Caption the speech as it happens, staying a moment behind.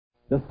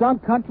The sun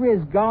country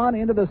has gone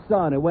into the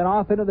sun. It went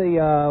off into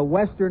the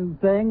western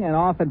thing and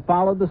off and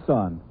followed the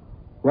sun.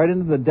 Right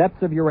into the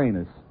depths of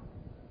Uranus.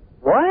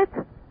 What?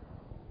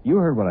 You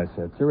heard what I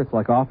said, sir. It's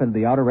like off into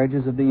the outer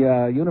edges of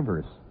the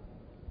universe.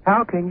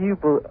 How can you...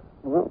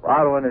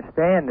 I don't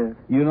understand this.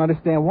 You don't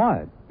understand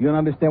what? You don't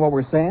understand what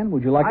we're saying?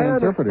 Would you like an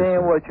interpreter? I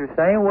understand what you're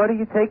saying. What are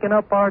you taking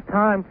up our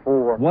time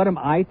for? What am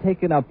I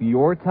taking up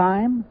your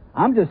time?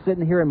 I'm just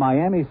sitting here in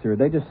Miami, sir.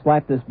 They just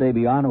slapped this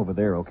baby on over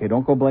there, okay?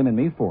 Don't go blaming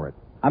me for it.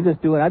 I'm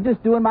just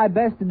doing my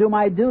best to do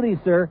my duty,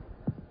 sir.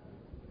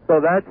 So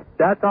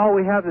that's all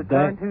we have to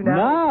turn to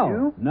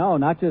now? No,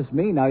 not just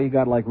me. Now you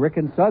got like Rick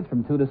and Suds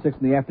from 2 to 6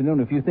 in the afternoon.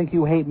 If you think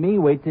you hate me,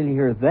 wait till you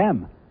hear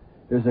them.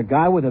 There's a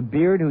guy with a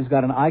beard who's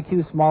got an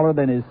IQ smaller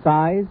than his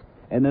size,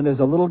 and then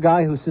there's a little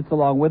guy who sits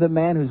along with him,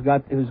 man, who's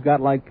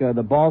got like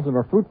the balls of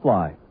a fruit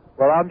fly.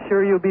 Well, I'm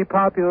sure you'll be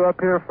popular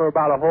up here for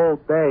about a whole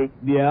day.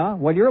 Yeah?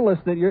 Well, you're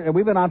listening.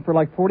 We've been on for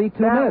like 42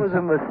 minutes. That was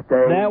a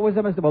mistake. That was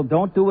a mistake. Well,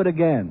 don't do it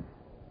again.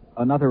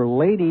 Another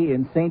lady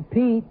in St.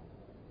 Pete.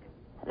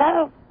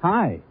 Hello.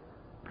 Hi.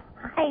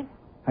 Hi.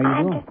 How you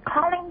I'm doing? just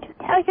calling to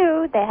tell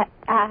you that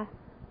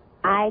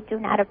I do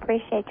not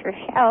appreciate your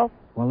show.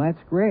 Well, that's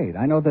great.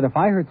 I know that if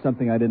I heard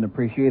something I didn't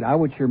appreciate, I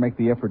would sure make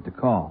the effort to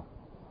call.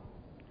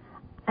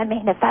 I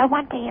mean, if I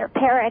want to hear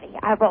parody,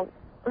 I will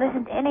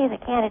listen to any of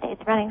the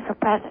candidates running for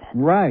president.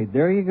 Right.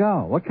 There you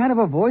go. What kind of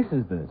a voice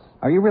is this?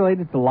 Are you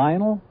related to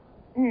Lionel?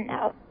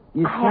 No.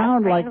 You I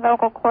sound have like...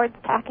 vocal cords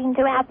talking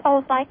to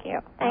assholes like you.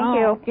 Thank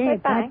you. Okay,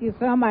 Goodbye. thank you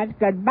so much.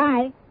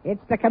 Goodbye. It's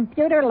the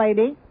computer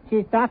lady.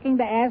 She's talking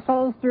to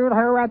assholes through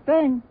her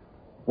thing.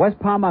 West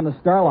Palm on the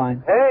Star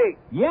Line. Hey,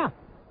 Yeah.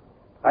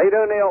 how you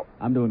doing, Neil?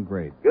 I'm doing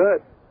great.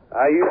 Good.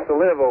 I used to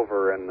live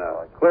over in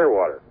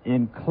Clearwater.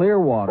 In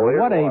Clearwater.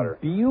 What Clearwater. a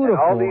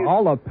beautiful... And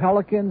all the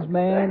pelicans,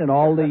 man, and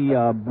all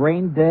the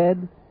brain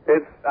dead.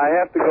 I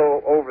have to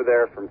go over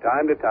there from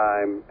time to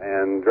time,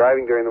 and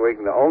driving during the week,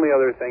 and the only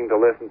other thing to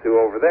listen to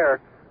over there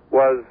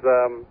was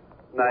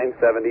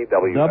 970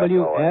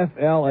 WFLA.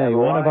 WFLA,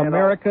 one of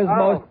America's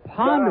most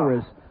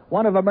ponderous,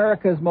 one of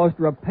America's most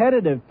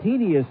repetitive,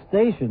 tedious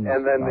stations.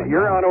 And then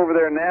you're on over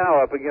there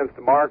now up against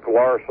Mark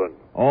Larson.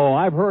 Oh,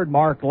 I've heard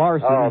Mark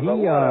Larson.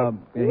 Oh,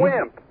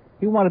 wimp.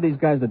 He's one of these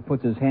guys that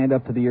puts his hand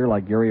up to the ear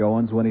like Gary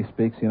Owens when he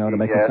speaks, to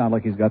make it sound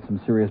like he's got some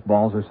serious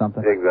balls or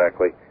something.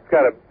 Exactly. He's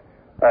got a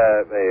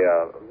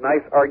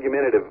nice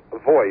argumentative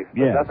voice,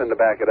 but nothing to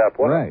back it up.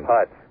 What a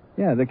putz.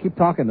 Yeah, they keep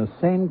talking the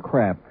same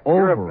crap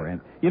over and...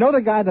 You know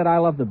the guy that I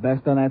love the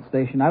best on that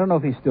station? I don't know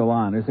if he's still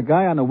on. There's a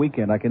guy on the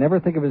weekend. I can never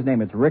think of his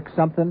name. It's Rick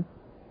something.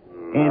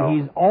 No.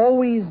 And he's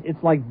always...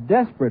 It's like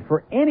desperate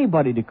for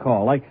anybody to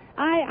call. Like,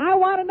 I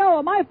want to know.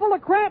 Am I full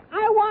of crap?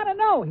 I want to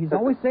know. He's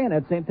always saying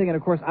that same thing. And,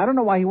 of course, I don't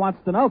know why he wants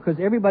to know, because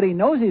everybody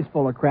knows he's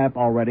full of crap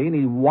already. And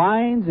he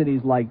whines, and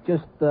he's, like,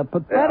 just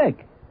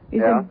pathetic. Yeah.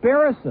 He's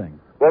embarrassing.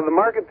 Well, the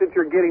market that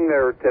you're getting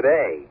there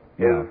today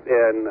is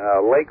in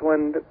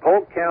Lakeland,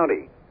 Polk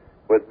County.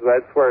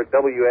 That's where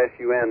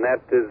WSUN,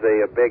 that is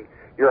a big...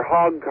 Your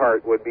hog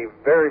cart would be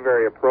very,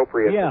 very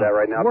appropriate for that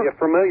right now. It'd be a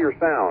familiar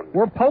sound.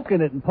 We're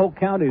poking it in Polk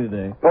County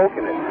today.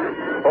 Poking it.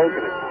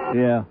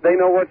 Yeah. They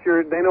know what's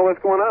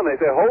going on. They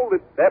say, hold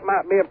it, that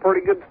might be a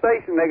pretty good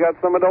station. They got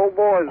some of the old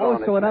boys on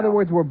it. Oh, so in other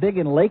words, we're big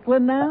in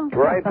Lakeland now?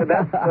 Right, but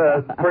that's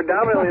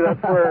predominantly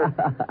that's where...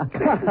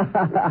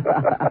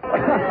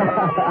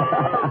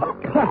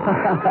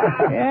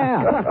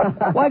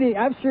 Yeah. Why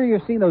I'm sure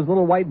you've seen those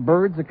little white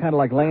birds that kind of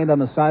like land on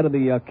the side of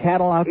the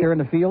cattle out there in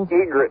the fields.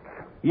 Egrets.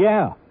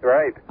 Yeah.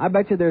 Right. I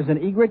bet you there's an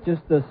egret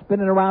just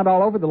spinning around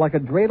all over like a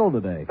dreidel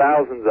today.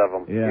 Thousands of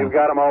them. Yeah. You've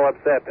got them all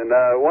upset. And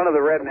one of the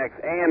rednecks,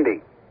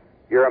 Andy,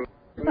 you're a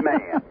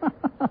man.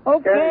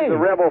 Okay. Carries the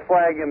rebel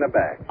flag in the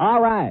back.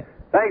 All right.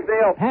 Thanks,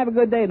 Neil. Have a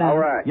good day now. All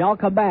right. Y'all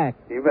come back.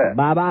 You bet.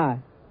 Bye-bye.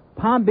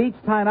 Palm Beach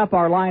tying up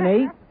our line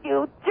 8.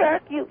 You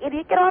jerk, you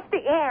idiot. Get off the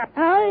air.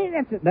 Oh,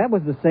 that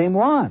was the same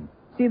one.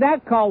 See,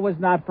 that call was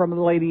not from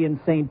the lady in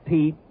St.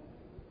 Pete.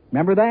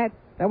 Remember that?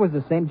 That was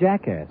the same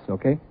jackass,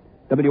 okay?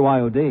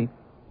 WYOD.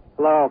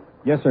 Hello.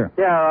 Yes, sir.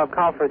 Yeah, I'm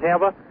calling for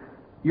Tampa.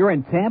 You're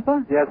in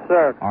Tampa? Yes,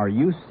 sir. Are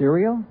you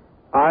serial?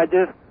 I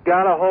just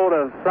got a hold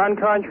of Sun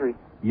Country.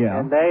 Yeah.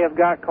 And they have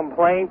got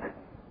complaints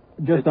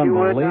just that you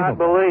would unbelievable. not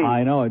believe.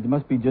 I know. It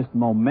must be just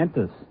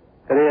momentous.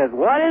 It is.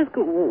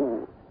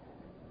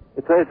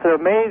 It's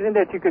amazing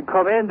that you could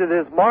come into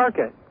this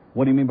market.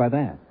 What do you mean by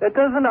that?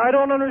 I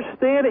don't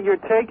understand it. You're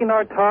taking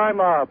our time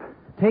up.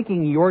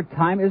 Taking your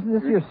time? Isn't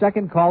this your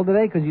second call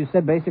today? Because you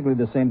said basically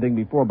the same thing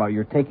before about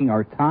you're taking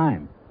our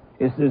time.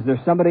 Is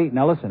there somebody...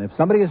 Now listen, if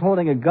somebody is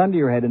holding a gun to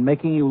your head and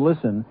making you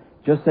listen,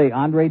 just say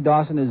Andre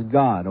Dawson is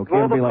God, okay?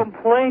 Well, it'll be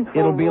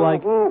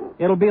like code.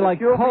 You'll be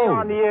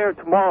on the air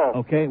tomorrow.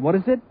 Okay, what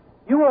is it?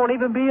 You won't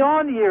even be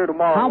on the air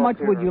tomorrow. How much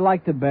would you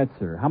like to bet,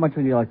 sir? How much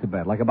would you like to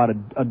bet? Like about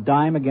a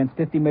dime against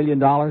 $50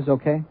 million,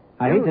 okay?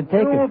 I hate to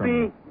take it from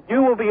you.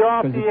 You will be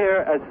off the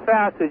air as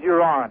fast as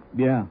you're on.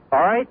 Yeah. All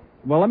right?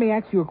 Well, let me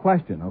ask you a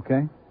question,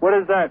 okay? What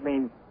does that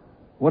mean?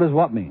 What does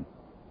what mean?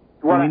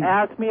 You want to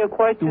ask me a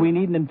question? Do we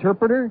need an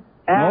interpreter?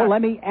 Ask. No,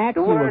 let me ask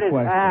you a question. The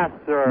word is ask,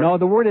 sir. No,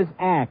 the word is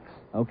axe.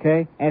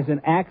 okay, as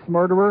an axe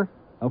murderer,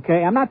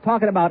 okay? I'm not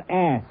talking about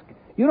ask.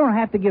 You don't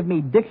have to give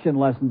me diction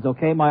lessons,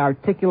 okay, my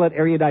articulate,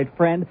 erudite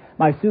friend,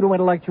 my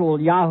pseudo-intellectual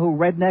Yahoo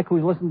redneck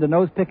who's listening to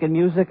nose-picking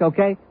music,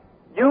 okay?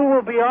 You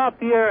will be off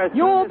the air as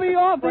You'll soon be as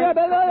off the air.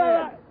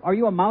 the Are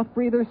you a mouth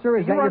breather, sir?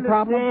 Is that your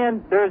problem? You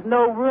understand there's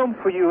no room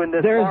for you in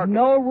this There's market.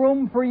 no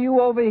room for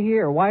you over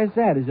here. Why is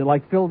that? Is it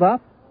like filled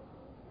up?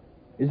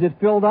 Is it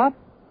filled up?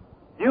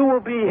 You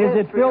will be Is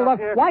it filled up?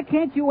 Here. Why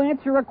can't you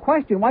answer a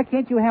question? Why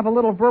can't you have a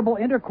little verbal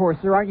intercourse,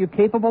 sir? Aren't you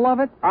capable of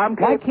it? I'm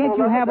Why capable can't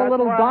you of it. have a That's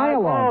little why I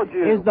dialogue? called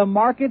you. Is the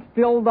market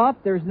filled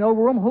up? There's no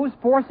room? Who's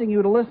forcing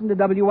you to listen to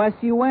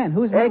WSUN?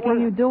 Who's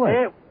making you do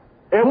it?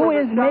 Who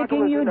was is a shock. making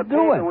It was you in the do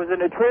paper. it? It was in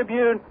the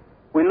Tribune.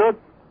 We looked.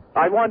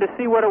 I wanted to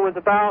see what it was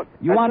about.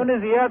 As soon as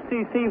the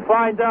FCC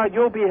finds out,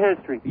 you'll be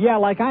history. Yeah,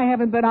 like I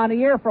haven't been on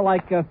the air for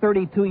like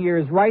 32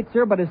 years, right,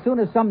 sir? But as soon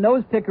as some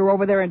nose picker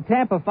over there in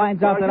Tampa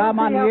finds out that I'm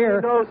on the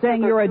air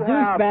saying you're a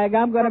douchebag,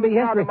 I'm going to be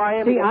history.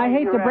 See, I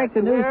hate to break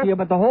the news to you,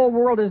 but the whole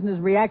world isn't as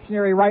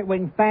reactionary,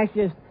 right-wing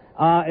fascist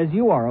as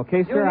you are,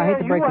 okay, sir? I hate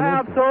to break the news. You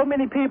have so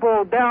many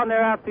people down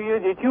there after you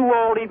that you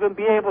won't even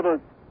be able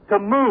to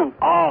move.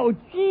 Oh,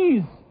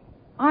 jeez.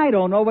 I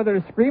don't know whether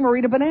to scream or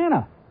eat a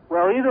banana.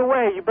 Well, either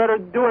way, you better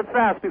do it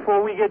fast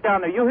before we get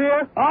down there. You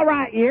hear? All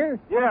right, here.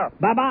 Yeah.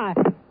 Bye-bye.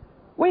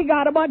 We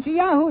got a bunch of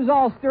yahoos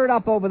all stirred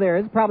up over there.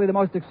 It's probably the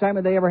most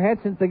excitement they ever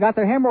had since they got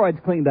their hemorrhoids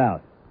cleaned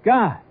out.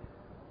 God.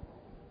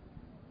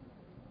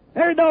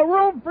 There's no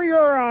room for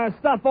your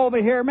stuff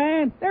over here,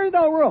 man. There's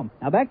no room.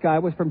 Now, that guy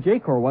was from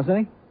J-Corps, wasn't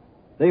he?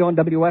 They own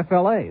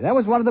WFLA. That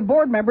was one of the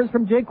board members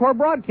from J-Corps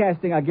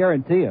Broadcasting, I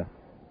guarantee you.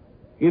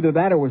 Either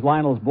that or was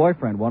Lionel's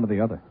boyfriend, one or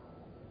the other.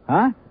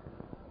 Huh?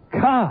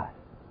 God.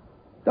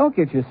 Don't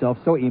get yourself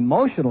so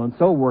emotional and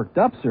so worked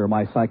up, sir,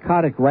 my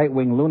psychotic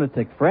right-wing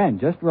lunatic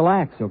friend. Just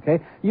relax, okay?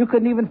 You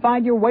couldn't even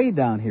find your way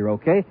down here,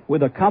 okay?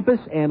 With a compass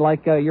and,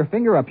 like, your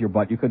finger up your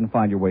butt, you couldn't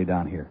find your way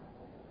down here.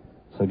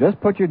 So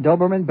just put your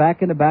Doberman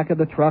back in the back of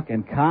the truck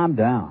and calm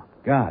down.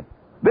 God.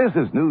 This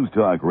is News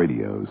Talk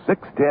Radio,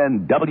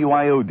 610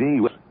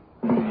 WIOD.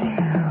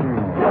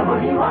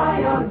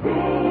 WIOD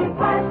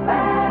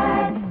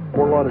Flashback.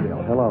 Fort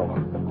Lauderdale, hello.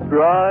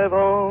 Drive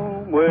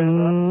home with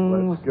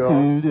Let's go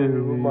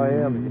to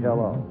Miami,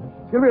 hello.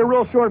 It's going to be a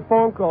real short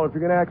phone call if you're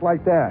going to act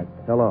like that.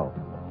 Hello.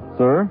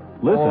 Sir,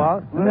 listen.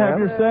 Hola. And have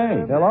your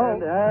say. Hello.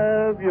 And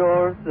have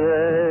your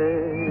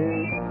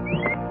say.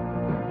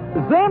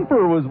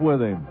 Zamper was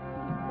with him.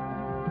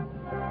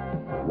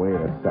 Wait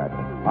a second.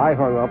 I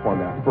hung up on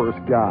that first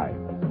guy.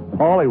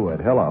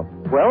 Hollywood, hello.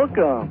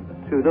 Welcome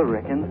to the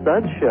Rick and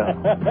Suds Show.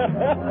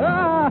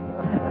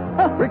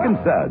 Rick and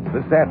Suds,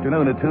 this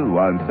afternoon at 2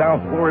 on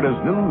South Florida's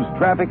news,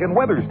 traffic, and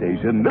weather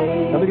station.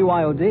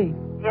 WIOD.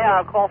 Yeah,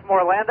 I'm calling from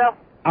Orlando.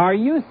 Are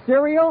you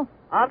serial?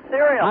 I'm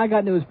serial. I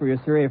got news for you,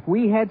 sir. If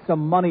we had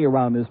some money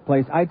around this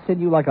place, I'd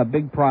send you like a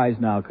big prize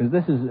now, because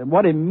this is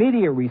what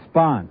immediate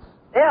response.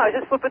 Yeah, I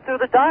just flipping through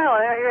the dial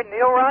and I hear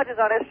Neil Rogers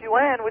on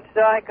SUN, which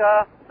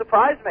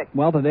surprised me.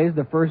 Well, today's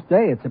the first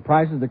day. It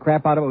surprises the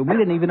crap out of it. We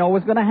didn't even know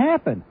what was going to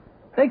happen.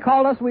 They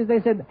called us.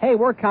 They said, hey,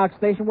 we're Cox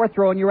Station. We're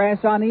throwing your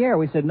ass on the air.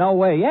 We said, no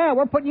way. Yeah,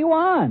 we're putting you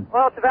on.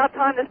 Well, it's about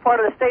time this part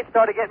of the state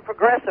started getting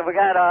progressive. We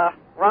got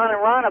Ron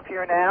and Ron up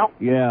here now.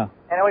 Yeah. And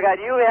then we got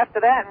you after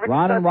that. And Rick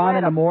Ron and Ron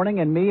in the Suds morning,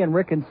 and me and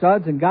Rick and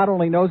Suds, and God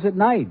only knows at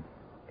night.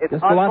 It's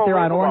Just go out there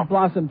on unbelievable. Orange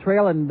Blossom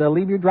Trail and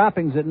leave your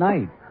droppings at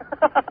night.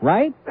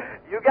 Right?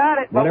 You got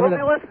it. Well,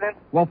 Whatever we'll be listening.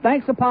 Well,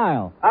 thanks a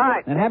pile. All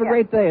right. And have a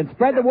great day, and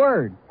spread the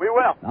word. We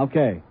will.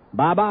 Okay.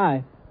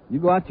 Bye-bye. You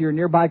go out to your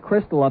nearby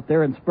crystal up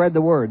there and spread the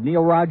word.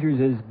 Neil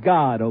Rogers is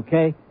God,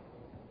 okay?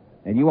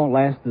 And you won't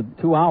last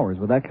 2 hours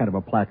with that kind of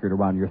a placard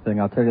around your thing.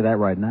 I'll tell you that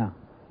right now.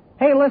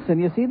 Hey, listen,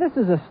 you see, this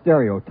is a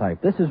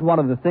stereotype. This is one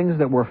of the things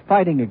that we're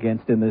fighting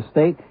against in this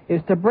state, is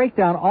to break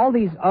down all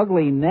these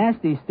ugly,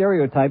 nasty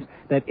stereotypes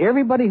that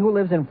everybody who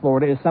lives in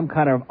Florida is some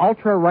kind of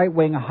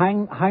ultra-right-wing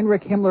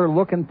Heinrich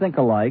Himmler-looking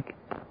think-alike,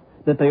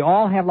 that they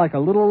all have like a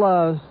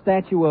little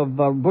statue of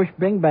Bush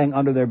Bing Bang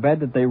under their bed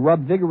that they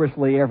rub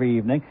vigorously every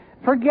evening.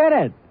 Forget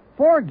it.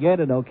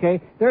 Forget it,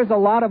 okay? There's a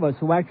lot of us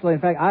who actually,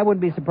 in fact, I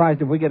wouldn't be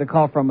surprised if we get a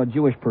call from a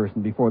Jewish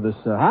person before this,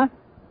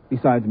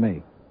 besides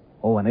me.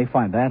 Oh, and they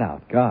find that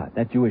out. God,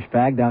 that Jewish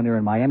fag down there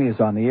in Miami is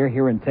on the air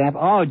here in Tampa.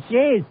 Oh,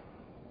 jeez.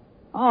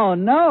 Oh,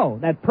 no.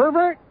 That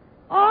pervert?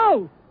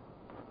 Oh!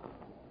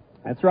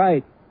 That's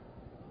right.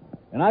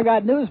 And I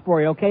got news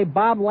for you, okay?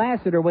 Bob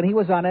Lassiter, when he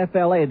was on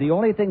FLA, the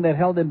only thing that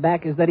held him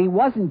back is that he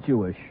wasn't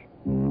Jewish.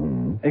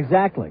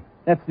 Exactly.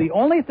 That's the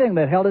only thing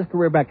that held his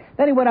career back.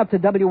 Then he went up to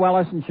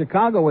WLS in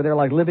Chicago, where they're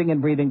like living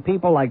and breathing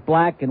people, like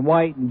black and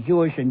white and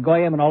Jewish and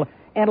Goyim and all,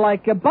 and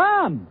like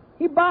bombed.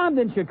 He bombed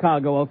in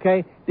Chicago,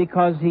 okay,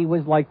 because he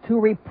was like too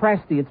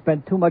repressed. He had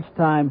spent too much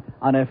time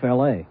on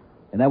FLA,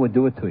 and that would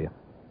do it to you.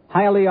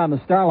 Highly on the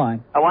star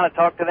line. I want to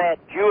talk to that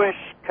Jewish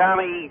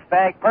commie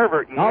fag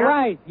pervert. You All hear?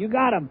 right, you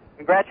got him.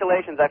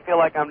 Congratulations. I feel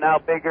like I'm now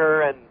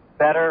bigger and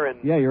better. And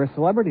yeah, you're a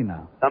celebrity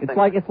now. Something.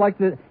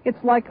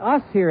 It's like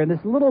us here in this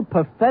little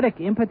pathetic,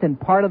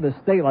 impotent part of the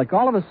state. Like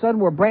all of a sudden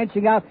we're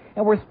branching out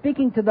and we're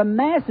speaking to the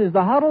masses,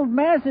 the huddled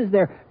masses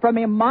there, from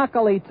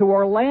Immokalee to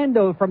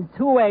Orlando, from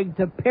Tuag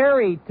to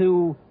Perry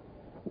to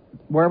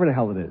wherever the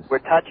hell it is. We're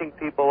touching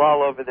people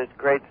all over this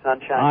great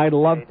sunshine. I'd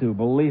love to,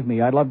 believe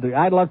me. I'd love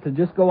to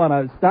just go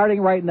on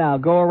starting right now,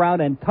 go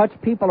around and touch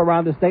people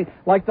around the state,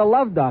 like the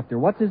Love Doctor.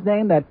 What's his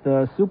name? That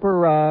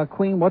super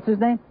queen. What's his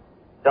name?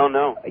 Don't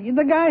know.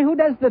 The guy who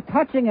does the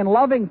touching and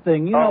loving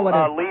thing. You know what?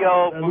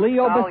 Leo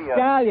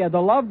Buscaglia, the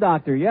Love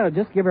Doctor. Yeah,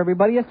 just give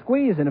everybody a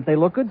squeeze, and if they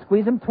look good,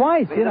 squeeze them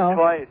twice. Squeeze them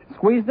twice.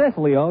 Squeeze this,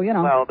 Leo.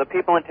 Well, the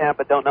people in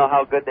Tampa don't know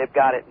how good they've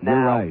got it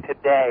now,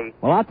 today.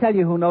 Well, I'll tell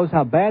you who knows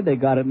how bad they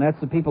got it, and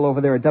that's the people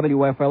over there at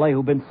WFLA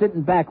who've been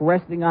sitting back,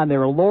 resting on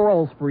their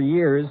laurels for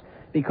years,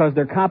 because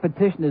their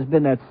competition has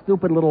been that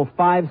stupid little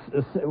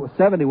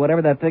 570,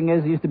 whatever that thing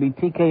is. It used to be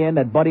TKN,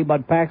 that Buddy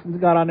Bud Paxton's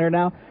got on there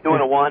now.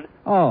 Doing a 1?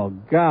 Oh,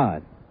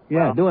 God.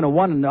 Yeah, well, doing a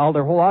 1, and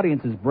their whole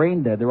audience is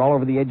brain dead. They're all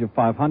over the age of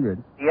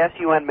 500. The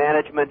SUN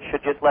management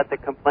should just let the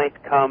complaints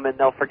come, and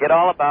they'll forget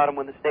all about them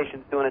when the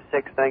station's doing a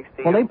 6, thanks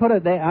to you. Well, they put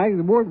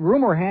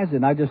rumor has it,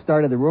 and I just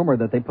started the rumor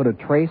that they put a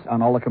trace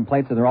on all the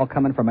complaints, and they're all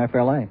coming from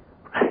FLA.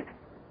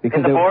 Because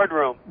in the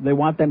boardroom. They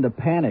want them to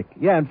panic.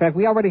 Yeah, in fact,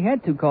 we already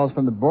had 2 calls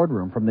from the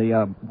boardroom, from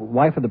the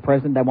wife of the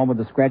president, that one with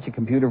the scratchy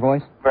computer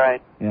voice.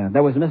 Right. Yeah,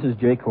 that was Mrs.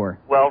 Jacor.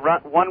 Well,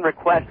 one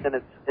request, and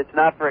it's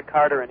not for a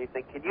card or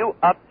anything. Can you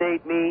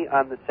update me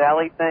on the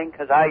Sally thing?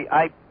 Because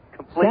I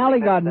completely Sally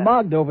got that.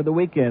 mugged over the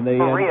weekend.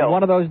 For real?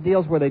 One of those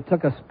deals where they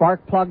took a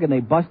spark plug and they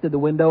busted the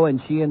window,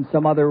 and she and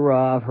some other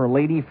of her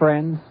ladies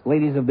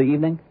of the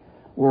evening,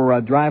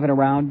 were driving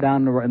around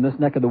down in this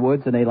neck of the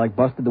woods, and they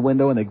busted the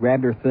window and they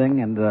grabbed her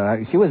thing,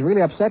 and she was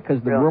really upset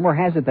because the rumor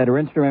has it that her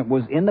instrument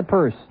was in the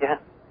purse. Yeah,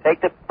 take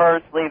the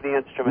purse, leave the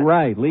instrument.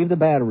 Right, leave the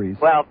batteries.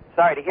 Well,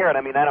 sorry to hear it.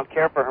 I mean, I don't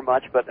care for her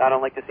much, but I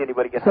don't like to see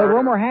anybody get hurt. So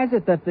rumor has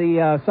it that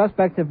the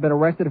suspects have been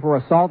arrested for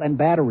assault and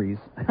batteries.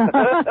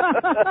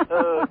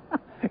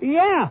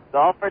 Yeah. That's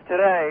all for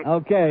today.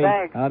 Okay.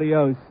 Thanks.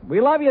 Adios.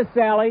 We love you,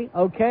 Sally.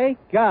 Okay?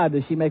 God,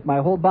 does she make my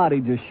whole body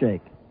just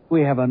shake.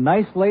 We have a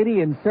nice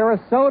lady in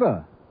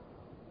Sarasota.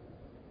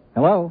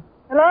 Hello?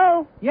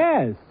 Hello?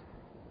 Yes.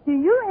 Do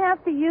you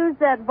have to use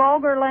that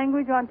vulgar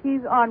language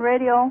on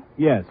radio?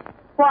 Yes.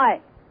 Why?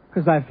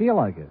 Because I feel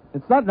like it.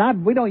 It's not,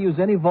 we don't use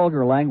any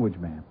vulgar language,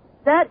 ma'am.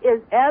 That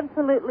is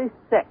absolutely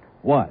sick.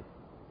 What?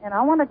 And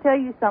I want to tell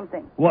you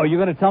something. Well,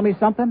 you're going to tell me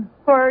something?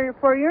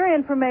 For your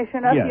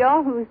information, us yes.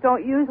 yahoos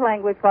don't use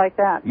language like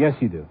that. Yes,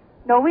 you do.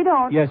 No, we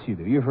don't. Yes, you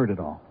do. You've heard it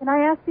all. Can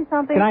I ask you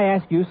something? Can I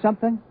ask you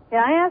something? Can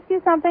I ask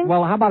you something?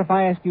 Well, how about if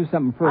I ask you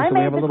something first? I so made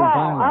we have a the little call.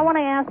 dialogue. I want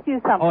to ask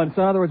you something. Oh, and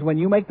so in other words, when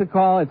you make the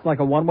call, it's like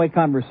a one-way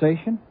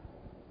conversation?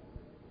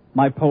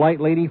 My polite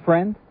lady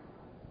friend?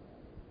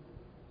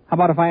 How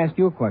about if I ask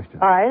you a question?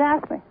 All right,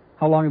 ask me.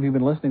 How long have you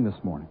been listening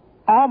this morning?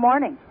 All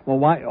morning. Well,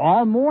 why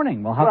all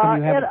morning? Well, how come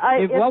you have...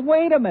 well,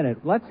 wait a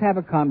minute. Let's have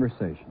a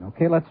conversation,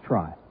 okay? Let's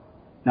try.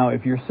 Now,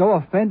 if you're so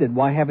offended,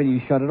 why haven't you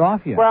shut it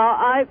off yet? Well,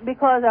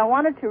 because I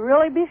wanted to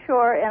really be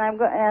sure,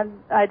 and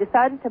I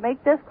decided to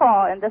make this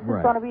call, and this is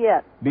going to be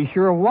it. Be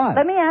sure of what?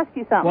 Let me ask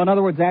you something. Well, in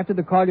other words, after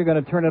the call, you're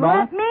going to turn it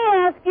off? Let me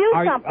ask you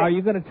something. Are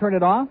you going to turn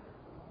it off?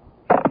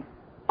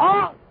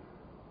 Oh!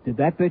 Did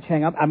that bitch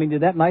hang up? I mean,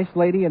 did that nice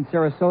lady in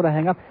Sarasota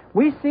hang up?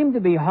 We seem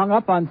to be hung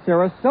up on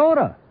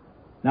Sarasota.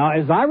 Now,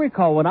 as I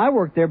recall, when I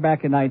worked there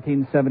back in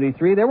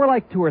 1973, there were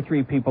like 2 or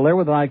 3 people there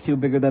with an IQ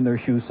bigger than their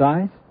shoe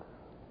size.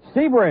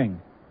 Sebring.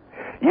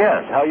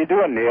 Yes, how you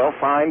doing, Neil?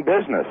 Fine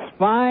business.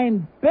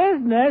 Fine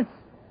business?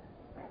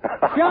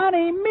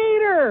 Johnny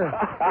Meter!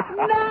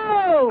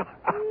 No!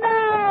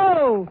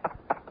 No!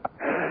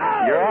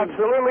 You're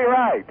absolutely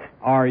right.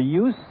 Are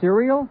you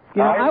serial?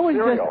 You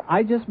know,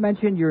 I just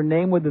mentioned your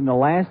name within the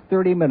last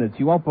 30 minutes.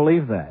 You won't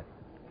believe that.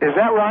 Is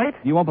that right?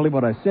 You won't believe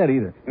what I said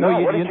either.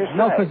 What did you say?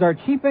 No, because our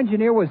chief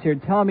engineer was here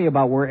telling me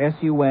about where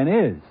SUN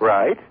is.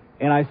 Right.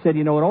 And I said,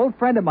 you know, an old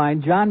friend of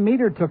mine, John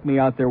Meter, took me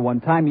out there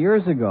one time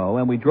years ago,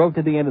 and we drove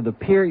to the end of the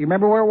pier. You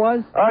remember where it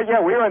was?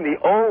 Yeah, we were in the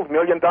old $1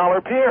 Million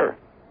Pier.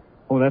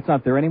 Oh, that's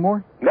not there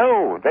anymore?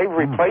 No, they've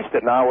replaced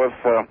it now with,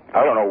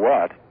 I don't know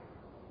what.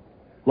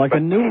 Like a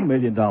new $1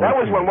 Million That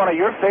was pier. when one of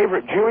your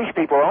favorite Jewish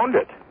people owned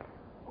it.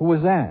 Who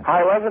was that?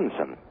 Hy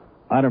Levinson.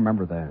 I don't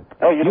remember that.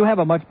 Oh, you have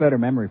a much better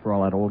memory for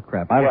all that old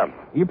crap. Yeah.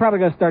 You're probably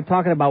going to start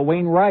talking about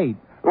Wayne Wright.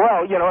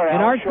 Well, you know,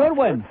 and Art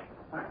Goodwin.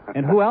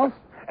 And who else?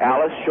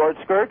 Alice Short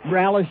Skirts.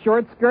 Alice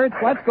Short Skirts.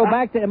 Let's go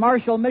back to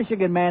Marshall,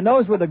 Michigan, man.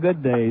 Those were the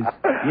good days.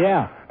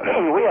 Yeah.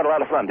 We had a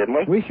lot of fun, didn't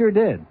we? We sure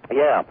did.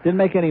 Yeah. Didn't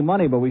make any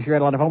money, but we sure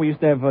had a lot of fun. We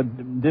used to have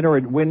dinner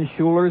at Win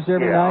Schuler's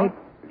every night.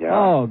 Yeah.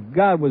 Oh,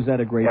 God, was that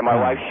a great time. Yeah, my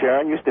wife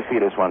Sharon used to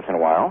feed us once in a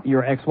while.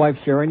 Your ex-wife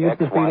Sharon used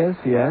to feed us?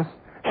 Yes.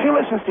 She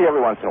listens to you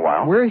every once in a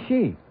while. Where is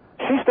she?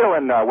 She's still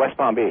in West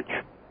Palm Beach.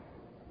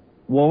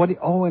 Well,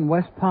 in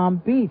West Palm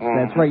Beach.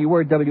 Mm-hmm. That's right. You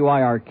were at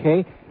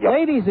WIRK. Yep.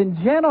 Ladies and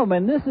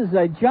gentlemen, this is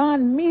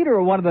John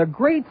Meter, one of the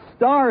great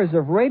stars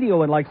of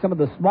radio in like some of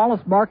the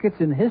smallest markets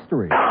in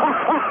history.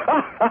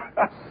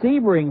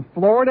 Sebring,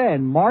 Florida,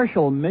 and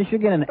Marshall,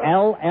 Michigan, and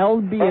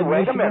LLB in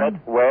wait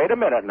Michigan. Wait a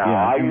minute now.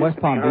 Yeah, I in used West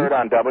to Palm be heard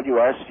Beach. on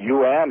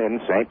WSUN in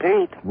St.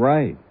 Pete.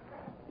 Right.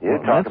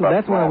 That's when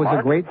it was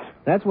a great.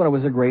 That's when it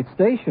was a great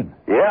station.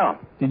 Yeah.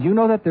 Did you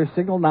know that their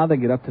signal now they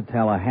get up to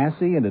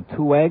Tallahassee and to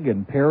Tueg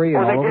and Perry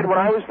and Well, all they over did when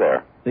I was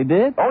there. They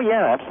did? Oh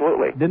yeah,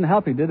 absolutely. Didn't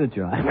help you, did it,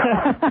 John? Hey,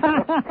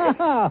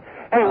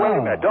 wait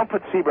a minute! Don't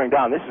put Sebring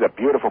down. This is a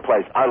beautiful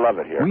place. I love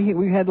it here.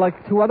 We had like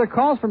 2 other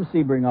calls from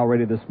Sebring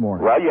already this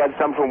morning. Well, you had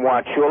some from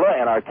Wauchula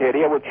and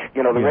Arcadia, which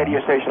the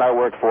radio station I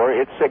work for,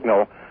 its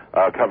signal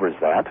covers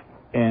that.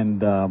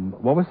 And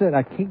what was it?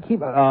 I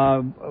keep.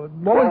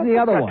 What was the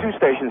other we've one? got 2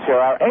 stations here.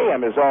 Our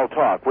AM is all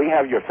talk. We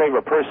have your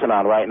favorite person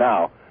on right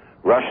now,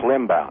 Rush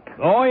Limbaugh.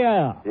 Oh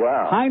yeah.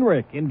 Yeah.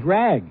 Heinrich in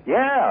drag.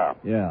 Yeah.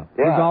 Yeah.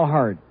 He's all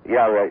hard.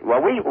 Yeah, right.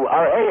 Well,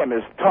 our AM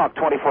is talk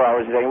 24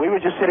 hours a day. We were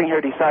just sitting here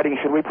deciding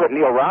should we put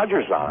Neil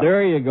Rogers on.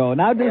 There you go.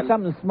 Now do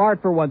something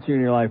smart for once in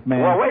your life,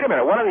 man. Well, wait a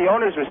minute. One of the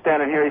owners was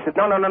standing here. He said,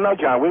 "No,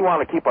 John. We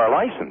want to keep our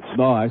license."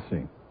 Oh, I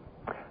see.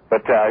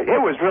 But it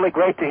was really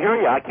great to hear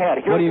you. I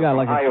can't hear what do you got,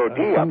 like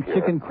IOD some up here.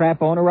 chicken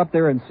crap owner up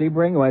there in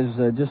Sebring who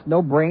has just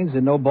no brains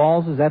and no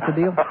balls? Is that the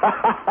deal?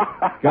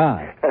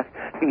 God.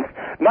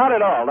 Not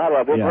at all. Not at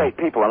all. They're great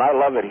people, and I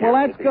love it here.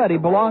 Well, that's good. He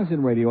belongs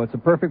in radio. It's a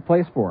perfect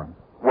place for him.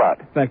 What?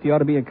 In fact, he ought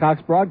to be at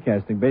Cox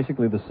Broadcasting,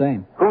 basically the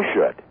same. Who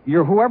should?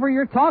 Whoever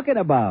you're talking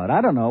about.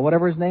 I don't know,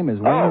 whatever his name is.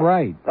 Wayne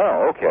Wright.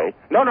 Oh, okay.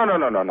 No.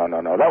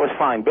 That was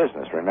fine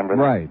business, remember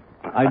that? Right.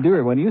 I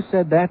do. When you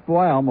said that,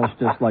 boy, I almost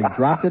just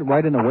dropped it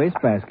right in the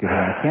wastebasket.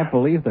 I can't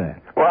believe that.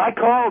 Well, I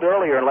called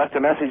earlier and left a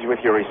message with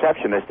your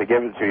receptionist to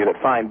give it to you,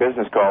 that fine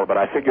business call, but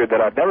I figured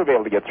that I'd never be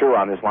able to get through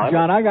on this line.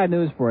 John, I got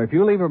news for you. If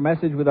you leave a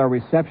message with our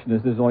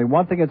receptionist, there's only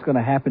one thing that's going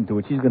to happen to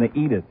it. She's going to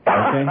eat it,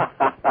 okay?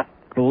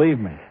 Believe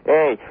me.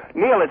 Hey,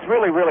 Neil, it's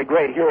really, really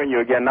great hearing you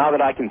again now that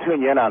I can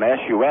tune you in on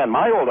SUN,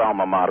 my old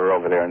alma mater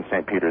over there in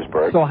St.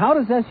 Petersburg. So how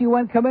does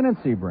SUN come in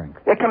Sebring?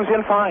 It comes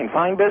in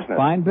fine business.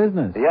 Fine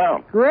business. Yeah.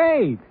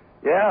 Great.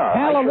 Yeah.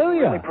 Hallelujah. I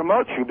should really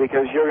promote you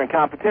because you're in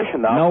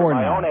competition now for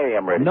my own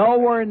AM radio. No,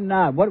 we're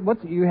not.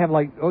 What's you have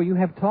you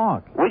have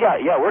talk.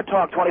 We're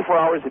talk 24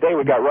 hours a day.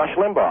 We got Rush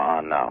Limbaugh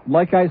on now.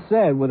 Like I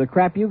said, with the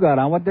crap you got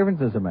on, what difference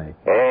does it make?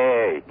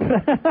 Hey,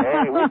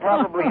 we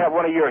probably have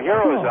one of your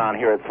heroes on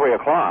here at 3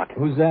 o'clock.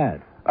 Who's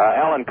that?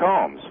 Alan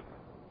Combs.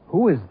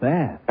 Who is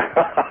that?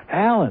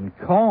 Alan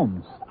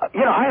Combs.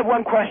 I have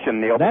one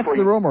question, Neil. That's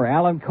the rumor.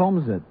 Alan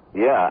Combs it.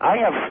 Yeah, I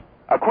have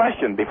a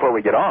question before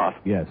we get off.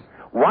 Yes.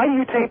 Why do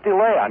you take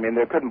delay? I mean,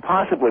 there couldn't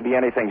possibly be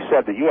anything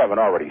said that you haven't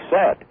already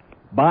said.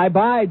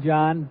 Bye-bye,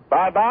 John.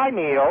 Bye-bye,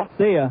 Neil.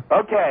 See ya.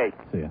 Okay.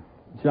 See ya.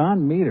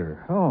 John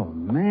Meter. Oh,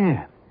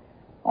 man.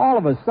 All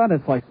of a sudden,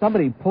 it's like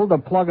somebody pulled the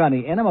plug on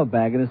the enema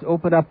bag and has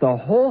opened up the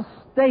whole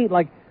state,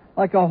 like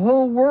a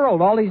whole world,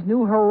 all these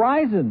new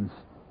horizons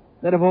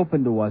that have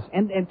opened to us.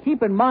 And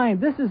keep in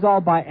mind, this is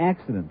all by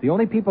accident. The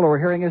only people who are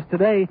hearing us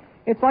today,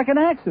 it's like an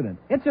accident.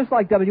 It's just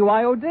like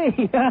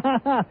WIOD.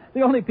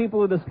 The only people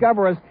who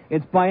discover us,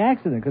 it's by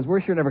accident, because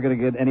we're sure never going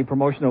to get any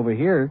promotion over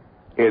here.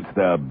 It's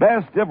the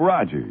best of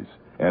Rogers,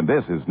 and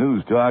this is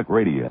News Talk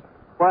Radio.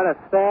 What a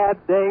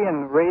sad day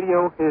in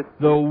radio history.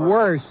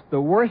 The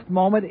worst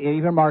moment,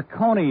 even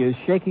Marconi is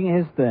shaking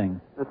his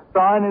thing. The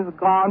sun is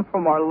gone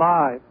from our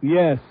lives.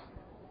 Yes.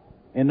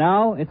 And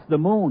now it's the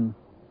moon.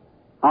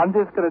 I'm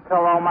just going to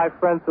tell all my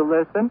friends to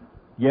listen.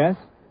 Yes?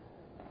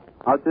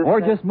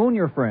 Just moon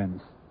your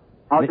friends.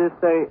 I'll just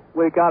say,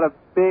 we got a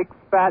big,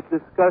 fat,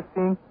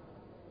 disgusting...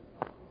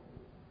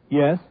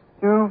 Yes?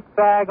 Two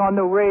fag on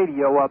the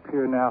radio up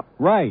here now.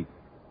 Right.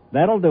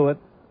 That'll do it.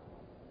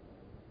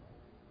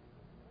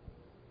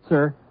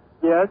 Sir?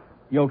 Yes?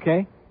 You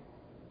okay?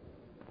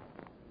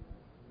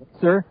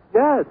 Sir?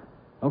 Yes.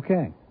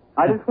 Okay.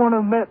 I just want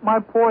to make my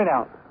point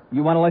out.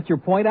 You want to let your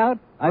point out?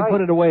 I'd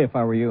put it away if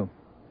I were you.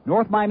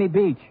 North Miami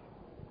Beach.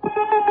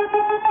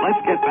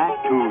 Let's get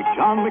back to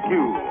John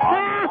McHugh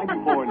on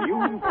 94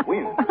 News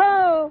Win.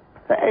 Oh.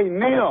 Hey,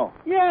 Neil.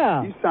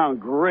 Yeah. You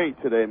sound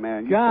great today,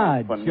 man. You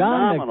God, sound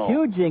John phenomenal.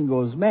 McHugh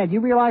jingles. Man, you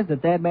realize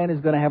that man is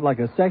going to have like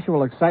a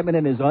sexual excitement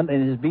in his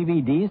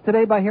BVDs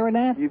today by hearing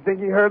that? You think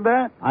you heard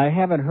that? I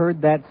haven't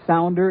heard that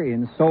sounder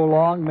in so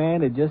long,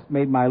 man. It just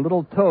made my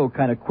little toe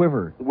kind of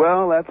quiver.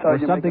 Well, that's how or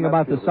you something make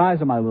about the feel.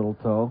 size of my little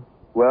toe.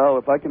 Well,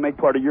 if I can make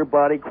part of your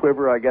body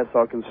quiver, I guess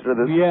I'll consider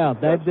this. Yeah,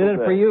 that did it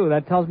for you.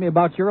 That tells me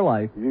about your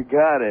life. You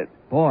got it.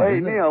 Boy, hey,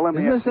 Neil, let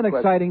me ask isn't you this an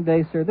exciting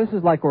day, sir? This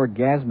is like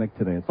orgasmic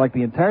today. It's like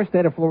the entire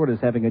state of Florida is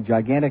having a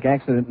gigantic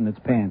accident in its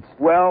pants.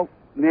 Well,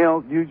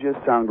 Neil, you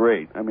just sound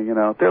great. I mean, you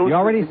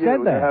already said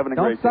they're that. having a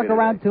Don't great suck day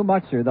around today. too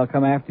much, sir. They'll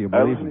come after you,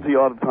 I believe listen me. to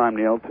you all the time,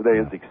 Neil. Today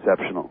is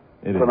exceptional.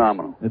 It is.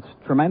 Phenomenal. It's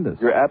tremendous.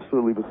 You're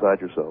absolutely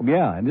beside yourself.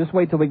 Yeah, and just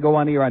wait till we go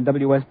on here on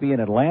WSB in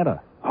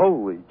Atlanta.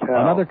 Holy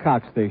cow. Another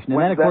Cox station. And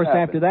When then, of does course, that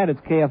after that, it's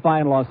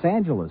KFI in Los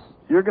Angeles.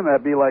 You're going to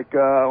be like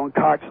on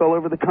Cox all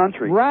over the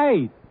country.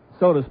 Right,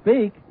 so to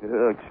speak.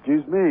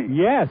 Excuse me.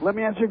 Yes. Let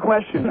me ask you a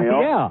question, Neil.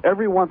 Yeah.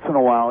 Every once in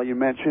a while, you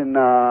mention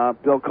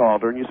Bill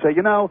Calder, and you say,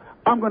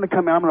 I'm going to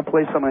come in, I'm going to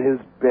play some of his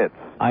bits.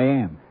 I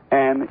am.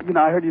 And,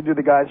 I heard you do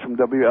the guys from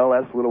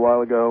WLS a little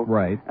while ago.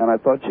 Right. And I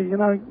thought,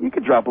 you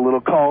could drop a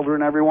little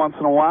Calder every once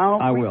in a while.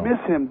 I will. We miss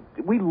him.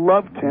 We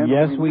loved him.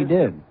 Yes, we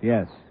did.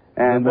 Yes.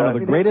 And one of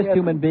the greatest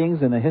human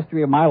beings in the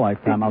history of my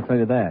lifetime, I'll tell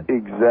you that.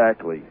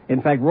 Exactly.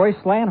 In fact, Roy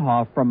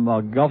Slanhoff from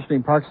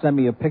Gulfstream Park sent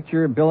me a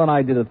picture. Bill and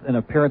I did an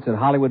appearance at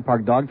Hollywood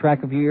Park Dog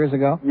Track a few years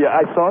ago. Yeah,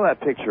 I saw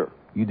that picture.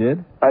 You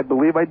did? I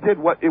believe I did.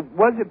 Was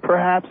it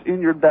perhaps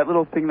in that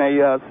little thing they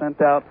sent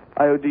out,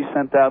 IOD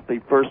sent out, the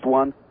first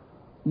one?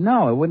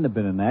 No, it wouldn't have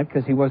been in that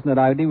because he wasn't at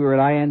IOD. We were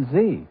at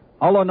INZ.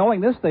 Although knowing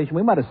this station,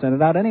 we might have sent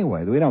it out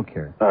anyway. We don't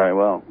care. All right,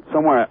 well,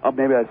 somewhere,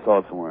 maybe I saw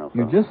it somewhere else.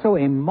 You're just so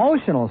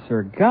emotional,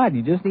 sir. God,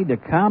 you just need to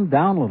calm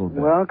down a little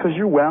bit. Well, because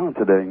you're wailing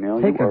today,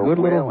 Neil. Take a good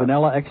little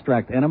vanilla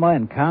extract enema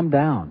and calm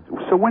down.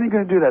 So when are you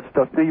going to do that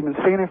stuff? You've been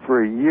saying it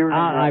for a year and a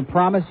half. I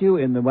promise you,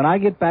 when I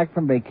get back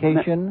from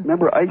vacation...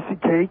 Remember Icy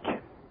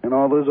Cake and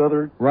all those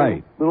other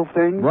little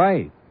things?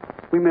 Right.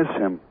 We miss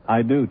him.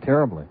 I do,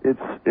 terribly. It's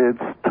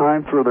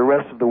time for the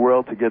rest of the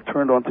world to get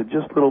turned on to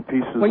just little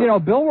pieces. Well,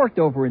 Bill worked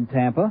over in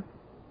Tampa.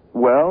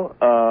 Well,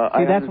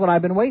 see, that's what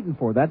I've been waiting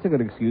for. That's a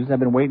good excuse. I've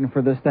been waiting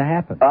for this to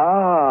happen.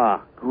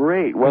 Ah,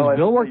 great. Well,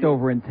 Bill worked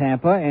over in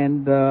Tampa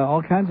and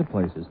all kinds of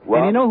places.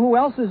 Well, and you know who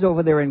else is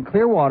over there in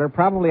Clearwater,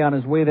 probably on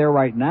his way there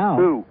right now?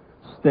 Who?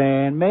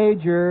 Stan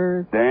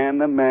Major. Stan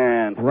the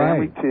man.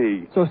 Right.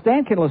 Stanley T. So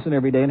Stan can listen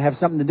every day and have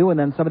something to do and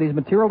then somebody's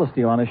material to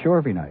steal on his show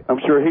every night. I'm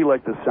sure he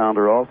liked the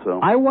sounder also.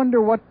 I wonder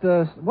what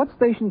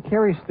station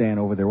carries Stan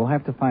over there. We'll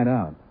have to find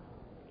out.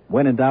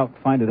 When in doubt,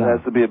 find it out. It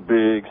has to be a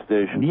big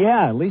station.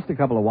 Yeah, at least a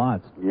couple of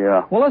watts.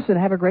 Yeah. Well, listen,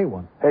 have a great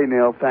one. Hey,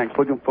 Neil, thanks.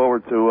 Looking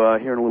forward to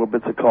hearing little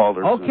bits of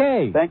Calder.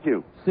 Okay. Thank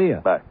you. See ya.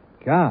 Bye.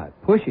 God,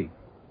 pushy.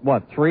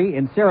 What, 3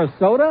 in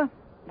Sarasota?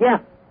 Yeah.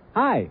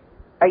 Hi.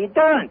 How you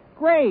doing?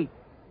 Great.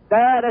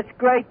 That's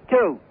great,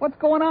 too. What's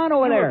going on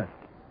over there?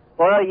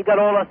 Well, you got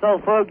all us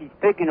old fogies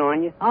picking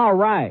on you. All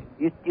right.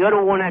 You're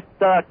the one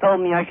that told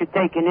me I should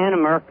take an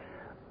enema.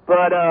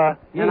 But,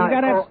 you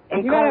gotta have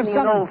something.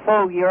 An old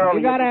fogey earlier.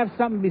 You gotta have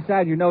something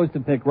beside your nose to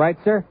pick, right,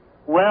 sir?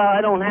 Well, I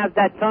don't have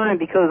that time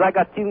because I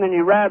got too many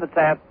rabbits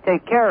I have to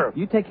take care of.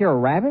 You take care of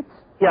rabbits?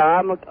 Yeah,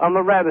 I'm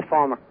a rabbit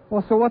farmer.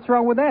 Well, so what's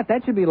wrong with that?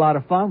 That should be a lot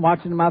of fun,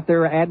 watching them out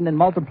there adding and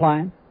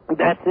multiplying.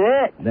 That's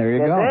it. There you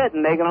go. That's it,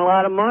 and making a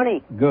lot of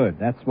money. Good.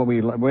 That's what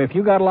if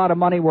you got a lot of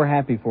money, we're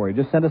happy for you.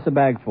 Just send us a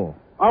bag full.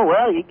 Oh,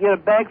 well, you get a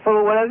bag full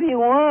of whatever you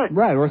want.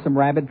 Right, or some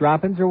rabbit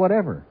droppings or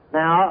whatever.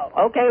 Now,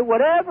 okay,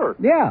 whatever.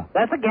 Yeah.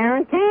 That's a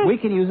guarantee. We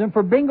can use them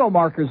for bingo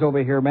markers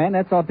over here, man.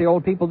 That's what the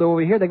old people do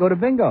over here. They go to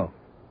bingo.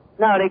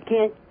 No, they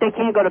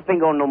can't go to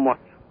bingo no more.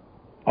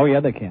 Oh, yeah,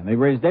 they can. They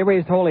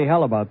raised holy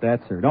hell about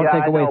that, sir. Don't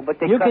take away. I know,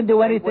 but you can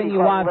do anything you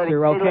want,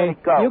 sir, okay?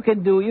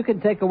 You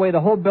can take away the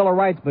whole Bill of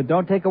Rights, but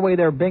don't take away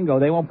their bingo.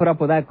 They won't put up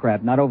with that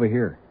crap. Not over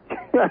here.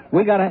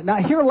 Now,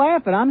 you're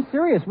laughing. I'm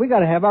serious. We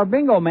gotta have our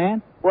bingo,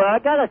 man. Well, I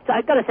gotta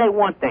say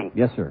one thing.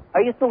 Yes, sir. I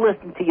used to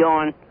listen to you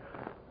on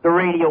the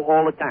radio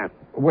all the time.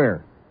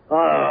 Where?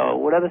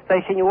 Whatever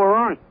station you were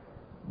on.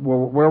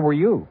 Where were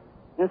you?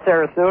 In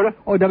Sarasota.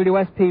 Oh,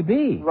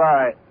 WSPB.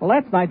 Right. Well,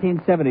 that's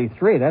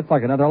 1973. That's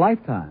like another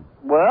lifetime.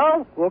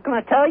 Well, what can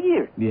I tell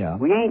you? Yeah.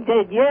 We ain't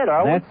dead yet,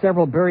 are we? That's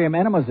several barium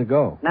enemas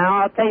ago.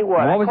 Now, I'll tell you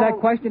what. What was that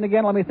question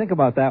again? Let me think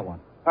about that one.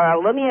 All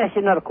right, let me ask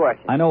you another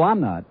question. I know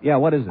I'm not. Yeah,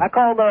 what is it? I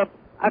called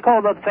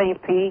up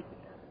St. Pete,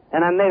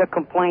 and I made a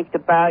complaint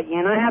about you,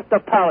 and I have to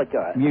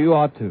apologize. You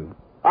ought to.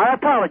 I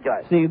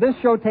apologize. See, this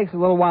show takes a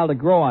little while to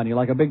grow on you,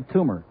 like a big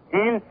tumor.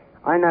 And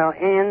I know,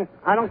 and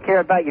I don't care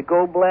about your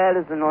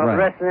gallbladders and all the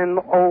rest of them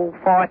old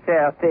farts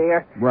out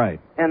there. Right.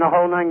 And the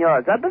whole 9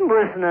 yards. I've been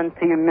listening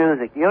to your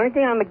music. The only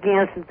thing I'm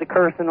against is the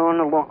cursing on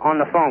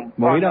the phone.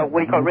 Well, you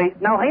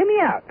don't. Now, hear me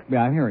out.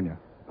 Yeah, I'm hearing you.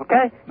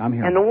 Okay? I'm hearing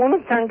you. And the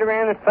woman turned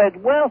around and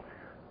said, well,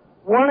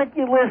 why don't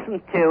you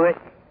listen to it?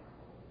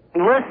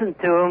 Listen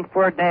to him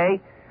for a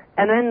day,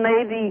 and then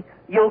maybe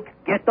you'll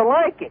get to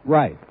like it.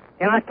 Right.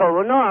 And I told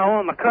her, no, I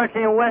want my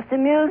country and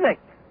western music.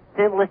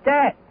 Simple as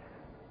that.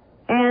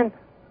 And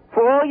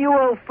for all you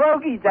old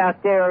fogies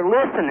out there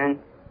listening,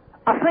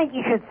 I think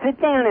you should sit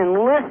down and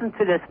listen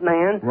to this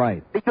man.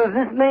 Right. Because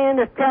this man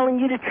is telling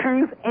you the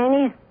truth, and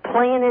he's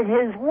playing it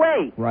his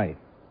way. Right.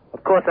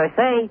 Of course, I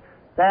say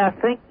that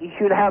I think you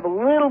should have a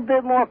little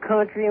bit more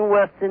country and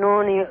western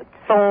on the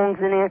songs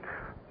in it.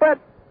 But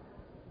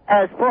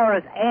as far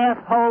as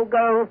asshole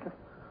goes,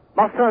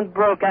 my son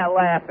broke out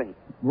laughing.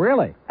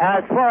 Really?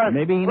 As far as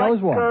maybe he knows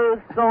one.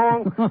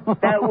 Song,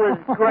 that was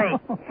great.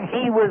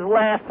 He was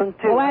laughing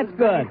too. Well, that's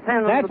good.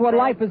 That's what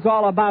life is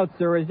all about,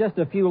 sir, is just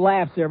a few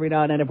laughs every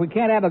now and then. If we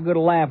can't have a good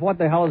laugh, what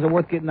the hell is it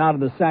worth getting out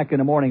of the sack in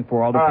the morning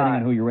for, all depending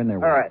on who you're in there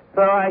with? All right.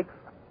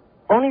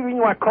 So only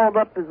reason why I called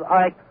up is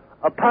I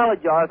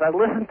apologize. I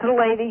listened to the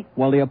lady.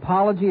 Well, the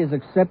apology is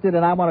accepted,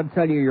 and I want to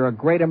tell you you're a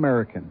great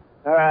American.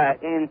 All right.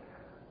 And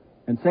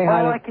say hi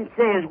to... All I can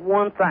say is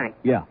one thing.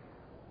 Yeah.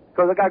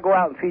 Because I got to go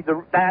out and feed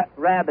the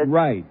rabbits.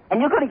 Right. And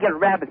you're going to get a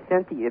rabbit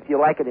sent to you if you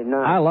like it or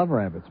not. I love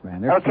rabbits,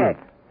 man. They're okay.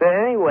 cute. But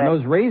anyway. And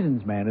those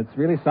raisins, man, it's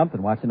really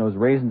something watching those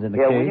raisins in the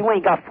cage. Yeah, well, you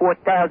ain't got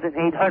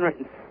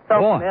 4,800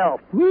 something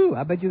else. Woo,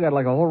 I bet you got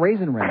like a whole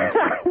raisin ranch.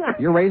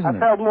 You're raising I it.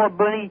 felt more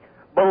baloney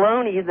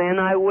than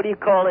I,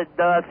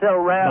 sell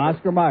rabbits.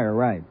 Oscar Mayer,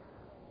 right.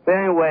 But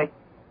anyway,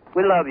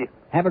 we love you.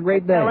 Have a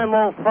great day. Tell them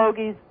old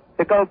fogies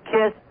to go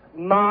kiss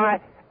my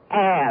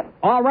ass.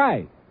 All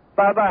right.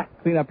 Bye-bye.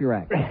 Clean up your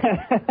act.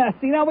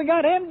 See, now we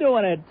got him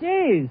doing it.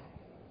 Jeez.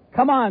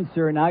 Come on,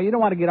 sir, now. You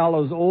don't want to get all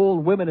those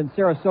old women in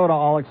Sarasota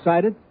all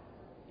excited.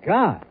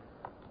 God.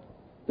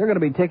 They're going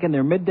to be taking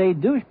their midday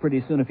douche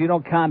pretty soon if you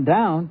don't calm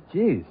down.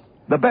 Jeez.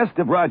 The Best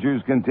of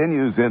Rogers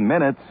continues in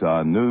minutes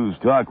on News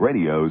Talk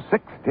Radio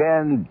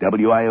 610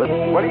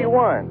 WIOD. What do you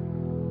want?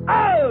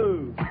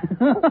 Oh!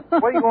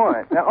 What do you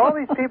want? Now, all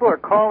these people are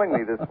calling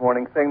me this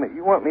morning saying that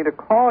you want me to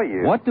call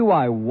you. What do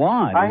I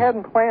want? I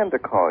hadn't planned to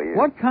call you.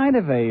 What kind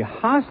of a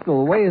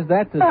hostile way is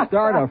that to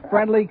start a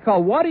friendly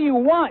call? What do you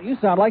want? You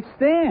sound like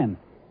Stan.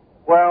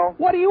 Well...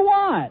 What do you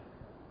want?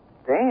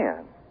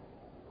 Stan?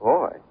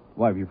 Boy.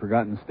 Why, have you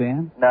forgotten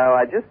Stan? No,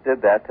 I just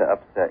did that to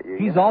upset you.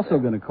 He's also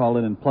going to call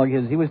in and plug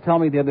his... He was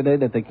telling me the other day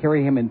that they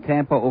carry him in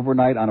Tampa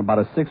overnight on about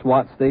a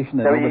 6-watt station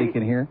that nobody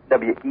can hear.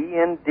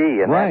 WEND,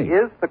 and right.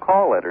 That is the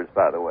call letters,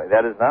 by the way.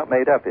 That is not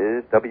made up. It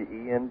is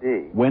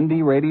WEND.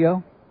 Wendy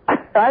Radio?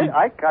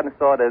 I kind of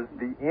saw it as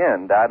the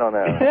end. I don't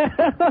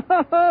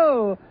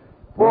know.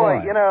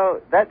 Boy, you know,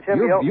 that Jim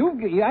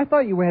Hilton... I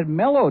thought you had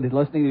mellowed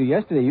listening to you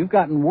yesterday. You've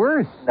gotten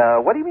worse.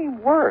 No, what do you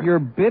mean worse? You're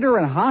bitter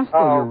and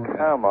hostile. Oh,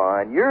 come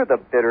on. You're the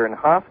bitter and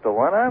hostile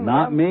one.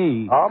 Not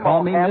me.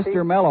 Call me happy.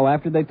 Mr. Mellow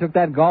after they took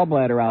that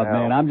gallbladder out,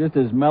 man. I'm just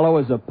as mellow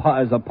as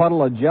a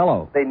puddle of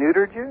Jell-O. They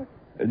neutered you?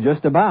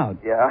 Just about.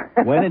 Yeah.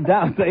 When in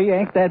doubt, they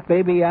yanked that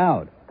baby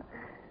out.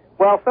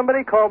 Well,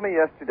 somebody called me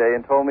yesterday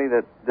and told me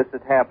that this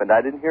had happened.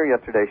 I didn't hear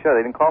yesterday's show.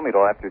 They didn't call me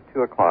till after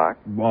 2 o'clock.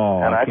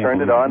 Oh, and I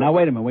turned it on. Now,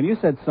 wait a minute. When you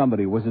said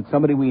somebody, was it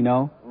somebody we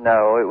know?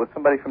 No, it was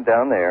somebody from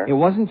down there. It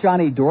wasn't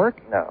Johnny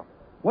Dork? No.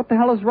 What the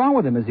hell is wrong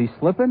with him? Is he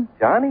slipping?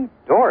 Johnny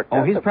Dork.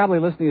 Oh, he's probably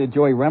listening to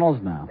Joey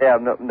Reynolds now. Yeah,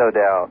 no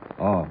doubt.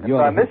 Oh, you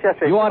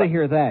ought to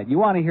hear that. You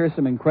want to hear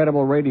some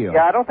incredible radio.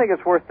 Yeah, I don't think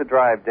it's worth the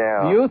drive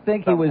down. You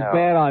think he was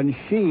bad on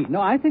Sheet.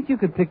 No, I think you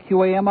could pick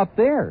QAM up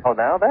there. Oh,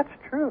 now that's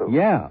true.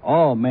 Yeah.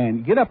 Oh,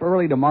 man. Get up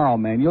early tomorrow,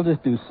 man. You'll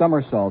just do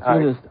somersaults.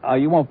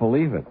 You won't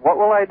believe it. What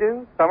will I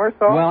do?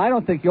 Somersaults? Well, I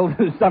don't think you'll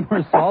do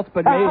somersaults,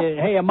 but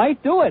hey, it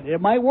might do it. It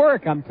might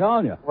work, I'm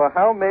telling you. Well,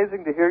 how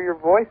amazing to hear your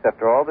voice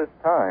after all this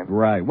time.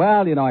 Right.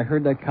 Well, you know, I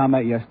heard that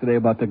comment yesterday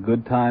about the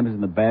good times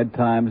and the bad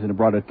times, and it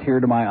brought a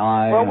tear to my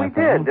eye. Well, we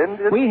did,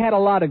 didn't we had a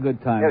lot of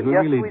good times.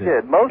 Yeah, we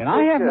did. Mostly and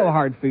I have no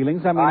hard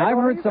feelings. I mean, I've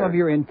heard some of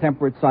your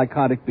intemperate,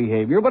 psychotic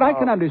behavior, but I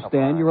can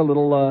understand you're a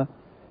little...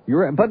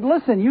 But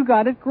listen, you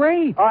got it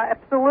great.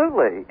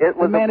 Absolutely. It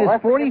was the man is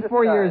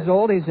 44 years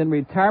old. He's in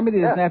retirement.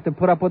 He doesn't have to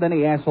put up with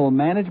any asshole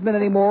management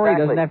anymore.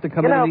 Exactly. He doesn't have to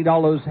come in and eat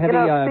all those heavy,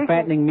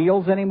 fattening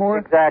meals anymore.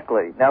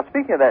 Exactly. Now,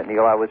 speaking of that,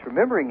 Neil, I was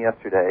remembering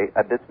yesterday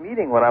at this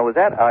meeting when I was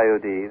at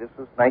IOD. This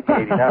was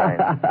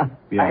 1989.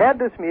 Yeah. I had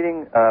this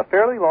meeting, a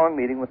fairly long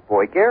meeting with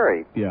Boy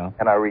Gary. Yeah.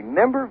 And I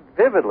remember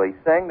vividly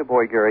saying to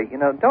Boy Gary, you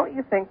know, don't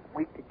you think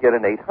we could get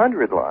an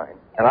 800 line?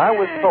 And I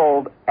was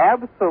told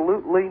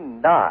absolutely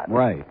not.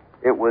 Right.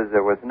 There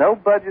was no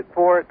budget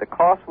for it. The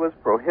cost was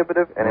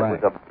prohibitive, and it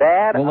was a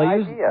bad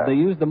idea. They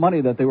used the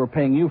money that they were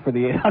paying you for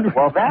the 800.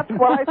 Well, that's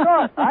what I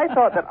thought. I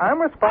thought that I'm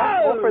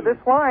responsible for this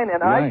line,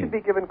 and I should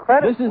be given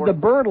credit. This is the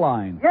bird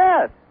line.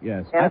 Yes.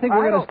 Yes. And I think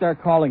we're going to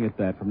start calling it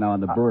that from now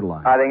on, the bird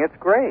line. I think it's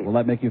great. Will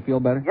that make you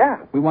feel better? Yeah.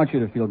 We want you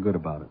to feel good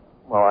about it.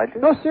 Well, I do.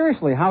 No,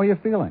 seriously, how are you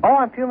feeling? Oh,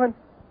 I'm feeling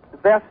the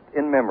best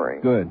in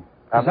memory. Good.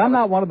 Because I'm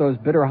not one of those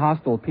bitter,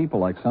 hostile people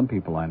like some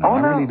people I know. Oh,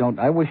 no. I really don't.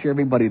 I wish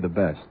everybody the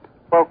best.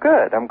 Well,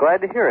 good. I'm glad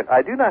to hear it.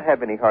 I do not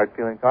have any hard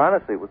feelings,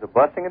 honestly. It was a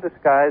blessing in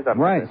disguise.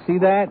 Right. See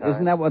that?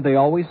 Isn't that what they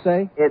always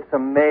say? It's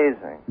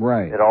amazing.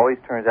 Right. It always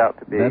turns out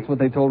to be. That's what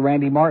they told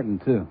Randy Martin,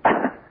 too.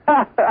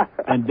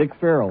 And Dick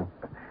Farrell.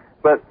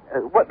 But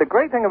what the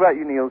great thing about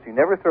you, Neil, is you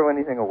never throw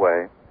anything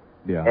away.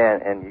 Yeah.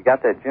 And you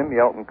got that Jim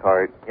Yelton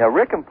card. You know,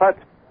 Rick and Putz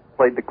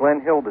played the Glenn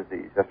Hill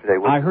disease yesterday.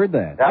 I heard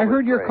that. I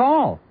heard your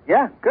call.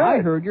 Yeah, good. I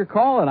heard your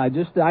call, and I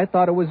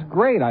thought it was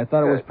great. I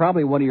thought it was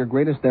probably one of your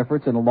greatest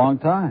efforts in a long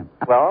time.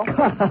 Well?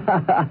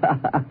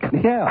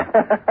 Yeah.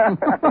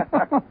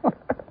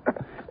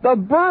 The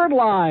bird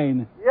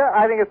line. Yeah,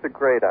 I think it's a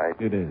great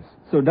idea. It is.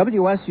 So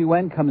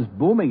WSUN comes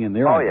booming in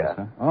there. Oh, I guess,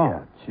 yeah. Huh?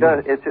 Oh,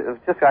 yeah. It's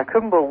just, I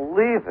couldn't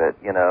believe it,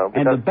 you know.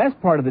 And the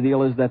best part of the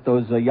deal is that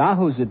those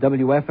yahoos at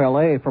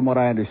WFLA, from what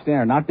I understand,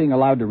 are not being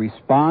allowed to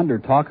respond or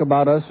talk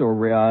about us,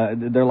 or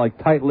they're like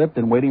tight-lipped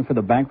and waiting for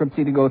the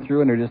bankruptcy to go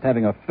through, and they're just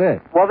having a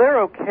fit. Well,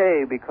 they're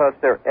okay because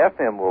their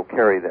FM will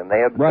carry them. They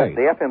have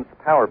the FM's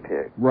Power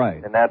Pig.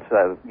 Right. And that's,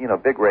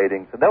 big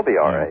ratings, so they'll be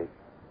all right.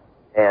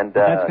 And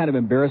that's kind of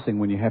embarrassing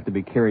when you have to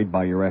be carried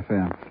by your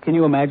FM. Can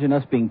you imagine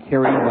us being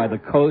carried by the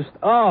coast?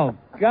 Oh,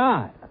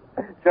 God.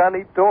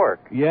 Johnny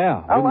Dork.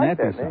 Yeah. I like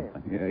that name.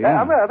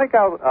 Yeah. I think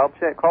I'll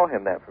call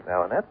him that from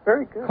now on. That's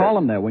very good. Call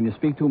him that when you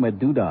speak to him at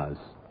Doodah's.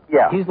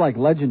 Yeah. He's like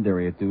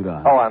legendary at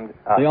Doodah's. Oh,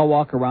 they all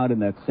walk around in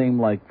that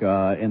same,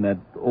 in that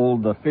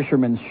old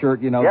fisherman's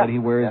shirt, that he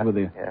wears with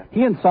the... Yeah.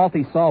 He and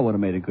Salty Saul would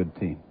have made a good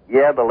team.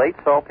 Yeah, the late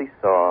Salty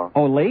Saw.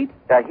 Oh, late?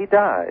 Yeah, he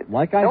died.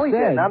 Like I no, he said.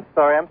 didn't. I'm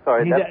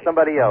sorry. That's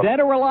somebody else. Dead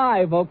or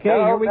alive. Okay,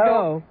 No, here we no.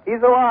 go.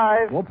 He's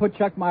alive. We'll put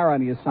Chuck Meyer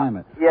on the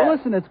assignment. Yeah. Well,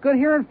 listen, it's good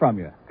hearing from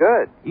you.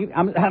 Good.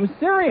 I'm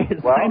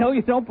serious. Well, I know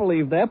you don't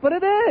believe that, but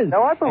it is.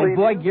 No, I believe And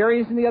boy, you.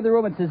 Gary's in the other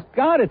room and says,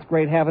 God, it's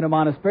great having him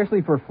on,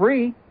 especially for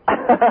free.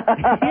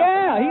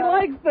 Yeah, he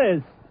likes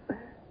this.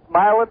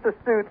 Smile at the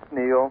suits,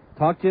 Neil.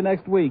 Talk to you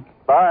next week.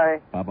 Bye.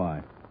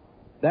 Bye-bye.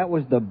 That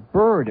was the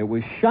bird. It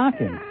was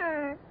shocking.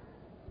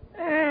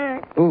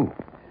 Ooh,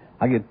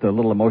 I get a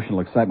little emotional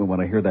excitement when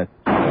I hear that.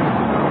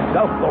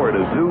 South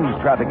Florida's news,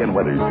 traffic, and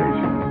weather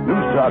station.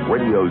 News Talk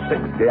Radio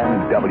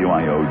 610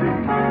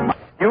 WIOD.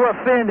 You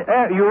offend,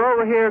 you're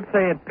over here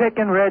saying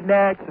picking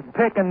rednecks and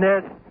picking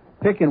this.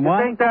 Picking what?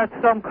 You think that's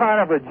some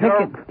kind of a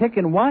joke?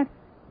 Picking what?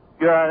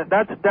 Yeah,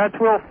 that's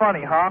real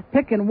funny, huh?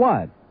 Picking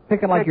what?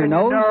 Picking like your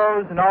nose?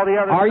 Your nose and all the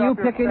other Are stuff you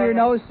you're picking your saying.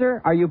 nose,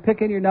 sir? Are you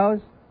picking your nose?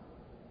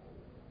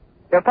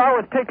 If I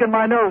was picking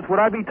my nose, would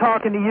I be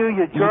talking to you,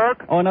 you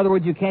jerk? Oh, in other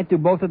words, you can't do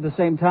both at the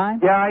same time?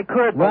 Yeah, I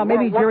could. Well, but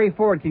maybe what- Jerry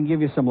Ford can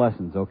give you some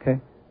lessons,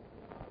 okay?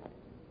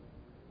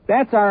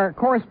 That's our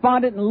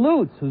correspondent in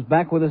Lutz, who's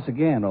back with us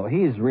again. Oh,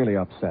 he's really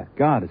upset.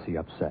 God, is he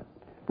upset.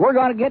 We're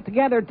going to get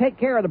together and take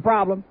care of the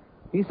problem.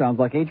 He sounds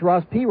like H.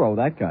 Ross Perot,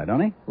 that guy,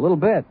 don't he? A little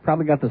bit.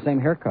 Probably got the same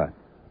haircut.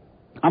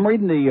 I'm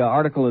reading the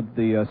article at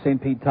the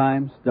St. Pete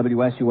Times.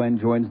 WSUN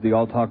joins the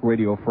All Talk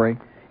Radio fray.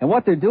 And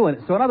what they're doing,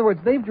 so in other words,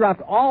 they've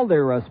dropped all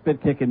their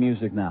spit-kicking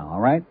music now, all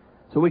right?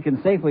 So we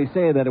can safely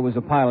say that it was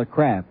a pile of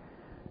crap.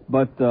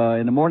 But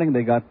in the morning,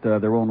 they got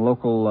their own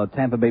local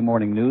Tampa Bay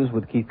Morning News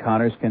with Keith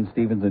Connors, Ken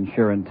Stevens, and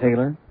Sharon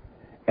Taylor.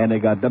 And they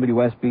got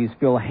WSB's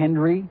Phil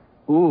Hendry.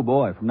 Ooh,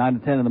 boy, from 9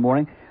 to 10 in the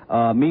morning.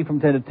 Me from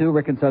 10 to 2,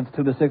 Rick and Suds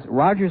 2 to 6.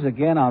 Rogers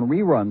again on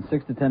rerun,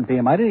 6 to 10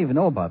 p.m. I didn't even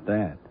know about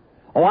that.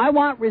 Oh, I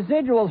want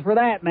residuals for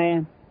that,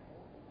 man.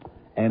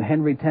 And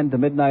Henry 10 to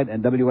midnight,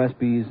 and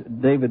WSB's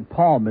David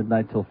Paul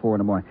midnight till 4 in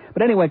the morning.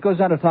 But anyway, it goes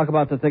on to talk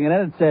about the thing, and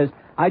then it says,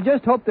 I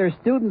just hope their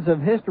students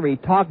of history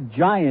talk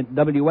giant,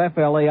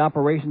 WFLA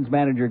operations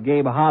manager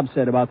Gabe Hobbs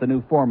said about the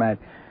new format.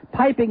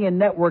 Piping in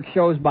network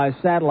shows by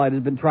satellite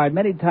has been tried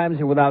many times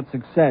here without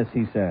success,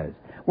 he says.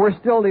 We're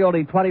still the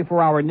only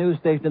 24-hour news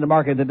station in the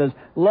market that does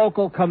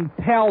local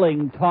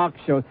compelling talk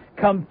shows.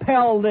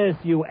 Compel this,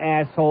 you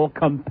asshole,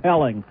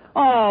 compelling.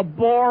 Oh,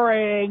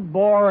 boring,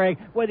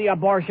 with the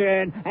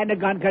abortion and the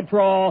gun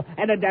control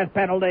and the death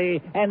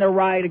penalty and the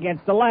right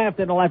against the left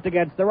and the left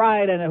against the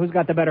right and who's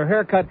got the better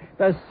haircut.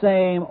 The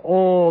same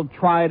old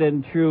tried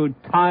and true,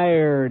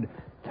 tired,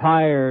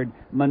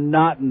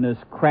 monotonous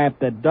crap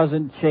that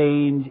doesn't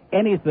change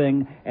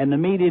anything, and the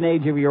median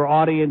age of your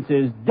audience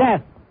is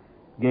death,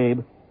 Gabe.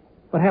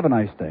 But have a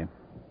nice day.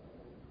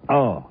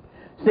 Oh.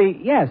 See,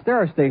 yes, there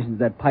are stations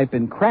that pipe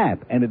in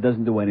crap, and it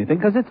doesn't do anything,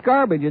 because it's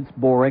garbage, it's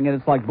boring, and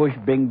it's like Bush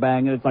Bing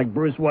Bang, and it's like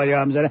Bruce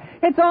Williams, and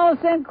it's all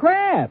the same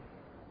crap.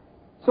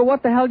 So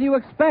what the hell do you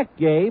expect,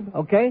 Gabe,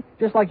 okay?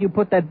 Just like you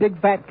put that big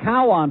fat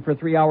cow on for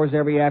 3 hours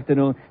every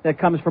afternoon that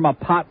comes from a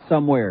pot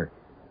somewhere,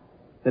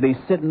 that he's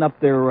sitting up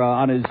there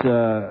on his,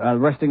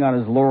 resting on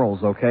his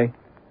laurels, okay?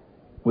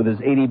 With his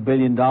 $80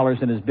 billion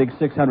and his big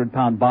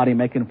 600-pound body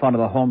making fun of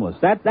the homeless.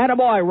 That a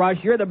boy, Rush.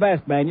 You're the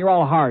best, man. You're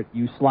all heart,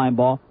 you slime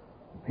ball.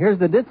 Here's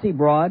the ditzy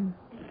broad.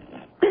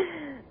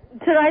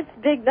 Tonight's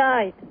big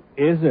night.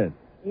 Is it?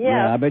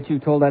 Yeah. I bet you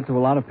told that to a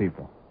lot of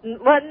people.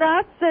 But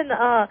knots and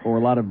Or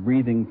a lot of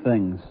breathing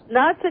things.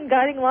 knots and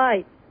guiding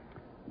lights.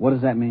 What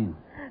does that mean?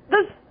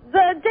 The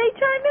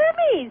daytime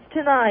Emmys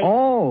tonight.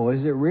 Oh,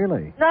 is it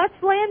really? Knots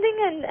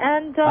Landing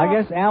and I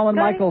guess Alan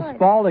Guiding Michael Lights.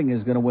 Spaulding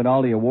is going to win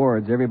all the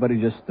awards. Everybody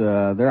just,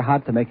 they're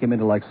hot to make him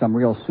into like some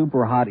real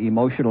super hot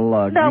emotional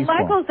No, greaseball.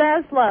 Michael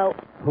Zaslow.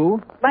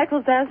 Who?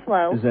 Michael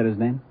Zaslow. Is that his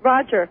name?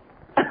 Roger.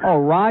 Oh,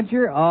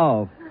 Roger?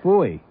 Oh,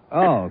 phooey.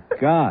 Oh,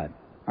 God.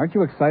 Aren't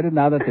you excited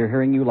now that they're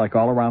hearing you like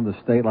all around the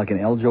state, like in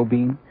El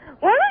Jobim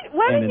Why and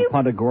don't in you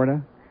Punta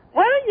Gorda?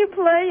 Why don't you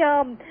play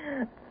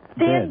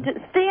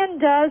Stan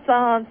does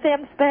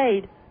Sam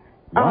Spade?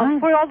 What?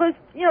 For all those,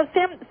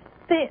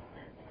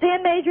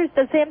 Stan Majors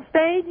does Sam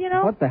Spade, you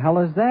know? What the hell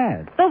is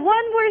that? The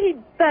one where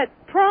that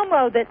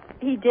promo that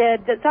he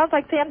did that sounds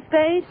like Sam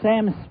Spade.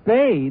 Sam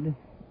Spade?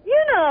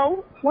 You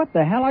know. What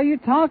the hell are you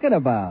talking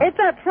about? It's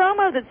that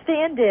promo that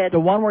Stan did. The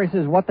one where he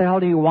says, what the hell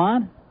do you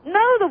want?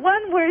 No, the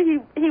one where he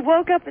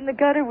woke up in the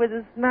gutter with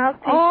his mouth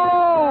taped.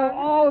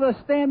 Oh, the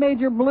Stan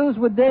Major Blues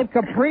with Dave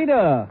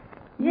Caprita.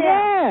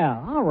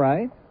 Yeah, all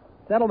right.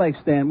 That'll make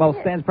Stan. Well,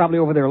 Stan's probably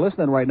over there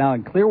listening right now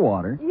in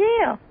Clearwater.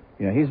 Yeah.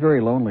 Yeah, he's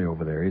very lonely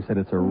over there. He said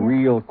it's a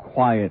real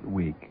quiet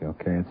week,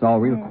 okay? It's all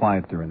real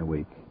quiet during the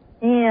week.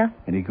 Yeah.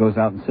 And he goes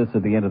out and sits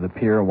at the end of the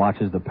pier and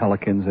watches the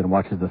pelicans and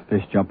watches the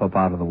fish jump up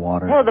out of the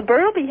water. Well, the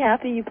bird will be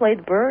happy you played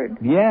the bird.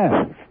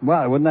 Yeah.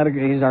 Well, wouldn't that...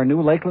 He's our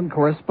new Lakeland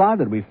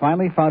correspondent. We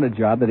finally found a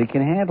job that he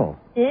can handle.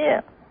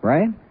 Yeah.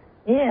 Right?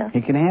 Yeah.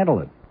 He can handle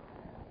it.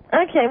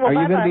 Okay, well, Are you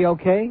bye-bye. going to be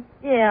okay?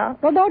 Yeah.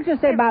 Well, don't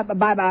just say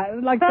bye-bye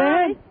like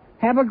that.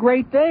 Have a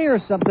great day or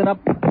something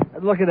up.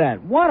 Look at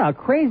that. What a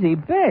crazy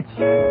bitch.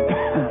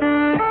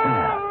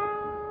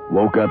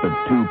 Woke up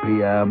at 2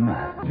 p.m.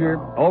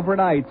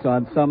 Overnights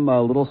on some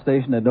little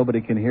station that nobody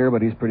can hear,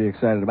 but he's pretty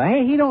excited about.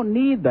 Hey, he don't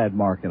need that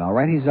market, all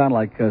right? He's on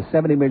like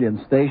 70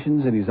 million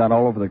stations, and he's on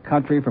all over the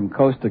country from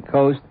coast to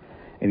coast,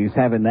 and he's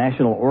having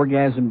National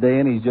Orgasm Day,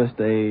 and he's just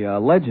a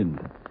legend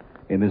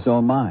in his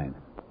own mind.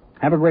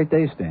 Have a great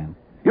day, Stan.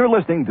 You're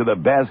listening to the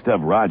best of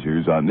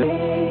Rogers on this.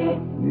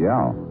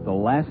 Yeah. The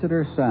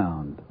Lassiter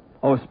Sound.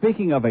 Oh,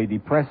 speaking of a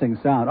depressing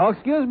sound. Oh,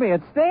 excuse me,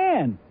 it's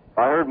Stan.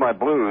 I heard my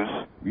blues.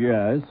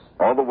 Yes.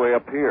 All the way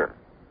up here.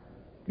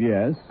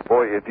 Yes.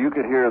 Boy, if you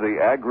could hear the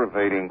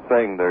aggravating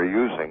thing they're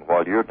using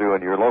while you're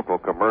doing your local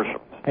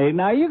commercials. Hey,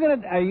 now are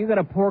you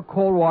gonna pour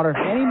cold water?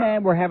 Any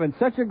man, we're having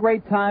such a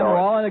great time. We're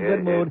all in a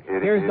good mood.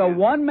 Here's the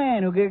one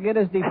man who can get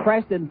us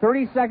depressed in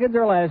 30 seconds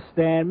or less,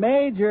 Stan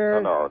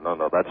Major.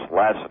 No, that's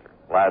Lassiter.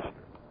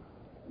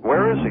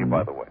 Where is he,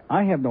 by the way?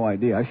 I have no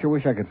idea. I sure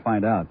wish I could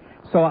find out.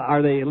 So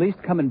are they at least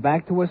coming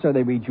back to us? Are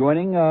they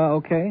rejoining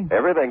okay?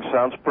 Everything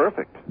sounds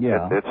perfect.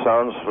 Yeah. It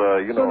sounds,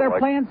 So they're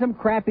playing some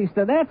crappy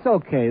stuff. That's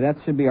okay. That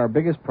should be our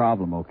biggest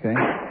problem, okay?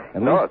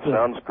 It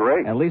sounds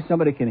great. At least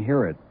somebody can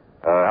hear it.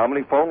 How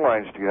many phone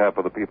lines do you have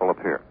for the people up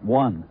here?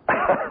 One.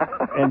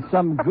 And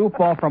some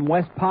goofball from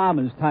West Palm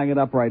is tying it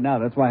up right now.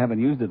 That's why I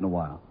haven't used it in a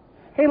while.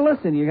 Hey,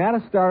 listen, you got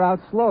to start out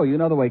slow. You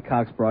know the way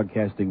Cox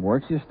Broadcasting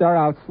works. You start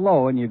out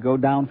slow and you go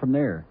down from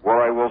there. Well,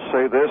 I will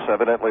say this.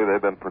 Evidently,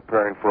 they've been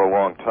preparing for a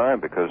long time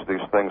because these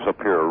things up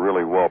here are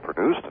really well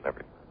produced and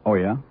everything. Oh,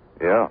 yeah?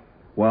 Yeah.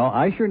 Well,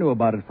 I sure knew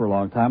about it for a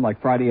long time,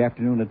 like Friday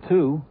afternoon at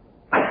 2.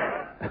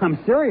 I'm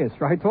serious.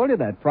 I told you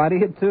that. Friday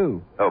at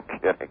 2.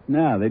 Okay.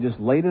 No, they just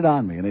laid it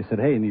on me. And they said,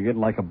 hey, and you're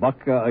getting like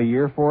 $1 a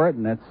year for it,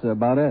 and that's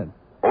about it.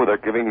 Oh, they're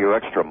giving you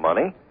extra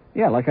money?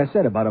 Yeah, like I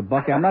said, about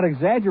 $1. I'm not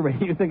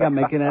exaggerating. You think I'm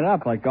making it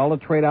up. Like all the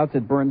trade-outs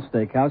at Burns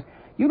Steakhouse.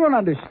 You don't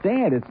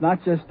understand. It's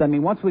not just,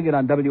 once we get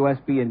on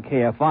WSB and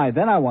KFI,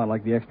 then I want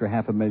like the extra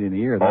 $500,000 a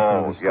year.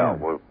 That's yeah,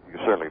 well, you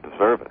certainly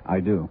deserve it.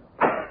 I do.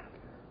 Well,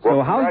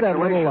 so how's that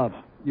little,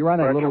 you're on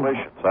that little...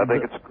 Congratulations. I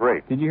think it's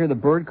great. Did you hear the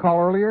bird call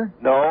earlier?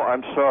 No,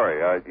 I'm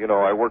sorry.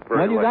 I worked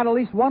very late. Well, you got at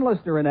least one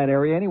listener in that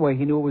area anyway.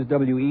 He knew it was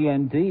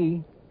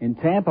WEND in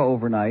Tampa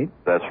overnight.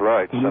 That's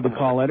right. He knew the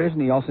call letters,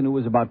 and he also knew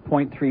it was about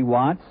 0.3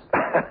 watts.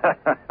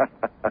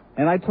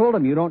 And I told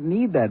him, you don't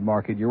need that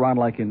market. You're on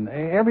like in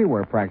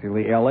everywhere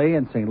practically, L.A.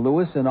 and St.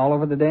 Louis and all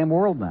over the damn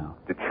world now.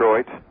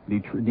 Detroit.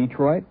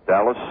 Detroit?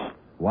 Dallas.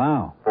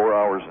 Wow. 4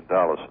 hours in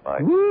Dallas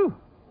tonight. Woo!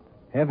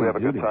 Heavy we have a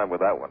duty. good time with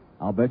that one.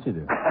 I'll bet you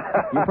do.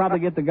 You probably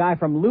get the guy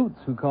from Lutz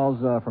who calls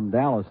from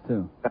Dallas,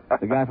 too.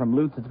 The guy from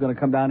Lutz that's going to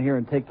come down here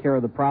and take care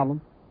of the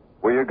problem.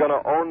 Well, you're going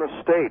to own the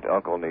state,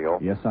 Uncle Neil.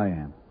 Yes, I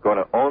am. Going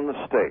to own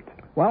the state.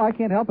 Well, I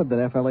can't help it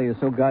that FLA is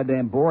so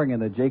goddamn boring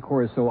and that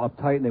J-Corps is so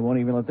uptight and they won't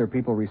even let their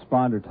people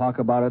respond or talk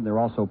about it, and they're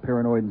also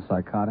paranoid and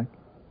psychotic.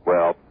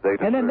 Well, they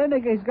And then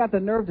he's got the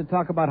nerve to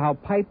talk about how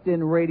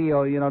piped-in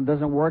radio,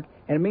 doesn't work.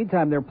 And in the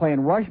meantime, they're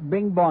playing Rush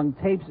Bing Bong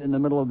tapes in the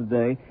middle of the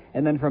day.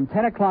 And then from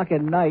 10 o'clock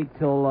at night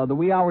till the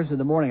wee hours of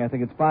the morning, I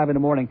think it's 5 in the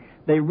morning,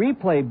 they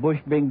replay Bush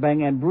Bing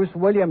Bang and Bruce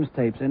Williams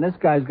tapes. And this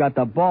guy's got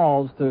the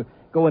balls to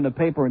go in the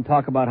paper and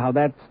talk about how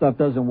that stuff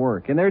doesn't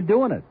work. And they're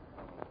doing it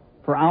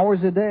for hours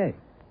a day.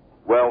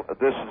 Well,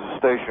 this is a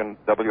station,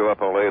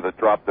 WFLA, that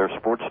dropped their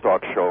sports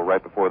talk show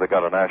right before they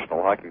got a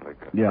National Hockey League.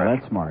 Yeah,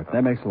 that's smart.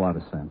 That makes a lot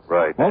of sense.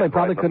 Right. Well, they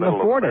probably couldn't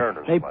afford it.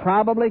 They play.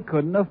 probably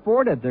couldn't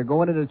afford it. They're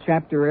going into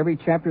every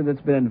chapter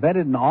that's been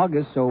invented in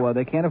August, so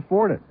they can't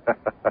afford it.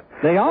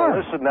 They are.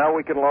 Well, listen, now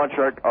we can launch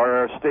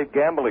our state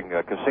gambling,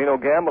 casino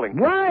gambling.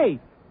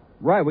 Right.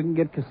 Right, we can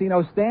get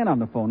Casino Stan on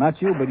the phone.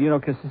 Not you, but,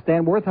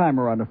 Stan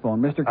Wertheimer on the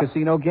phone. Mr.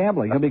 Casino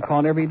Gambling. He'll be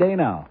calling every day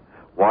now.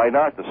 Why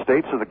not? The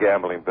states are the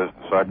gambling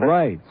business, aren't they?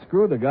 Right.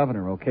 Screw the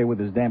governor, okay, with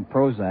his damn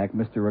Prozac.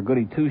 Mr.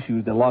 Goody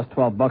Two-Shoes that lost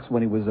 $12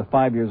 when he was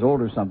 5 years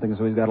old or something,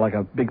 so he's got like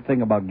a big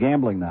thing about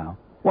gambling now.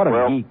 What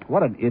a geek.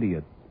 What an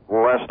idiot.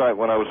 Well, last night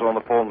when I was on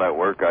the phone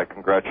network, I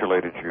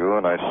congratulated you,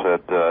 and I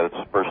said it's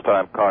the first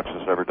time Cox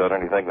has ever done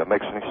anything that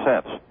makes any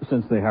sense.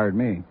 Since they hired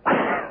me.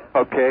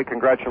 Okay,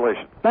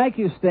 congratulations. Thank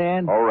you,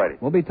 Stan. All righty.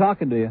 We'll be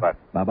talking to you. Bye.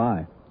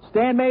 Bye-bye.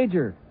 Stan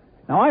Major.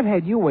 Now, I've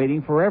had you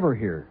waiting forever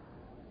here.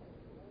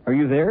 Are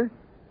you there?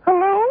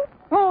 Hello?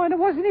 Oh, and it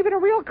wasn't even a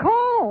real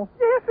call.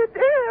 Yes, it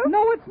is.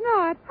 No, it's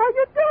not. How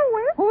you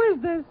doing? Who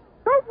is this?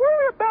 Don't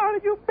worry about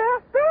it, you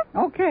bastard.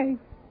 Okay.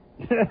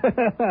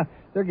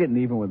 They're getting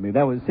even with me.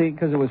 That was,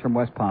 because it was from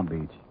West Palm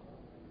Beach.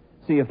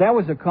 See, if that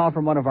was a call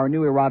from one of our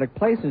new erotic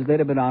places, they'd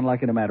have been on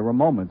like in a matter of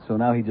moments. So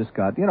now he just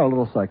got, a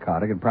little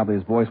psychotic, and probably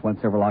his voice went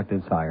several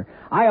octaves higher.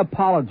 I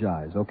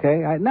apologize,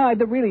 okay? I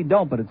really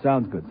don't, but it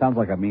sounds good. Sounds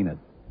like I mean it.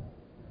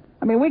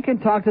 We can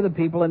talk to the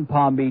people in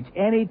Palm Beach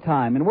any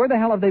time. And where the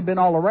hell have they been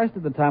all the rest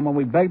of the time when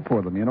we begged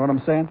for them? You know what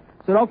I'm saying?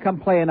 So don't come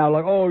playing out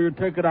like, oh, you're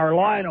taking our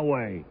line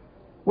away.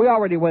 We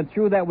already went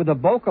through that with the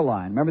Boca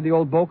line. Remember the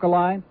old Boca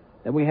line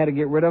that we had to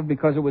get rid of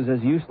because it was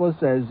as useless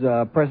as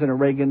President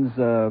Reagan's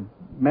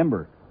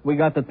member? We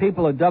got the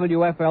people at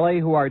WFLA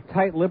who are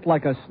tight-lipped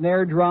like a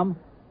snare drum.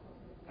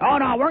 Oh,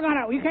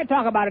 no, you can't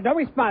talk about it. Don't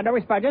respond.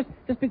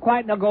 Just be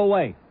quiet and they'll go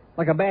away.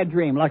 Like a bad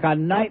dream, like a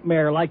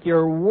nightmare, like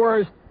your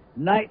worst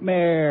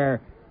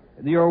nightmare.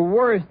 Your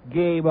worst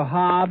Gabe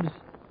Hobbs,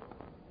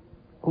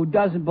 who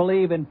doesn't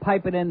believe in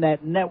piping in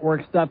that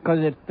network stuff because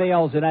it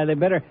fails, and they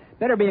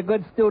better be a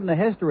good student of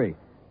history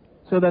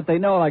so that they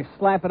know, like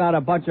slapping out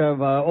a bunch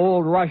of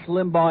old Rush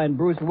Limbaugh and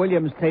Bruce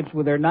Williams tapes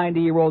with their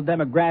 90-year-old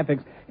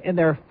demographics and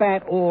their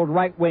fat old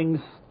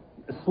right-wing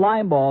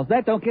slime balls.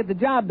 That don't get the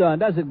job done,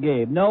 does it,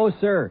 Gabe? No,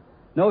 sir.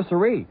 No,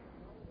 siree.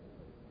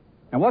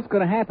 And what's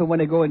going to happen when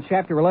they go in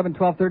Chapter 11,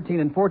 12, 13,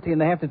 and 14,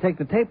 they have to take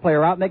the tape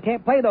player out, and they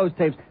can't play those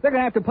tapes. They're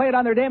going to have to play it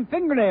on their damn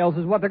fingernails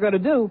is what they're going to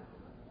do.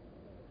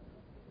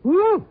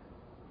 Woo!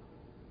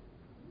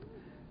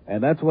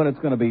 And that's when it's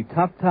going to be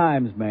tough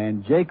times,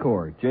 man.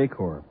 J-Corps.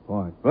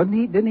 Boy,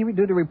 didn't he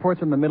do the reports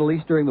from the Middle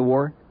East during the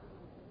war?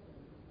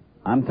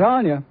 I'm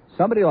telling you,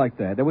 somebody like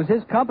that. It was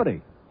his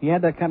company. He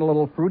had that kind of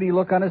little fruity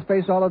look on his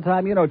face all the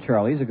time. You know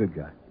Charlie, he's a good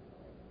guy.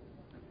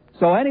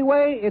 So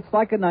anyway, it's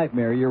like a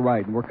nightmare, you're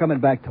right. And we're coming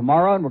back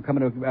tomorrow, and we're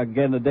coming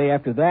again the day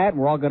after that, and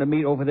we're all going to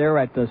meet over there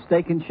at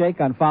Steak and Shake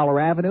on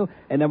Fowler Avenue,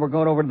 and then we're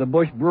going over to the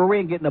Bush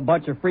Brewery and getting a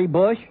bunch of free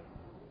Bush.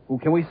 Ooh,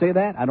 can we say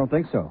that? I don't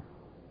think so.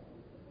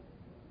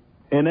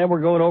 And then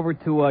we're going over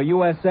to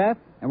USF,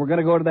 and we're going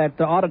to go to that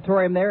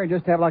auditorium there and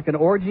just have like an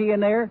orgy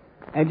in there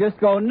and just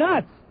go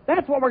nuts.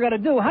 That's what we're going to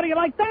do. How do you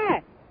like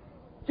that?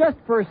 Just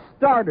for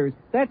starters.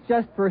 That's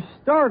just for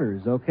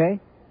starters, okay?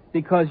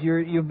 Because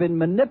you've been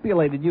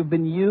manipulated, you've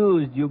been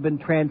used, you've been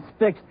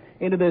transfixed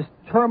into this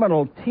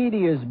terminal,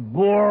 tedious,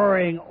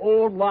 boring,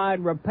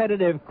 old-line,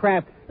 repetitive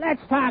crap.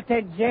 Let's talk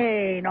to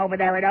Jane over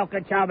there at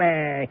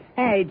Okeechobee.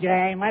 Hey,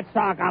 Jane, let's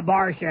talk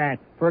abortion.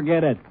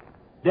 Forget it.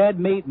 Dead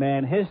meat,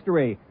 man.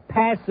 History.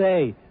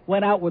 Passé.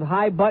 Went out with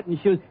high-button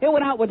shoes. It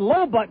went out with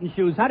low-button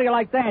shoes. How do you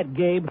like that,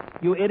 Gabe,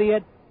 you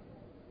idiot?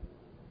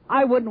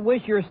 I wouldn't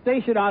wish your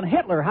station on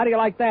Hitler. How do you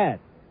like that?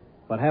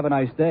 But have a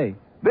nice day.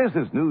 This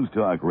is News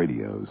Talk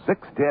Radio,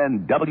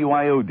 610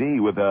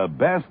 WIOD with the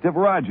best of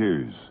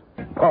Rogers.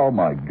 Oh,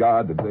 my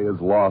God, the day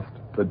is lost.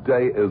 The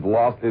day is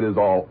lost. It is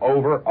all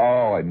over.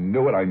 Oh, I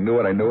knew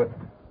it.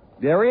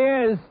 There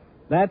he is.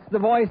 That's the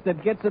voice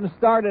that gets him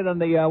started on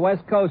the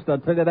West Coast. I'll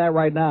tell you that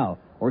right now.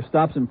 Or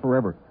stops him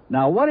forever.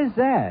 Now, what is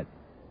that?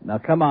 Now,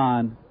 come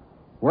on.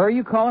 Where are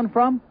you calling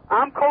from?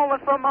 I'm calling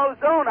from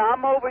Ozona.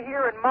 I'm over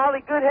here in Molly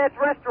Goodhead's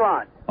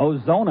restaurant.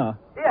 Ozona?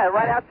 Yeah,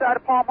 right outside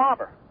of Palm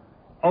Harbor.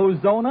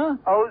 Ozona?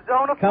 Ozona,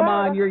 Florida. Come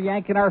on, you're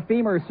yanking our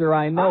femur, sir.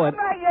 I know it. I'm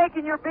not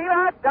yanking your beat.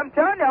 I'm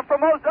telling you, I'm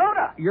from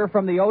Ozona. You're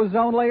from the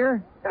ozone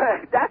layer?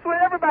 That's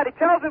what everybody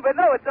tells me, but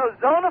no, it's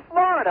Ozona,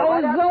 Florida.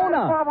 Right outside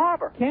of Palm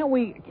Harbor. Can't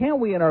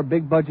we in our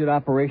big budget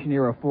operation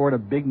here afford a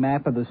big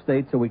map of the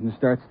state so we can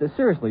start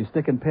seriously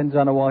sticking pins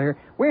on the wall here?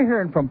 We're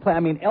hearing from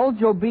El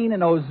Jobin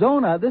and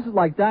Ozona. This is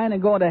like dying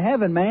and going to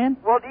heaven, man.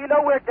 Well, do you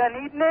know where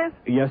Dunedin is?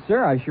 Yes,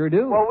 sir, I sure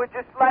do. Well, we're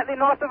just slightly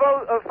north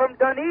from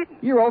Dunedin.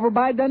 You're over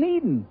by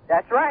Dunedin.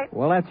 That's right.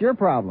 Well, that's your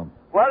problem.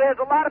 Well, there's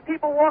a lot of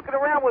people walking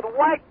around with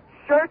white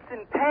shirts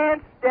and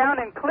pants down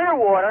in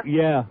Clearwater.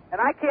 Yeah. And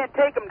I can't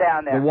take them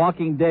down there. The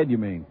Walking Dead, you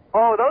mean?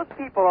 Oh, those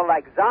people are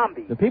like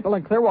zombies. The people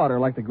in Clearwater are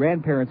like the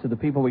grandparents of the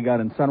people we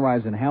got in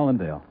Sunrise and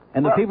Hallandale.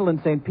 And the people in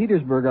St.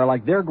 Petersburg are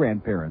like their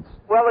grandparents.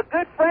 Well, a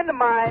good friend of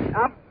mine,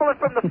 I'm calling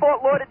from the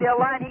Fort Lauderdale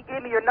line. He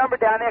gave me your number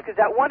down there because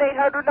that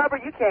 1-800 number,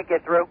 you can't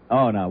get through.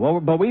 Oh, no. Well,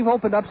 but we've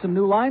opened up some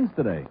new lines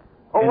today.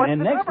 Oh,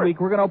 and next week,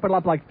 we're going to open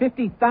up like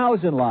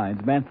 50,000 lines,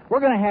 man. We're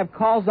going to have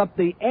calls up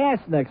the ass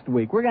next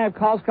week. We're going to have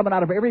calls coming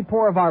out of every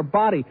pore of our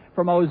body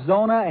from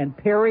Ozona and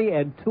Perry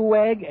and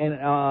Tueg and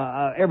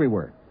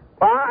everywhere.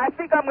 Well, I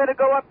think I'm going to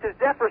go up to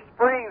Zephyr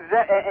Springs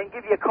and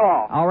give you a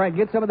call. All right,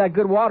 get some of that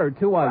good water,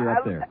 too, while you're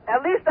up there.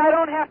 At least I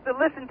don't have to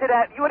listen to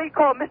that. What do you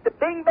call it, Mr.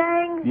 Bing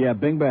Bang? Yeah,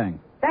 Bing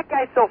Bang. That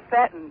guy's so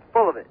fat and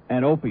full of it.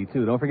 And Opie,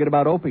 too. Don't forget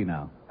about Opie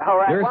now. All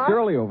right. They're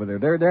surly over there.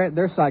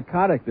 They're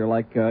psychotic. They're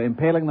like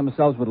impaling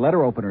themselves with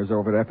letter openers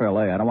over at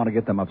FLA. I don't want to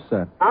get them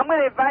upset. I'm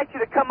going to invite you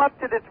to come up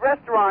to this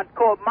restaurant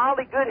called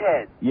Molly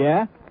Goodhead.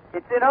 Yeah?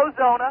 It's in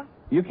Ozona.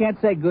 You can't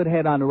say good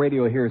head on the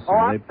radio here, sir. Oh,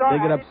 I'm sorry.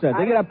 They get upset.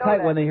 They get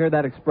uptight when they hear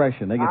that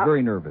expression. They get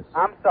very nervous.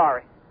 I'm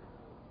sorry.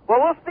 Well,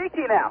 we'll speak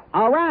to you now.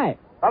 All right.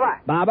 Bye-bye.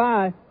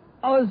 Bye-bye.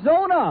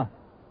 Ozona.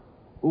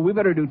 Ooh, we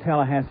better do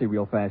Tallahassee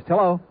real fast.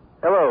 Hello.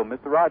 Hello,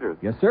 Mr. Rogers.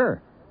 Yes,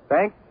 sir.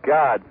 Thank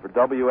God for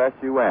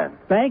WSUN.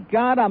 Thank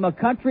God I'm a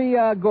country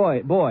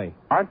boy.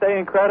 Aren't they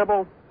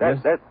incredible? Yes.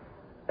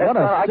 What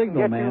a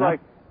signal, man.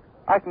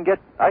 I can get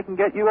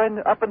you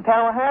up in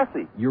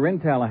Tallahassee. You're in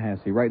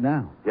Tallahassee right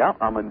now. Yeah,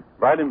 I'm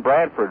right in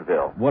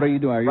Bradfordville. What are you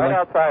doing? Are you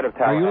outside of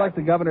Tallahassee. Are you like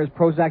the governor's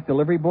Prozac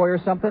delivery boy or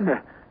something?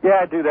 Yeah,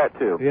 I do that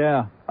too.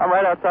 Yeah. I'm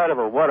right outside of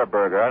a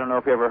Whataburger. I don't know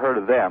if you ever heard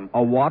of them. A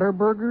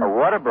Waterburger? A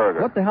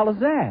Whataburger. What the hell is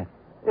that?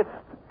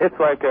 It's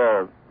like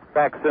a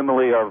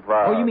facsimile of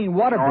you mean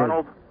Whataburger?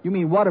 Arnold. You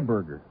mean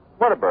Whataburger?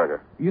 Whataburger.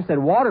 You said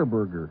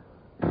Waterburger.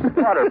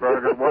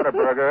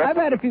 Whataburger. I've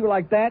had a few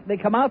like that. They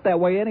come out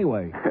that way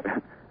anyway.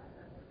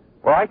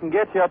 Well, I can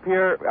get you up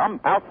here. I'm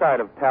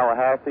outside of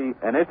Tallahassee,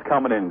 and it's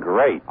coming in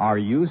great. Are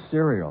you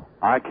serial?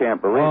 I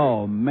can't believe it.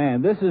 Oh,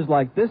 man. This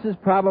is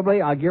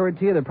probably, I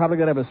guarantee you, they're probably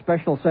going to have a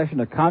special session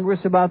of Congress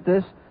about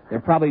this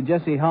Probably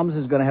Jesse Helms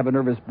is going to have a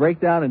nervous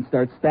breakdown and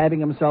start stabbing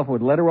himself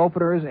with letter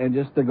openers and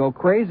just to go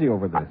crazy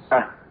over this.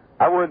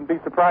 I wouldn't be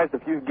surprised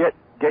if you get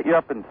you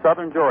up in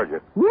southern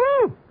Georgia. Woo!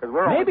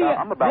 Maybe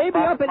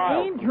up in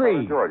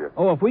Aintree. Georgia.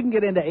 Oh, if we can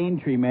get into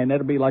Aintree, man,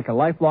 that'll be like a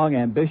lifelong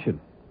ambition.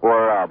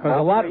 Because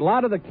a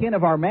lot of the kin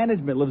of our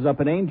management lives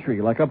up in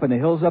Aintree, like up in the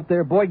hills up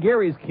there. Boy,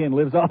 Gary's kin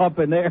lives all up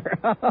in there.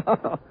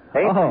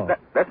 Aintree,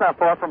 that's not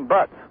far from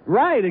Butts.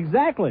 Right,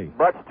 exactly.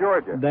 Butts,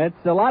 Georgia. That's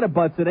a lot of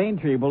Butts at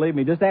Aintree, believe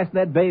me. Just ask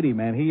Ned Beatty,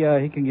 man. He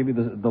can give you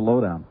the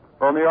lowdown.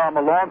 Well, Neil, I'm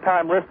a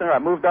long-time listener. I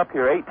moved up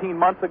here 18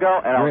 months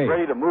ago, and I was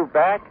ready to move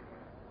back.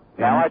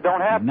 Now I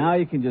don't have to. Now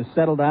you can just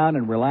settle down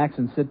and relax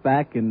and sit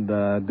back and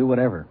do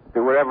whatever.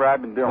 Do whatever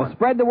I've been doing. Well,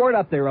 spread the word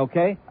up there,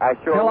 okay? I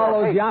sure Tell will.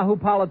 all those Yahoo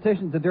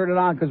politicians to turn it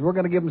on, because we're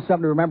going to give them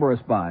something to remember us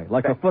by,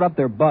 like a foot up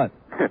their butt.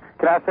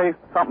 Can I say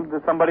something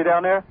to somebody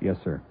down there? Yes,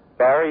 sir.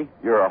 Barry,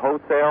 you're a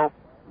wholesale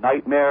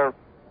nightmare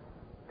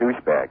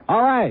douchebag.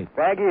 All right.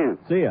 Thank you.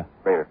 See ya.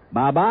 Later.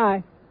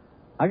 Bye-bye.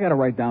 I got to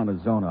write down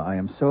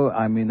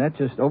Azona. That's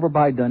just over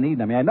by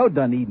Dunedin. I know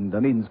Dunedin.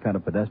 Dunedin's kind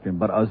of pedestrian,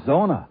 but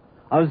Azona.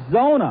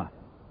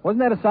 Wasn't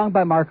that a song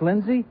by Mark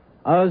Lindsay?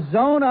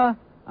 Azona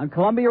on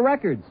Columbia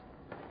Records.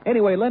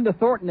 Anyway, Linda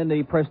Thornton in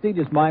the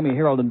prestigious Miami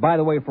Herald, and by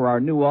the way, for our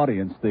new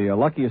audience, the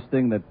luckiest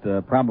thing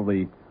that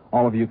probably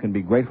all of you can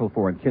be grateful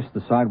for and kiss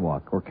the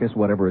sidewalk or kiss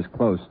whatever is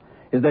close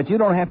is that you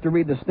don't have to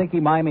read the stinky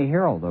Miami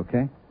Herald,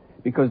 okay?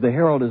 Because the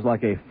Herald is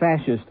like a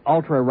fascist,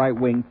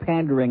 ultra-right-wing,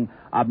 pandering,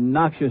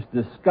 obnoxious,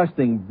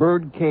 disgusting,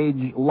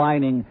 birdcage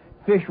lining,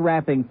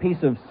 fish-wrapping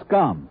piece of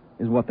scum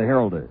is what the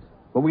Herald is.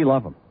 But we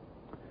love them.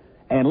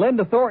 And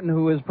Linda Thornton,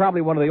 who is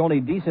probably one of the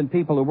only decent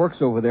people who works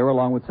over there,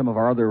 along with some of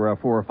our other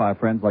 4 or 5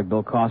 friends like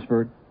Bill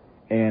Cosford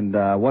and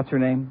what's her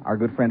name? Our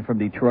good friend from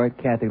Detroit,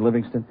 Kathy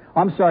Livingston.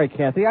 Oh, I'm sorry,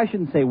 Kathy. I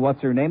shouldn't say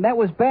what's her name. That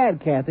was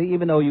bad, Kathy,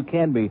 even though you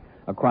can be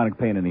a chronic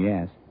pain in the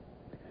ass.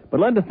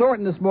 But Linda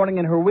Thornton this morning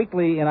in her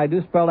weekly, and I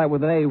do spell that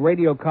with an A,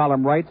 radio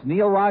column writes,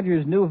 Neil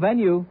Rogers' new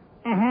venue.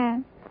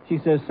 She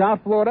says South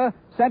Florida,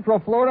 Central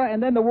Florida,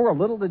 and then the world.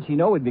 Little did she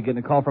know we'd be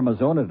getting a call from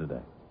Azona today.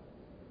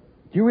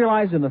 Do you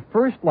realize in the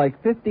first,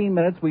 15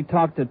 minutes, we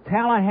talked to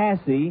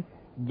Tallahassee,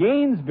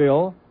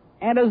 Gainesville,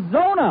 and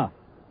Azona?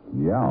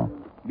 Yeah.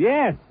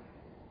 Yes,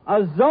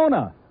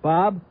 Azona,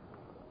 Bob.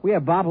 We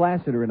have Bob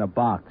Lassiter in a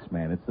box,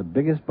 man. It's the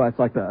biggest, it's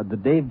like the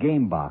Dave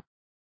Game box.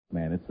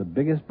 Man, it's the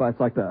biggest, it's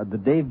like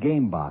the Dave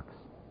Game box.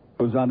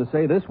 Goes on to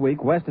say, this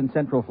week, West and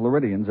Central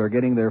Floridians are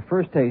getting their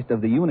first taste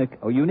of the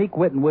unique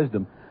wit and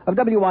wisdom of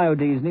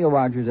WIOD's Neil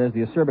Rogers as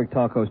the acerbic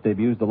talk host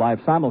debuts the live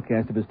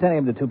simulcast of his 10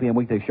 a.m. to 2 p.m.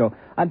 weekday show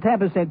on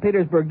Tampa, St.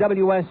 Petersburg,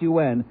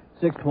 WSUN,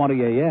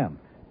 620 a.m.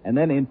 And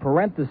then in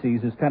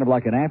parentheses, is kind of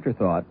like an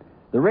afterthought,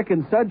 the Rick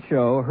and Sud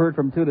show, heard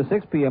from 2 to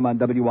 6 p.m. on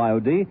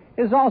WIOD,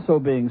 is also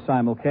being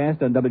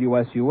simulcast on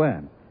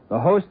WSUN. The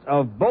hosts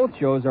of both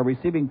shows are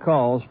receiving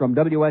calls from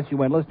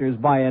WSUN listeners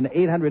via an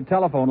 800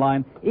 telephone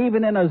line,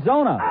 even in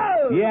Azona.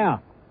 Oh! Yeah.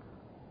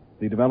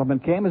 The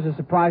development came as a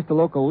surprise to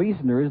local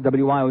listeners.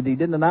 WIOD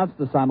didn't announce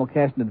the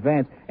simulcast in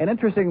advance. And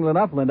interestingly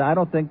enough, Linda, I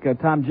don't think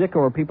Tom Jicko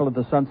or people at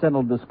the Sun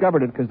Sentinel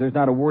discovered it because there's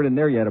not a word in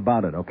there yet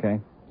about it, okay?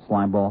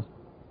 Slime balls.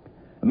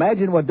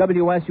 Imagine what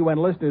WSUN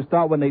listeners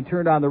thought when they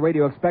turned on the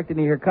radio expecting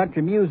to hear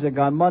country music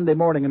on Monday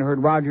morning and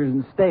heard Rogers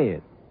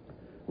instead.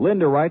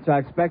 Linda writes, I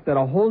expect that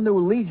a whole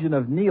new legion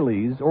of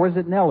Neelys, or is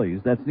it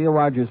Nellies, that's Neil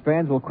Rogers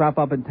fans, will crop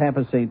up in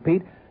Tampa, St.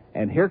 Pete.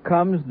 And here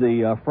comes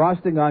the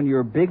frosting on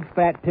your big,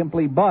 fat,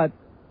 pimply butt.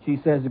 She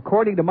says,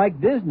 according to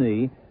Mike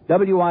Disney,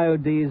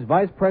 WIOD's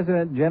Vice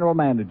President General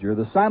Manager,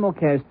 the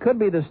simulcast could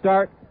be the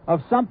start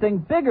of something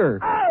bigger.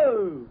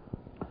 Oh!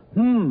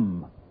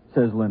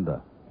 Says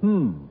Linda.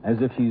 As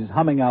if she's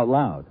humming out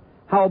loud.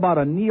 How about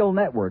a Neil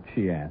network,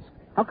 she asks.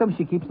 How come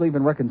she keeps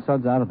leaving Rick and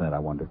Suds out of that, I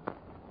wonder?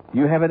 Do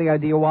you have any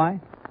idea why?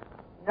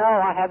 No,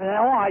 I have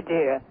no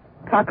idea.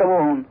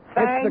 Cockamoon.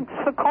 Thanks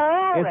for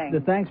calling. It's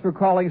the thanks for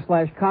calling /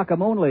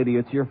 cockamoon lady.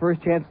 It's your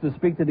first chance to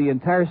speak to the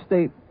entire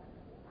state.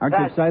 Aren't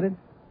you excited?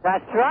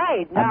 That's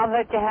right. Now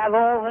that you have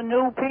all the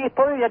new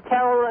people, you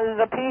tell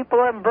the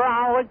people in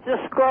Broward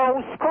to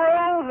screw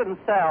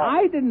themselves.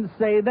 I didn't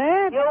say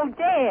that. You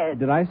did.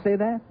 Did I say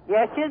that?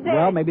 Yes, you did.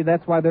 Well, maybe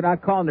that's why they're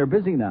not calling. They're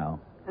busy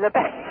now.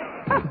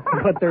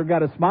 But they've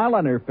got a smile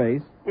on their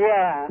face.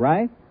 Yeah.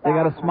 Right? They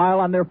got a smile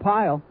on their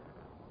pile.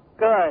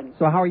 Good.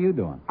 So how are you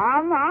doing?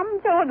 I'm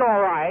doing all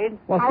right.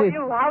 Well, how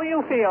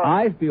you feel?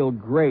 I feel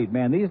great,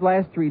 man. These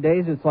last 3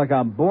 days, it's like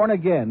I'm born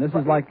again. This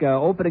is like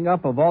opening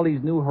up of all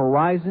these new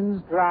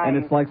horizons. Right. And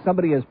it's like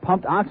somebody has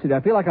pumped oxygen. I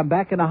feel like I'm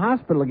back in the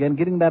hospital again,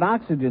 getting that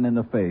oxygen in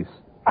the face.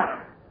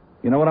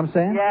 You know what I'm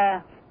saying?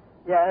 Yeah.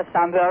 Yes,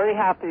 I'm very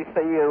happy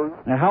for you.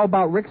 Now, how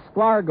about Rick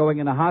Sklar going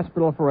in the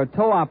hospital for a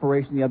toe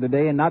operation the other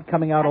day and not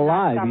coming out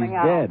alive? He's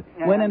dead.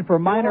 Yeah. Went in for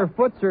minor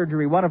foot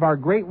surgery. One of our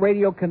great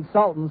radio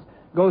consultants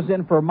goes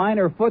in for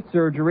minor foot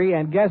surgery,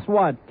 and guess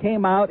what?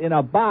 Came out in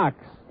a box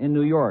in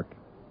New York.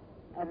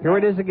 Here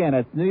it is again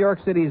at New York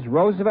City's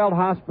Roosevelt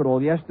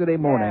Hospital yesterday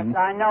morning. Yes,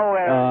 I know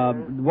where it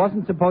is.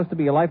 Wasn't supposed to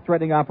be a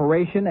life-threatening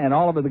operation, and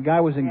all of it, the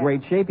guy was in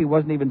great shape. He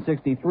wasn't even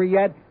 63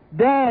 yet.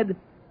 Dead.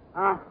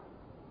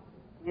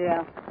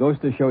 Yeah. Goes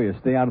to show you,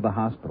 stay out of the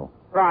hospital.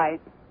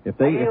 Right. If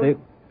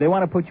they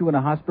want to put you in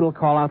a hospital,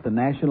 call out the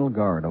National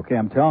Guard. Okay,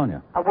 I'm telling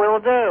you. I will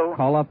do.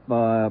 Call up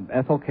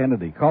Ethel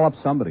Kennedy. Call up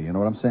somebody. You know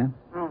what I'm saying?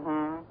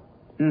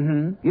 Mm-hmm.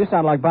 Mm-hmm. You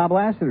sound like Bob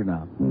Lassiter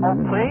now. Oh,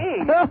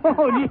 please.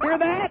 Oh, do you hear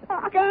that?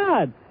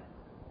 God.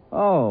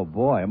 Oh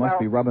boy, it must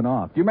be rubbing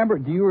off. Do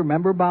you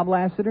remember Bob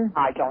Lassiter?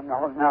 I don't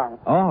know. No.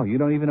 Oh, you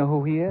don't even know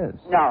who he is.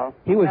 No.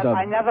 He was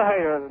I never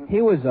heard of him.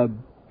 He was a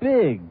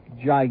big,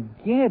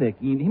 gigantic.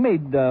 He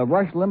made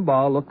Rush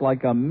Limbaugh look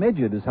like a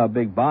midget. Is how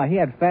big Bob. He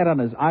had fat on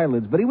his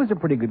eyelids, but he was a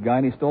pretty good guy,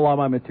 and he stole all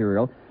my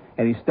material.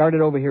 And he started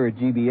over here at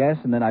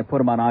GBS, and then I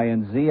put him on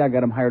INZ. I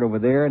got him hired over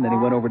there, and then he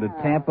went over to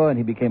Tampa, and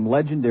he became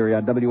legendary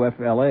on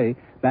WFLA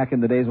back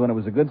in the days when it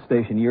was a good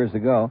station years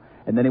ago.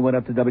 And then he went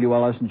up to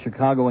WLS in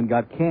Chicago and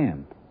got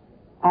canned.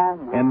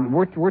 And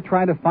we're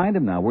trying to find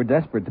him now. We're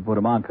desperate to put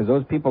him on because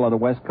those people on the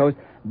West Coast,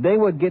 they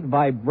would get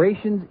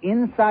vibrations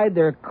inside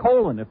their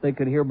colon if they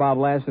could hear Bob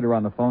Lassiter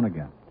on the phone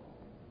again.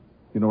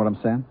 You know what I'm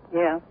saying?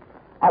 Yeah.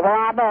 Well,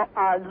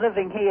 I'm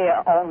living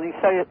here only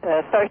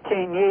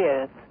 13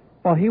 years.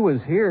 Well, he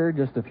was here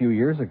just a few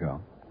years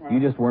ago. You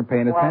just weren't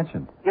paying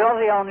attention.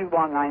 You're the only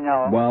one I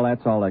know. Well,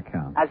 that's all that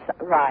counts. That's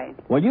right.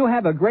 Well, you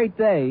have a great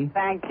day.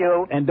 Thank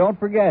you. And don't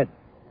forget.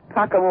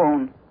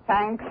 Cock-a-woon.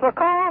 Thanks for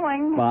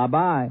calling.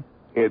 Bye-bye.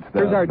 It's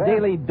Here's our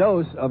daily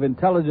dose of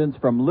intelligence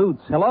from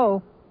Lutz.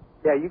 Hello?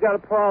 Yeah, you got a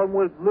problem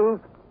with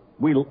Lutz?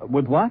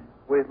 With what?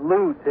 With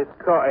Lutz. It's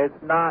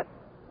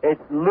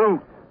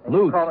Lutz.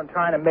 Lutz.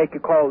 Trying to make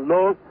it called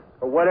Lutz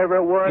or whatever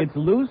it was. It's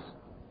loose?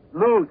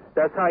 Lutz.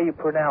 That's how you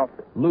pronounce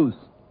it. Loose.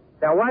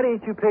 Now, why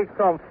didn't you pick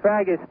some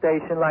faggot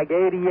station like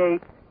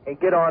 88 and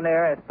get on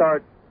there and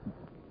start...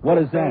 What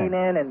is that?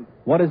 And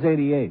What is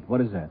 88?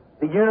 What is that?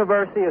 the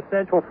University of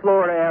Central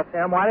Florida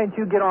FM. Why didn't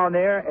you get on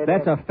there?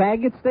 That's a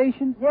faggot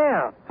station?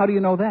 Yeah. How do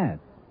you know that?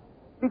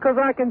 Because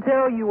I can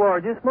tell you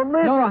are. Just from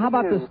listening. No, how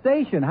about the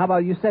station? How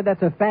about you said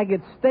that's a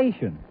faggot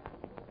station?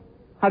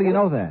 How do you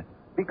know that?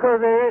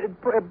 Because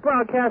it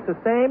broadcasts the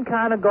same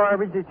kind of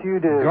garbage that you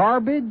do.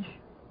 Garbage?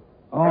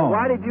 Oh, and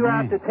why did you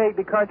have to take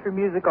the country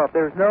music off?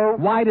 There's no...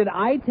 Why did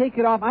I take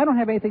it off? I don't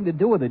have anything to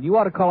do with it. You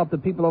ought to call up the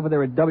people over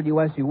there at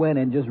WSUN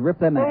and just rip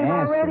them an They've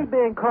ass. already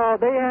been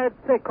called. They had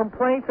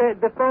complaints that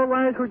the phone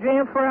lines were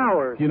jammed for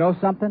hours. You know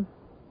something?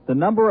 The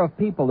number of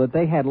people that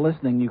they had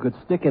listening, you could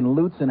stick in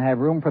Lutz and have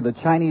room for the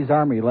Chinese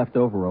army left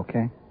over,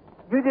 okay?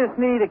 You just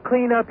need to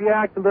clean up your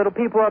act a little.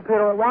 People up here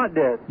don't want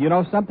this. You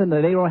know something?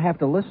 That they don't have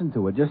to listen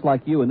to it, just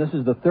like you. And this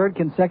is the third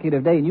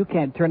consecutive day, and you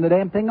can't turn the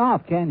damn thing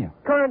off, can you?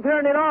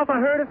 Turn it off.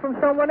 I heard it from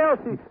someone else.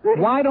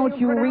 Why don't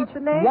you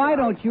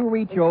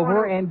reach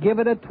over and give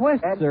it a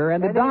twist, sir,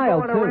 and the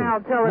dial too?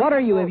 What are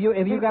you?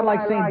 If you got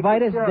like St.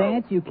 Vitus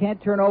dance, you can't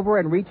turn over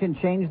and reach and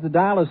change the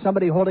dial. Is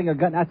somebody holding a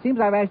gun? Now, it seems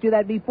I've asked you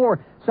that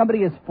before.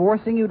 Somebody is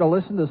forcing you to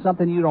listen to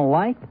something you don't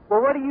like?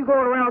 Well, what are you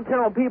going around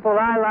telling people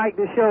I like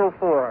the show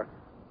for?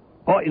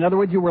 Oh, in other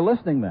words, you were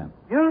listening then.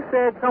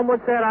 Someone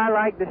said I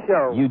like the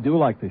show. You do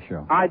like the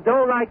show. I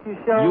don't like your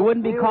show. You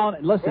wouldn't be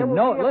calling. Listen. You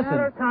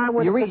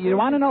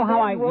want to know how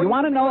I? You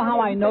want to know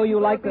how I know you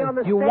like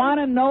the? You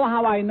want to know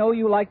how I know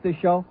you like the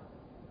show?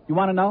 You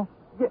want to know?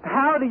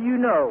 How do you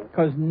know?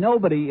 Because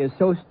nobody is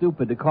so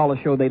stupid to call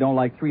a show they don't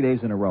like 3 days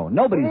in a row.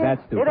 Nobody's that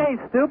stupid. It ain't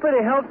stupid.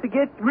 It helps to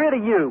get rid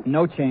of you.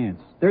 No chance.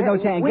 There's no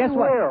chance. Guess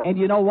what? And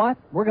you know what?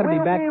 We're going to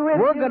be back.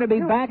 We're going to be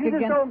back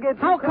again.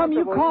 How come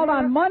you called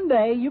on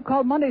Monday? You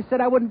called Monday,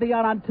 said I wouldn't be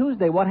on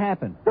Tuesday. What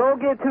happened?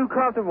 Don't get too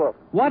comfortable.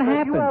 What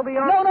happened?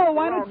 No.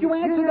 Why don't you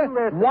answer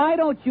that? Why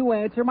don't you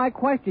answer my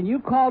question? You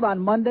called on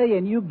Monday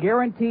and you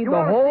guaranteed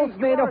the whole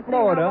state of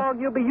Florida.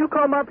 You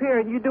come up here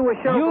and you do a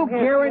show. You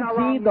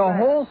guaranteed the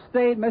whole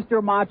state,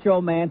 Mr.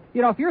 Macho Man.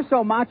 You know, if you're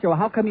so macho,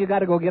 how come you got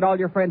to go get all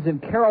your friends in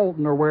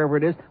Carrollton or wherever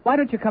it is? Why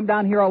don't you come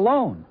down here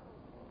alone?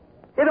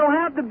 It don't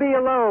have to be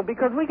alone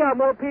because we got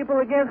more people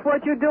against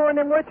what you're doing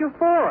than what you're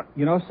for.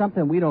 You know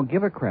something? We don't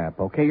give a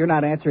crap, okay? You're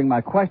not answering my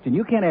question.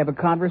 You can't have a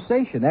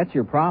conversation. That's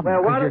your problem.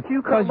 Well, why don't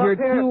you come up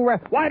here?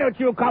 Why don't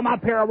you come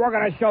up here and we're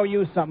going to show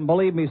you something?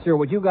 Believe me, sir,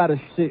 what you got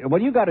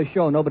to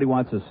show, nobody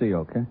wants to see,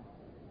 okay?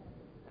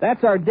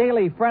 That's our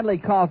daily friendly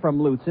call from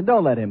Lutz, and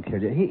don't let him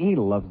kid you. He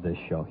loves this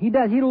show. He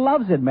does. He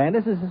loves it, man.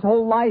 This is his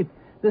whole life.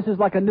 This is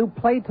like a new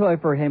play toy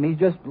for him. He's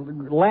just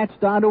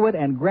latched onto it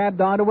and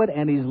grabbed onto it,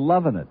 and he's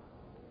loving it.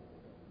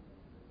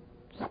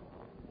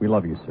 We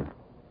love you, sir.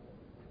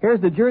 Here's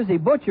the Jersey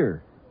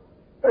Butcher.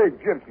 Hey,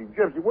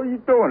 Gypsy, what are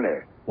you doing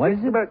there? What is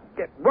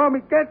it?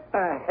 Romy, get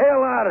the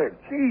hell out of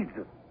here.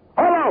 Jesus.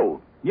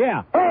 Hello.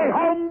 Yeah. Hey,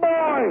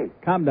 homeboy.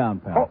 Calm down,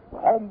 pal.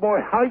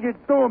 Homeboy, how you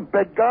doing,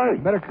 big guy? You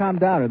better calm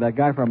down or that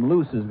guy from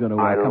Loose is going to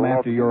come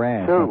after your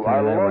ass. Too.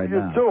 I love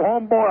you too,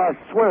 homeboy,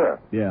 I swear.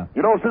 Yeah.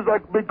 You know, since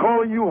I've been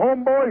calling you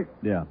homeboy,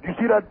 yeah. You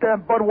see that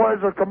damn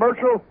Budweiser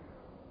commercial?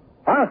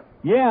 Huh?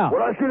 Yeah.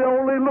 When I see that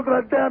old lady looking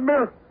at that damn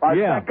mirror, I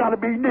got to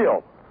be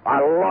Neil. I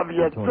love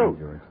you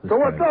too. So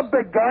what's up,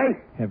 big guy?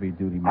 Heavy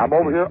duty. I'm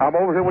over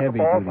here with the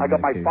boss. I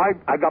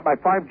got my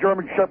five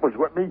German shepherds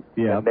with me.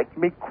 Yeah. It makes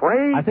me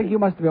crazy. I think you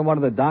must have been one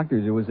of the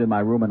doctors who was in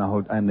my room in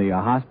the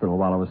hospital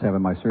while I was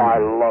having my surgery. I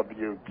love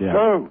you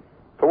too.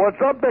 So what's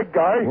up, big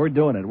guy? We're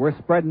doing it. We're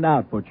spreading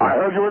out, Butcher. I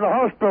heard you were in the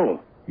hospital.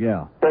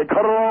 Yeah. They cut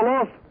it all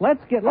off? Let's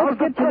get to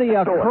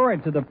the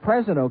current, to the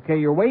present, okay?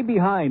 You're way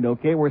behind,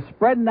 okay? We're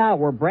spreading out.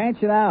 We're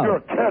branching out. You're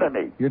kidding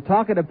me. You're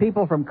talking to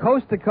people from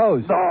coast to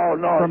coast.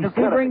 No, from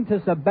Sebring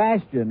to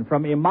Sebastian,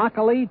 from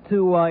Immokalee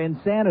to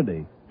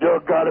Insanity.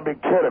 You gotta be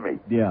kidding me.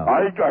 Yeah.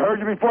 I heard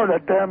you before,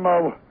 that damn,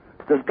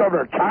 this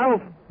Governor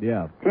Childs.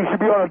 Yeah. He should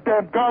be on a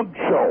damn gong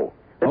show.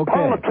 In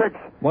politics.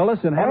 Well,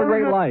 listen, have a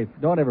great life.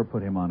 Don't ever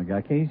put him on a guy.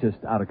 Okay? He's just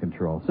out of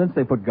control. Since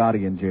they put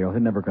Gotti in jail,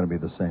 he's never going to be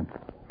the same.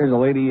 Here's a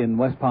lady in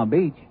West Palm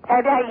Beach.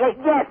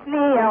 Yes,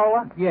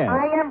 Neil. Yes.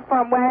 I am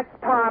from West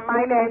Palm.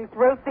 My name's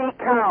Ruthie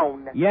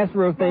Cone. Yes,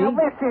 Ruthie. Now,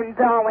 listen,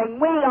 darling,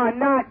 we are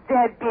not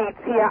deadbeats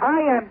here.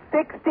 I am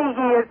 60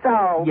 years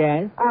old.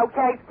 Yes.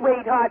 Okay,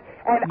 sweetheart,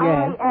 and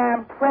Yes. I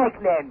am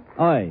pregnant.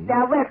 Oi.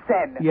 Now,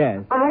 listen. Yes.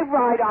 I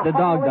ride a The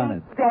dog done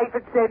it.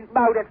 Harley-Davidson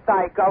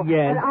motorcycle.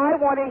 Yes. And I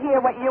want to hear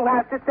what you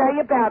have to say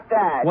about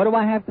that. What do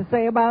I have to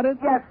say about it?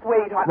 Yes,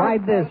 sweetheart.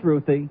 Ride this,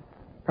 Ruthie.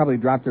 Probably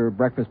dropped her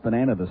breakfast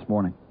banana this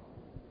morning.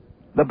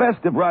 The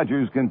Best of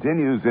Rogers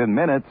continues in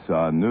minutes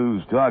on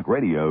News Talk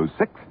Radio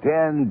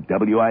 610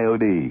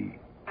 WIOD.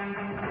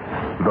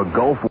 The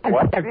Gulf.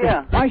 What?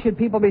 Yeah. Why should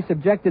people be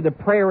subjected to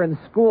prayer in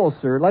school,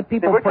 sir? Let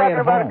people We're pray talking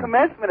at about home. a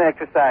commencement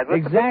exercise.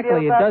 What's Exactly. The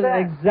big deal about that?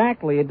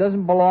 Exactly. It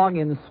doesn't belong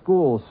in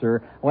school,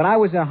 sir. When I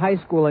was in high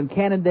school in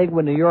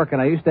Canandaigua, New York,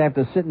 and I used to have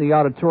to sit in the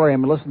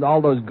auditorium and listen to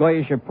all those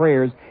Goyish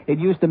prayers, it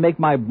used to make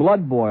my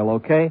blood boil,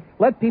 okay?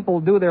 Let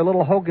people do their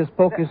little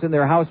hocus-pocus in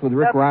their house with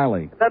Rick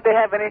Riley. Don't they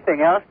have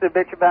anything else to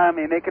bitch about? I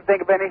mean, they could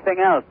think of anything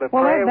else. But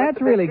Well, prayer, that's what's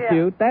the really big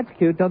deal? cute. That's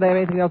cute. Don't they have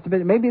anything else to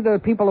be? Maybe the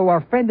people who are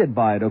offended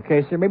by it,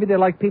 okay, sir? Maybe they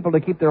like people to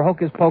keep their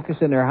hocus-pocus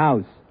in their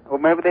house. Well,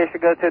 maybe they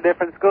should go to a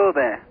different school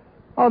then.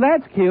 Oh,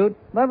 that's cute.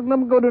 Let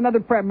them go to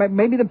another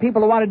maybe the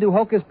people who want to do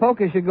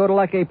hocus-pocus should go to,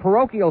 like, a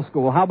parochial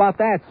school. How about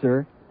that,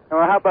 sir?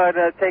 Well, how about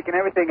taking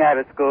everything out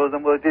of schools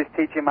and we'll just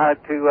teach them how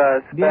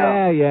to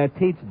spell? Yeah,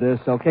 teach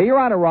this, okay? You're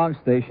on a wrong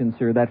station,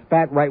 sir. That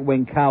fat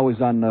right-wing cow is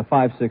on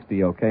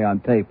 560, okay, on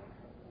tape.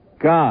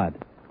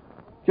 God.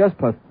 Just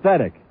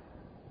pathetic.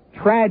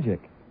 Tragic.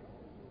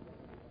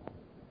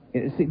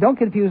 See, don't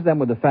confuse them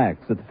with the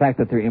facts. The fact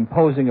that they're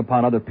imposing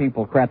upon other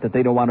people crap that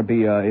they don't want to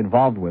be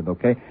involved with,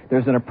 okay?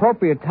 There's an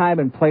appropriate time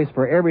and place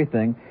for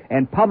everything,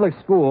 and public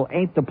school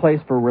ain't the place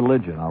for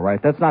religion, all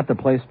right? That's not the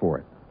place for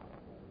it.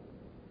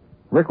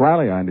 Rick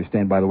Riley, I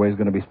understand, by the way, is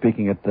going to be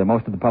speaking at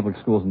most of the public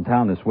schools in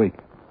town this week.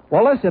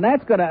 Well, listen,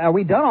 are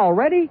we done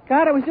already?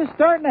 God, I was just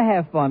starting to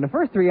have fun. The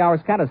first 3 hours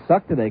kind of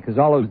sucked today because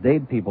all those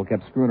Dade people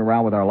kept screwing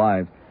around with our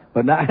lives.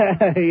 But now,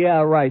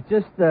 yeah, right,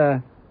 just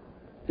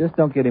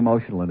don't get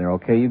emotional in there,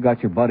 okay? You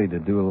got your buddy to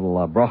do a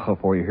little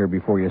bracha for you here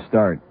before you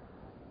start.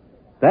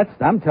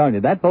 I'm telling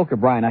you, that Boca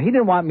Brian, now he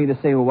didn't want me to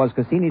say who it was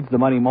because he needs the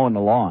money mowing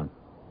the lawn.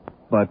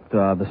 But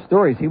the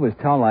stories he was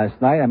telling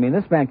last night, I mean,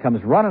 this man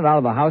comes running out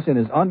of the house in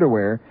his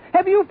underwear.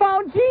 Have you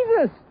found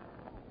Jesus?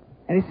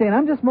 And he's saying,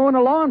 I'm just mowing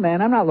the lawn,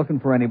 man. I'm not looking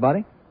for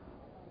anybody.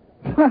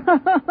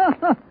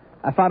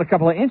 I found a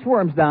couple of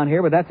inchworms down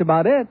here, but that's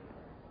about it.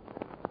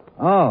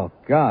 Oh,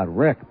 God,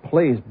 Rick,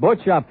 please,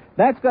 butch up.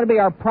 That's going to be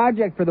our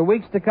project for the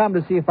weeks to come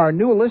to see if our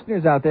new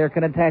listeners out there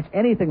can attach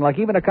anything, like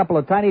even a couple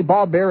of tiny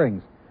ball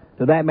bearings,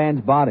 to that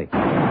man's body.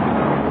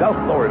 South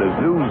Florida's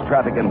news,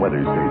 traffic, and weather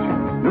station.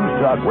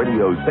 News Talk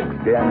Radio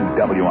 610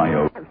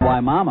 WIO. Why,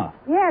 Mama?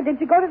 Yeah, did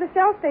you go to the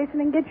Shell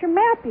station and get your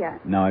map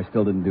yet? No, I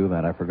still didn't do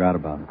that. I forgot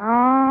about it.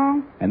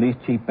 Oh. And these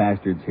cheap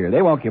bastards here,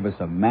 they won't give us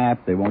a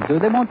map. They won't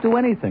do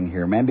anything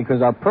here, man,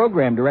 because our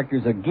program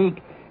director's a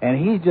geek, and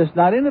he's just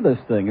not into this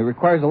thing. It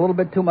requires a little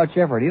bit too much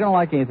effort. He don't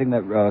like anything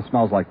that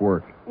smells like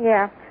work.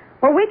 Yeah.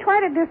 Well, we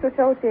try to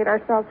disassociate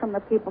ourselves from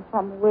the people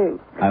from Lutz.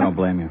 I don't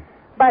blame you.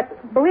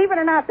 But believe it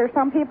or not, there's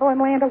some people in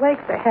Land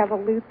O'Lakes that have a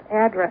Lutz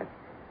address.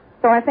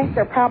 So I think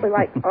they're probably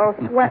like,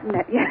 sweating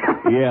it, you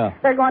know? Yeah.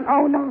 They're going,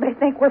 oh, no, they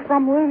think we're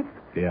from Lutz.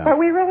 Yeah. But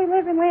we really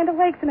live in Land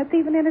O'Lakes, and it's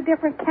even in a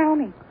different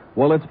county.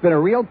 Well, it's been a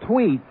real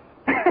tweet,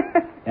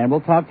 and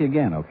we'll talk to you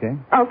again, okay?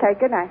 Okay,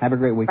 good night. Have a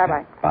great weekend.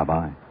 Bye-bye.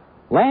 Bye-bye.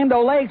 Land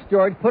O'Lakes,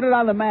 George, put it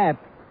on the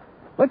map.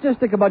 Let's just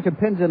stick a bunch of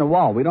pins in the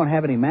wall. We don't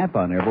have any map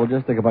on there, but we'll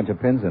just stick a bunch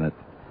of pins in it.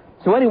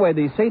 So anyway,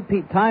 the St.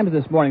 Pete Times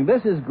this morning,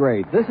 this is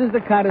great. This is the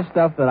kind of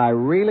stuff that I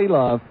really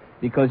love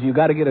because you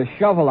got to get a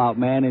shovel out,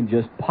 man, and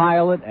just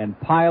pile it and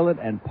pile it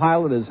and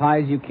pile it as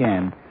high as you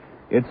can.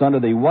 It's under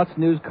the What's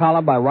News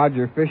column by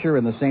Roger Fisher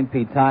in the St.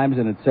 Pete Times,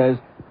 and it says,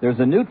 there's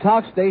a new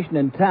talk station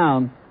in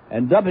town,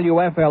 and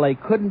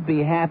WFLA couldn't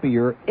be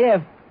happier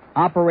if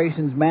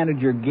operations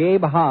manager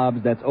Gabe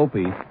Hobbs, that's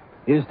Opie,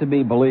 is to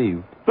be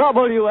believed.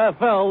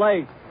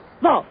 WFLA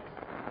sucks.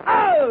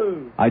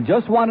 Oh! I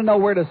just want to know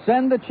where to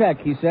send the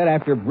check, he said,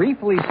 after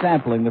briefly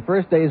sampling the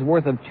first day's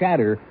worth of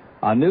chatter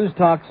on News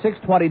Talk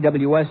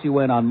 620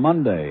 WSUN on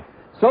Monday.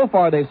 So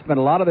far, they've spent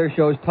a lot of their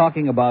shows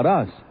talking about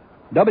us.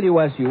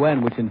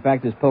 WSUN, which in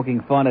fact is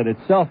poking fun at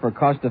itself for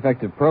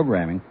cost-effective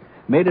programming,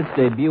 made its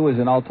debut as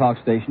an all-talk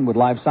station with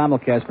live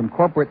simulcast from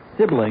corporate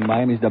sibling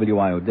Miami's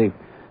WIOD.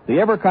 The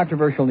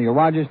ever-controversial Neil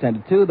Rogers,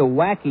 10 to 2, the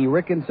wacky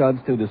Rick and Suds,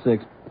 2 to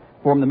 6.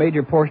 form the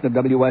major portion of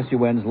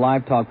WSUN's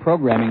live talk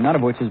programming, none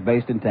of which is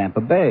based in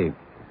Tampa Bay.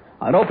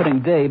 On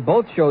opening day,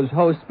 both shows'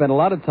 hosts spent a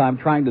lot of time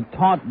trying to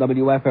taunt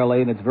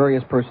WFLA and its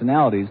various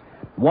personalities.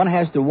 One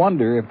has to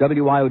wonder if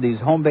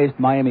WIOD's home-based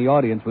Miami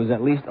audience was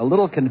at least a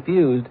little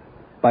confused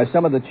by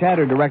some of the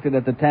chatter directed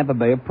at the Tampa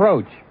Bay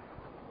approach.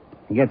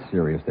 Get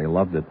serious, they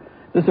loved it.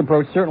 This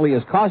approach certainly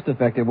is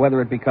cost-effective.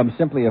 Whether it becomes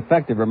simply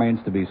effective remains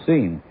to be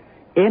seen.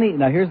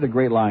 Now here's the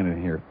great line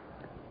in here.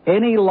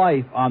 Any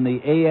life on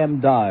the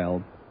AM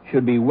dial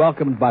should be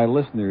welcomed by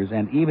listeners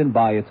and even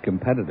by its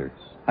competitors.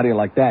 How do you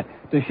like that?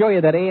 To show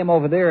you that AM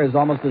over there is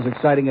almost as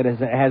exciting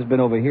as it has been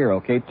over here,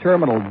 okay?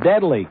 Terminal,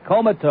 deadly,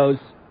 comatose,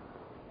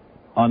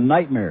 on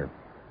Nightmare.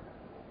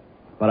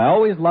 But I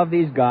always love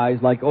these guys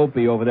like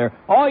Opie over there.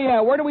 Oh,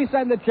 yeah, where do we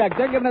send the check?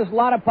 They're giving us a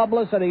lot of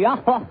publicity.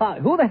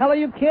 Who the hell are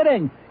you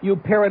kidding, you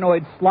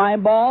paranoid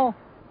slimeball?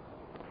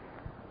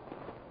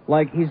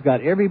 Like he's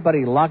got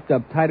everybody locked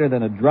up tighter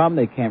than a drum.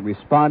 They can't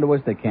respond to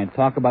us. They can't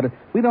talk about it.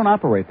 We don't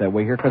operate that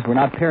way here because we're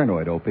not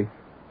paranoid, Opie.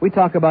 We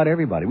talk about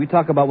everybody. We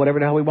talk about whatever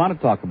the hell we want to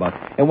talk about.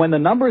 And when the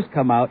numbers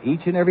come out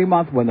each and every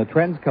month, when the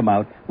trends come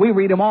out, we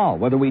read them all.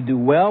 Whether we do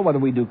well, whether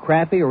we do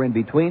crappy or in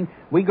between,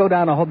 we go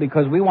down a hole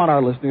because we want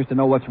our listeners to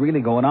know what's really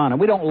going on. And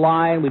we don't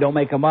lie and we don't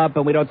make them up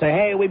and we don't say,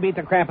 hey, we beat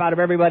the crap out of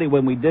everybody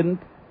when we didn't.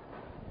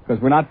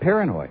 Because we're not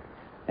paranoid.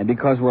 And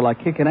because we're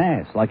like kicking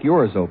ass, like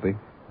yours, Opie.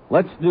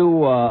 Let's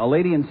do a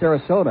lady in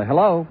Sarasota.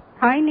 Hello.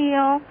 Hi,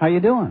 Neil. How you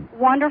doing?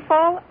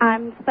 Wonderful.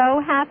 I'm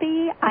so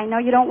happy. I know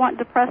you don't want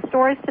depressed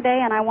stories today,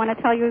 and I want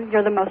to tell you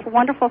you're the most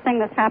wonderful thing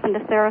that's happened to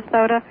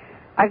Sarasota.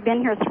 I've been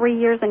here 3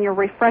 years, and you're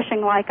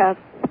refreshing like a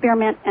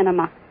spearmint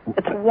enema.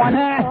 It's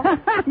wonderful.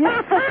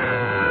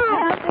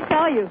 I have to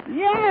tell you.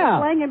 Yeah. I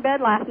was laying in bed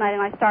last night,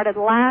 and I started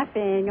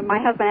laughing, and my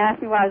husband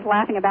asked me what I was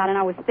laughing about, and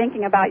I was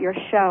thinking about your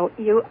show.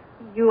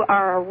 You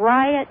are a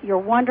riot. You're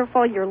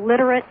wonderful. You're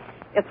literate.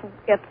 It's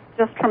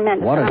just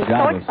tremendous. What a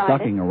job so of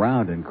sucking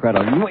around.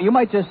 Incredible. You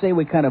might just say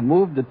we kind of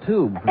moved the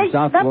tube from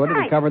South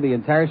Florida to cover the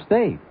entire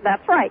state.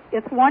 That's right.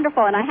 It's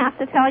wonderful. And I have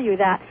to tell you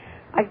that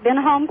I've been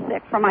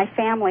homesick for my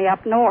family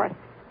up north.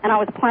 And I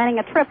was planning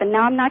a trip. And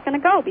now I'm not going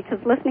to go because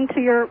listening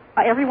to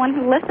everyone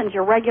who listens,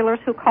 your regulars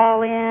who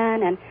call in,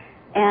 and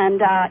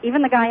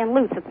even the guy in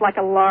Lutz, it's like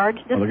a large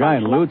dysfunctional the guy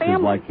in Lutz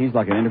family. he's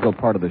like an integral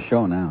part of the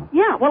show now.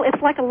 Yeah, well,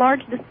 it's like a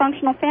large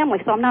dysfunctional family,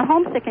 so I'm not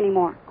homesick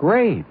anymore.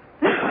 Great.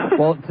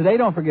 Well, today,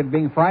 don't forget,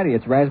 being Friday,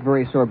 it's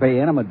Raspberry Sorbet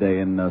Enema Day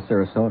in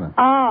Sarasota.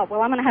 Oh,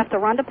 well, I'm going to have to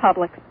run to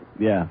Publix.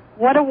 Yeah.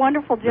 What a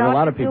wonderful job. There are a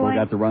lot of people doing. who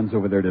got the runs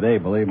over there today,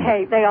 believe me.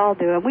 Hey, they all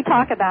do. And we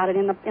talk about it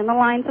in the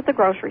lines at the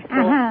grocery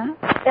store.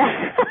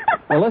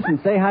 Well, listen,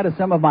 say hi to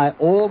some of my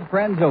old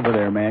friends over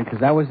there, man,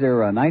 because I was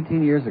there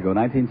 19 years ago,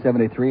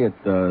 1973, at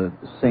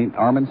St.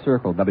 Armand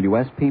Circle,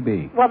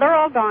 WSPB. Well, they're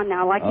all gone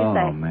now, like you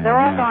say. Man, they're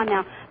all gone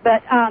now.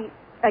 But,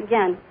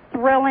 again,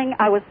 thrilling.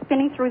 I was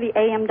spinning through the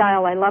AM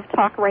dial. I love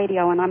talk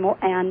radio, and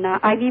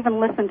I've even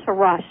listened to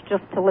Rush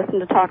just to listen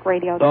to talk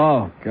radio.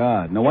 Oh,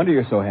 God. No wonder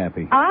you're so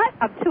happy.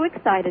 I'm too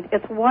excited.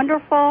 It's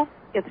wonderful.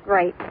 It's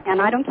great.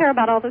 And I don't care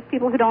about all those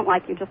people who don't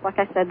like you. Just like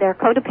I said, they're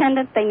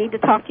codependent. They need to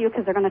talk to you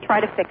because they're going to try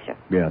to fix you.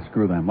 Yeah,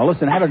 screw them. Well,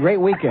 listen, have a great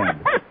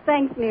weekend.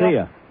 Thanks, Neil. See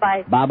ya.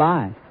 Bye.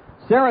 Bye-bye.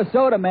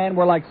 Sarasota, man,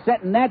 we're like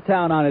setting that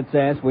town on its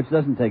ass, which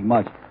doesn't take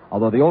much.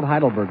 Although the old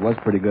Heidelberg was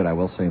pretty good, I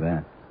will say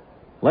that.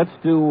 Let's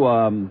do,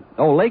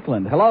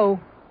 Lakeland. Hello.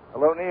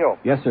 Hello, Neil.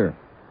 Yes, sir.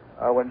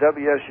 When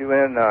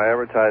WSUN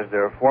advertised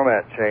their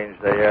format change,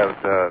 they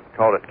have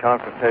called it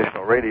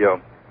confrontational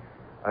radio.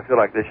 I feel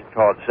like they should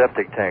call it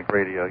septic tank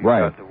radio. You've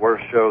got the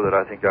worst show that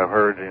I think I've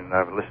heard, and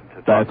I've listened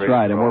to talk radio. That's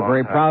right, and we're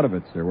very proud of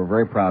it, sir. We're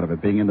very proud of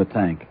it, being in the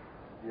tank.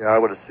 Yeah, I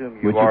would assume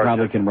you which are. Which you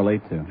probably can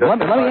relate to.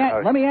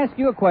 Let me ask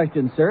you a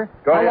question, sir.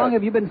 How long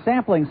have you been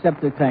sampling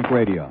septic tank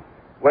radio?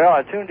 Well,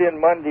 I tuned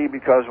in Monday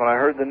because when I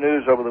heard the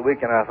news over the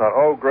weekend, I thought,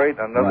 oh, great,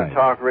 another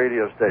talk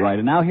radio station. Right,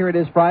 and now here it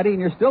is Friday, and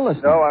you're still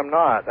listening. No, I'm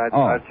not.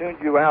 I tuned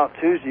you out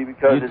Tuesday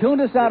because... You tuned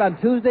us out on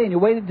Tuesday, and you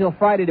waited until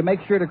Friday to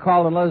make sure to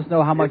call and let us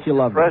know how much you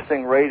love it. It's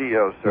depressing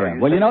radio, sir.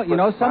 Yeah. Well, you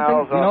know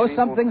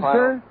something,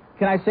 sir?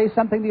 Can I say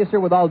something to you,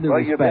 sir, with all due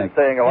respect? Well, you've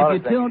been saying a lot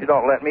of things. You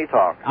don't let me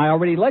talk. I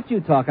already let you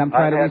talk. I'm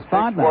trying to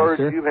respond now,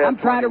 sir. I'm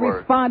trying to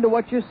respond to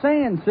what you're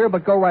saying, sir,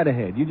 but go right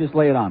ahead. You just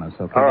lay it on us,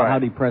 okay? All right. How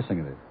depressing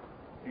it is.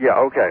 Yeah,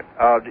 okay.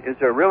 Is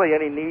there really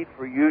any need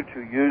for you to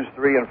use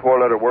 3- and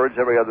 4-letter words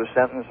every other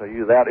sentence? Are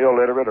you that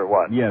illiterate or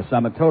what? Yes,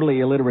 I'm a totally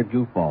illiterate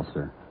goofball,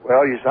 sir.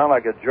 Well, you sound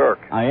like a jerk.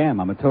 I am.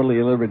 I'm a totally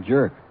illiterate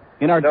jerk.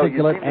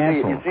 Inarticulate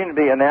asshole. You seem to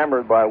be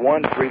enamored by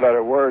one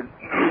 3-letter word.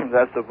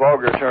 That's the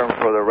vulgar term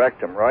for the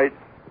rectum, right?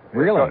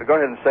 Really? Go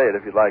ahead and say it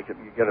if you'd like. You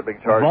get a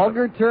big charge.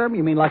 Vulgar term?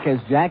 You mean like as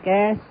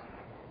jackass?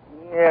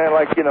 Yeah,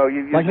 like, you know,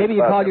 you... Like maybe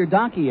you call your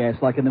donkey ass,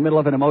 like in the middle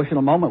of an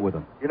emotional moment with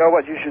him. You know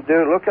what you should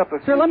do? Look up a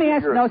few... Sir, let me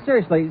ask... No,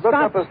 seriously.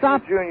 Stop and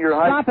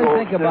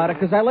think about it,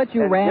 because I let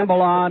you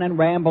ramble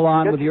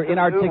on with your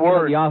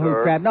inarticulate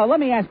Yahoo crap. No, let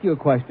me ask you a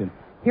question.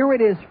 Here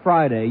it is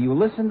Friday. You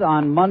listened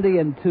on Monday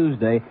and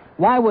Tuesday.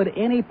 Why would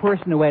any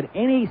person who had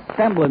any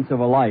semblance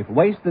of a life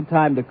waste the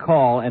time to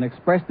call and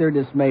express their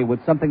dismay with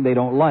something they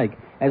don't like?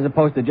 as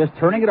opposed to just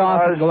turning it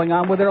off and going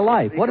on with their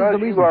life? What is the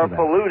reason for that?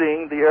 You are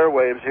polluting the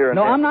airwaves here in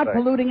No, Tampa I'm not Bay.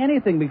 polluting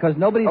anything because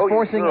nobody's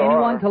forcing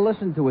anyone to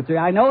listen to it. So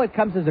I know it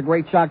comes as a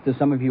great shock to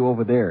some of you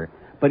over there.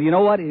 But you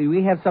know what?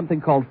 We have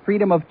something called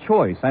freedom of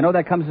choice. I know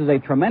that comes as a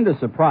tremendous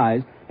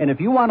surprise. And if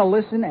you want to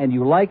listen and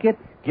you like it,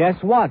 guess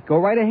what? Go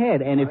right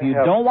ahead. And if you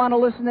don't want to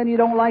listen and you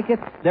don't like it,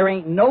 there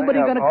ain't nobody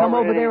going to come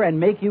over there and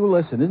make you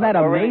listen. Isn't that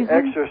amazing? I've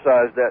already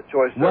exercised that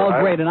choice, sir. Well,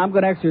 great. And I'm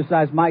going to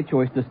exercise my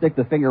choice to stick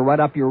the finger right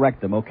up your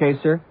rectum. Okay,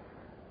 sir?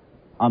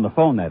 On the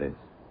phone, that is.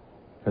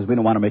 Because we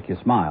don't want to make you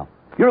smile.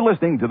 You're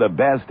listening to the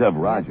best of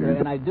Rogers.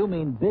 And I do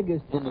mean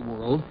biggest in the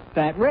world,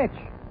 Fat Rich.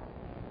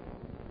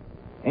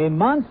 A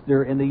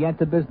monster in the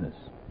Yenta business.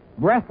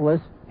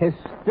 Breathless,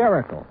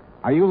 hysterical.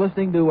 Are you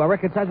listening to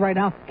Rick and Suds right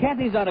now?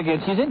 Kathy's on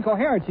again. She's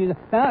incoherent.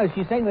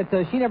 She's saying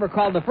that she never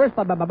called the first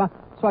blah, blah, blah, blah.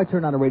 So I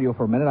turned on the radio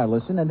for a minute. I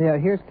listened, and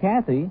here's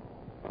Kathy.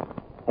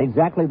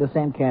 Exactly the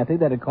same Kathy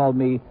that had called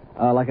me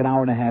like an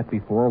hour and a half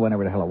before,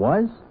 whenever the hell it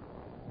was.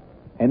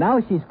 And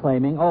now she's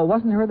claiming, it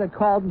wasn't her that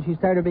called, and she's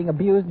tired of being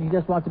abused, and she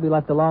just wants to be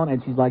left alone,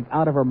 and she's like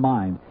out of her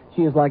mind.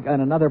 She is like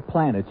on another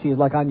planet. She is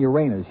like on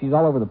Uranus. She's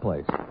all over the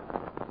place.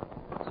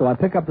 So I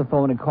pick up the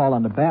phone and call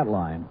on the bat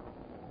line,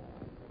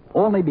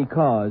 only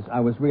because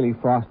I was really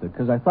frosted,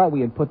 because I thought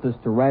we had put this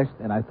to rest,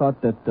 and I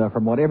thought that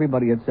from what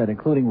everybody had said,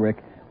 including Rick,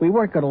 we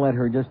weren't going to let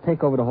her just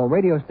take over the whole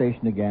radio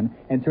station again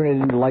and turn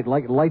it into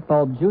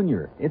Lightbulb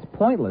Jr. It's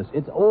pointless.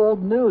 It's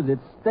old news.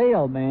 It's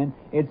stale, man.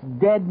 It's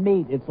dead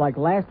meat. It's like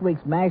last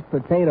week's mashed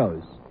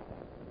potatoes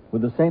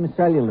with the same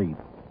cellulite.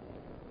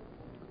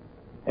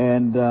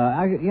 And,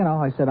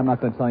 I said, I'm not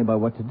going to tell anybody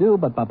what to do,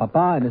 but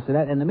and this and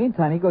that. In the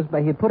meantime,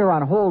 he put her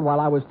on hold while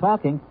I was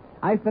talking.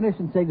 I finish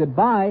and say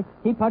goodbye.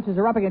 He punches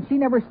her up again. She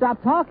never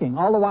stopped talking,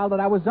 all the while that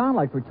I was on,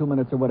 like for 2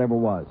 minutes or whatever it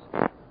was.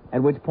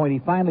 At which point he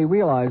finally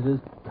realizes,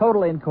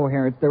 total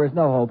incoherence, there is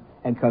no hope,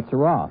 and cuts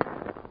her off.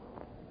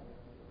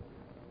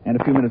 And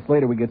a few minutes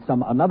later, we get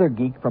another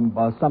geek from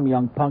some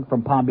young punk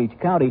from Palm Beach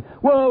County.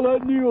 Well,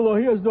 that Neil,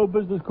 he has no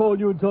business calling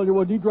you and telling you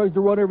what he tries to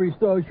run every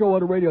show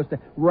on a radio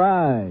station.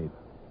 Right.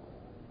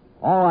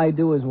 All I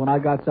do is when I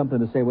got something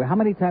to say, well, how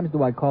many times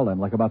do I call them?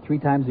 Like about 3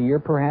 times a year,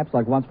 perhaps?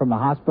 Like once from the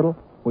hospital,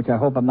 which I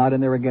hope I'm not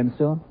in there again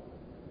soon.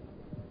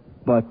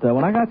 But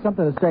when I got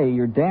something to say,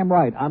 you're damn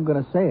right, I'm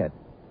going to say it.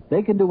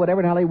 They can do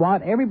whatever the hell they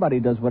want. Everybody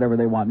does whatever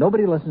they want.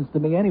 Nobody listens to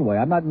me anyway.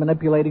 I'm not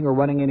manipulating or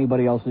running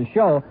anybody else's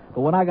show. But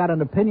when I got an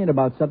opinion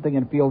about something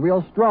and feel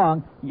real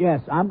strong,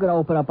 yes, I'm going to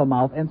open up a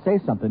mouth and say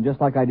something,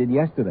 just like I did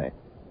yesterday.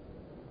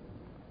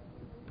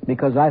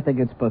 Because I think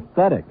it's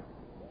pathetic,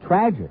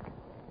 tragic,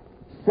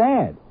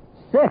 sad,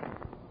 sick.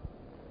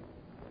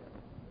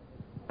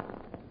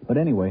 But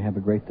anyway, have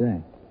a great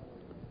day.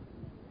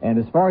 And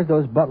as far as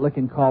those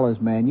butt-licking callers,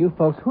 man, you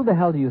folks, who the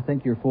hell do you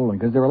think you're fooling?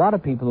 Because there are a lot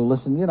of people who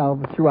listen,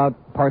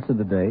 throughout parts of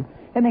the day,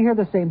 and they hear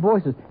the same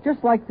voices,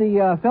 just like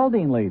the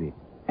Feldine lady.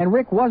 And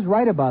Rick was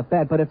right about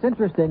that, but it's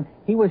interesting,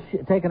 he was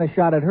taking a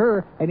shot at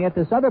her, and yet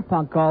this other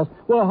punk calls,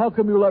 well, how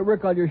come you let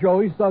Rick on your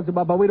show? He sucks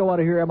about, but we don't want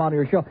to hear him on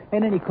your show.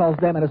 And then he calls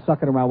them and is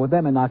sucking around with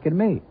them and knocking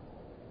me.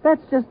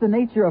 That's just the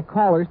nature of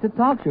callers to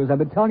talk shows. I've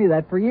been telling you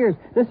that for years.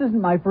 This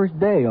isn't my first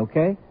day,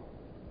 okay?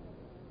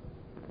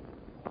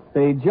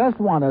 They just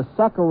want to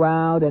suck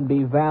around and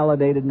be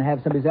validated and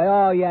have somebody say,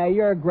 oh, yeah,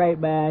 you're a great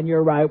man,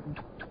 you're right.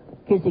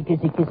 Kissy,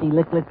 kissy, kissy,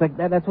 lick, lick, lick.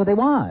 That's what they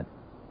want.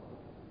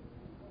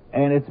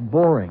 And it's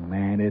boring,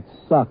 man. It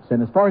sucks.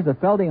 And as far as the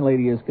Felding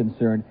lady is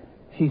concerned,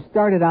 she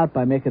started out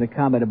by making a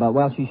comment about,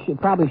 well, she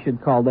probably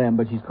should call them,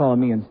 but she's calling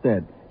me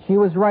instead. She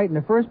was right in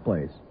the first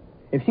place.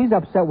 If she's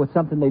upset with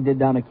something they did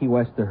down at Key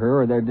West to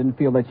her, or they didn't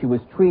feel that she was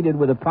treated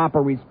with a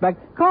proper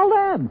respect, call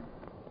them.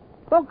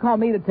 Don't call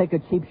me to take a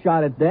cheap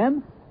shot at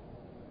them.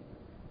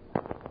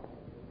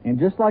 And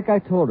just like I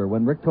told her,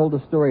 when Rick told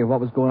the story of what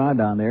was going on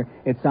down there,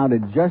 it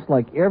sounded just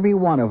like every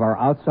one of our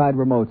outside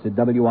remotes at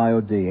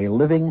WIOD, a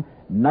living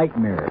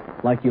nightmare.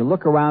 Like you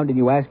look around and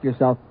you ask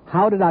yourself,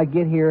 how did I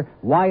get here,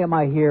 why am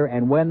I here,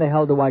 and when the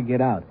hell do I get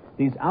out?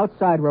 These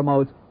outside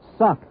remotes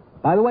suck.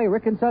 By the way,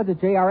 Rick and Suds at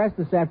JRS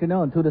this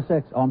afternoon, 2 to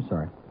 6. Oh, I'm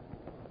sorry.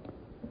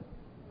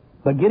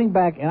 But getting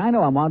back, and I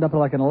know I'm wound up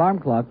like an alarm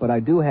clock, but I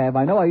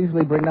know I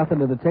usually bring nothing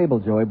to the table,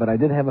 Joey, but I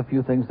did have a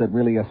few things that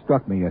really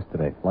struck me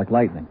yesterday, like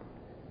lightning.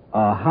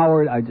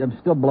 Howard, I'm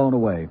still blown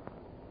away.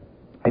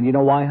 And you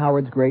know why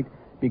Howard's great?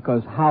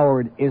 Because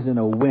Howard isn't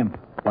a wimp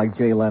like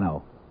Jay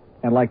Leno.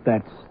 And like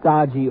that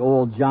stodgy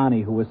old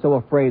Johnny who was so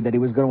afraid that he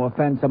was going to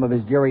offend some of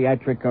his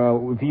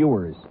geriatric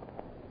viewers.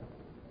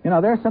 There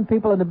are some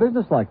people in the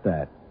business like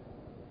that.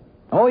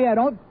 Oh, yeah,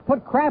 don't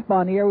put crap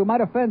on here. We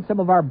might offend some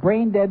of our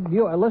brain-dead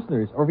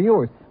listeners or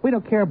viewers. We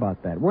don't care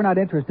about that. We're not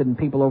interested in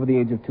people over the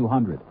age of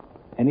 200.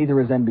 And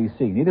neither is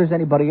NBC. Neither is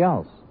anybody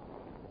else.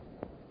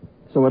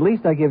 So at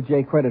least I give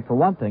Jay credit for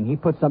one thing. He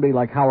put somebody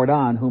like Howard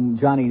on, whom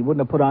Johnny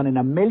wouldn't have put on in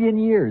a million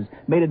years.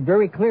 Made it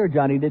very clear,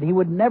 Johnny did, he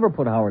would never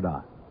put Howard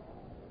on.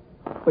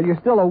 But you're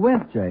still a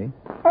wimp, Jay.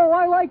 Oh,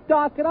 I like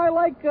Doc and I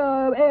like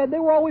Ed. They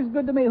were always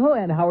good to me.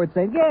 And Howard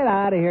saying, get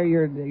out of here,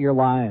 you're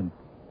lying.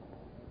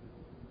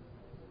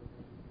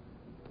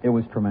 It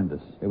was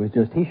tremendous. It was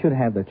just, he should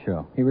have that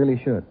show. He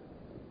really should.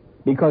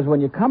 Because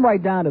when you come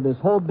right down to this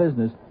whole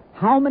business,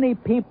 how many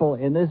people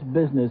in this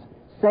business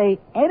say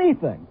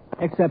anything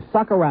except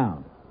suck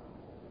around?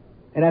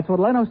 And that's what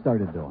Leno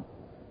started doing.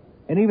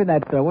 And even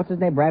that, what's his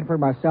name, Bradford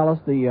Marcellus,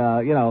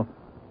 the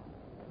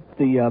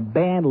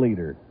band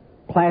leader,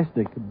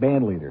 plastic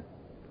band leader.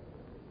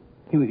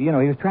 He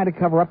was trying to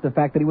cover up the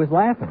fact that he was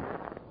laughing.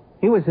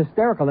 He was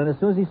hysterical, and as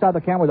soon as he saw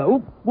the camera, the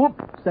oop, whoop,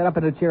 sat up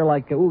in a chair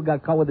like,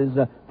 got caught with his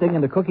thing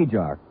in the cookie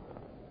jar.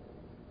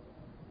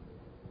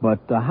 But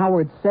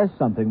Howard says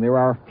something. There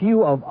are a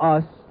few of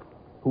us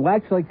who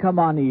actually come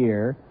on the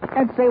air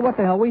and say what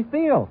the hell we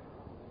feel.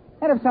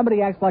 And if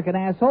somebody acts like an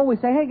asshole, we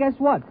say, hey, guess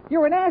what?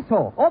 You're an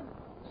asshole. Oh,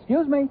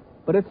 excuse me,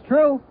 but it's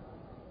true.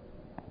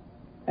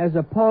 As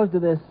opposed to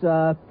this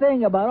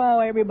thing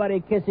about,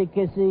 everybody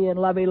kissy-kissy and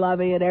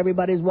lovey-lovey and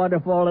everybody's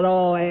wonderful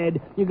and, and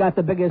you got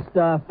the biggest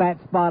fat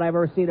spot I've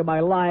ever seen in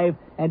my life,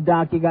 and,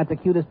 Doc, you got the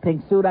cutest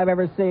pink suit I've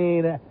ever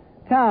seen.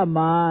 Come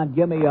on,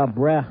 give me a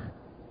breath.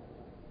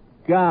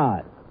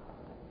 God.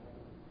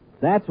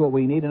 That's what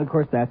we need, and, of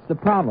course, that's the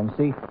problem.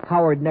 See,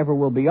 Howard never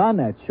will be on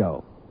that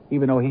show,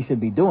 even though he should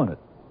be doing it.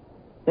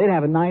 They'd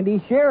have a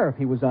 90 share if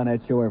he was on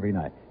that show every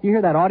night. You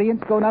hear that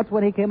audience go nuts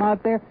when he came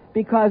out there?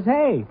 Because,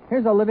 hey,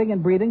 here's a living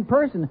and breathing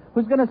person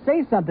who's going to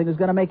say something who's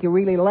going to make you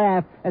really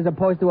laugh, as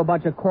opposed to a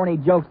bunch of corny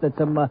jokes that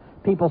some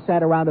people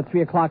sat around at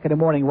 3 o'clock in the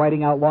morning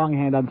writing out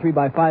longhand on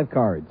 3x5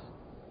 cards.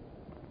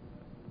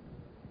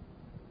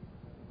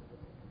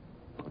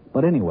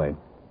 But anyway,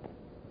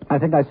 I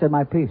think I said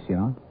my piece,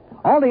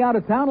 All the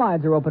out-of-town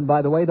lines are open,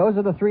 by the way. Those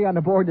are the 3 on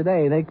the board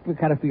today. They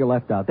kind of feel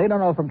left out. They don't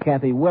know from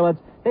Kathy Willits.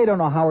 They don't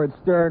know Howard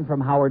Stern from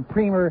Howard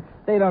Premer.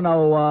 They don't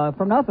know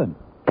from nothing.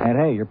 And,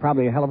 hey, you're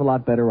probably a hell of a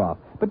lot better off.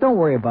 But don't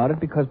worry about it,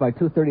 because by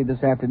 2:30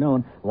 this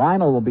afternoon,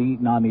 Lionel will be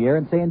eating on the air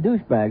and saying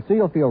douchebag, so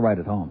you'll feel right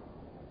at home.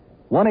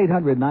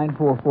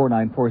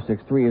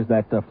 1-800-944-9463 is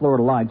that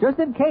Florida line. Just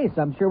in case,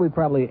 I'm sure we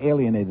probably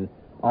alienated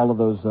all of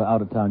those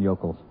out-of-town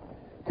yokels.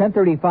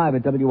 1035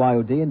 at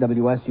WIOD and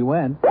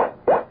WSUN.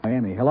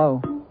 Miami, hello.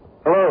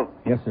 Hello.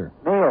 Yes, sir.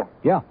 Neil.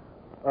 Yeah.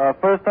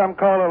 First-time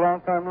caller,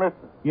 long-time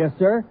listener. Yes,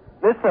 sir.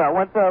 Listen, I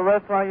went to a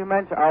restaurant you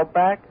mentioned,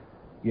 Outback.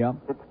 Yeah.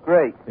 It's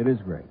great. It is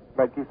great.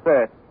 Like you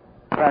said.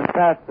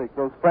 Fantastic.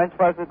 Those French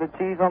fries with the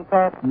cheese on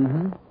top.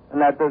 Mm-hmm.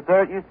 And that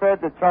dessert you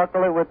said, the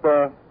chocolate with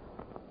the...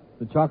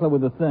 The chocolate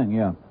with the thing,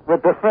 yeah.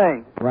 With the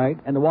thing. Right.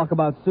 And the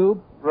walkabout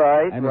soup.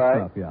 Right, and right.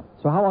 And the stuff, yeah.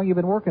 So how long you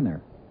been working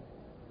there?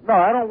 No,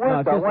 I don't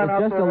work. No, I went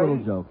out it's just there a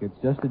little joke. It's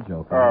just a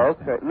joke. Oh,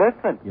 okay.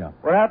 Listen. Yeah.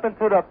 What happened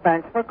to the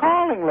thanks for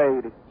calling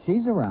lady?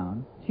 She's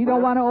around. She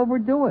don't want to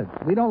overdo it.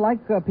 We don't like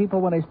people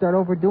when they start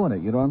overdoing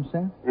it. You know what I'm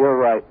saying? You're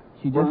right.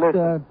 She just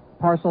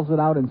parcels it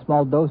out in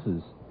small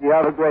doses. You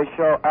have a great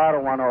show. I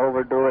don't want to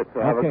overdo it,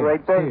 so have a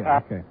great day.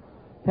 Okay.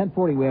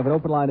 1040, we have an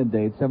open line in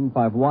Dade,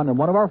 751, and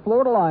one of our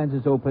Florida lines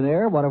is open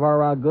air, one of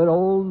our good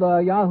old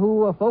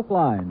Yahoo folk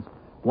lines,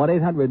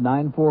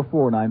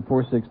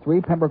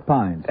 1-800-944-9463, Pembroke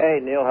Pines.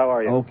 Hey, Neil, how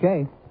are you?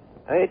 Okay.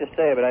 I hate to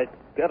say it, but I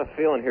got a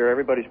feeling here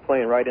everybody's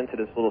playing right into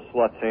this little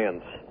slut's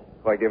hands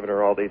by giving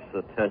her all this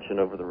attention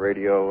over the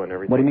radio and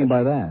everything. What do you mean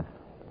by that?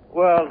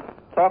 Well,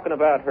 talking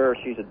about her,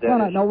 she's a dead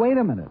issue. No, wait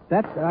a minute.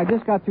 I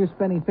just got through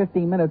spending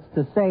 15 minutes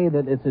to say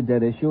that it's a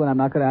dead issue, and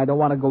I don't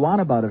want to go on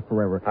about it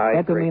forever.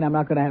 That doesn't mean I'm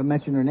not going to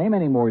mention her name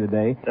anymore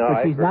today. No,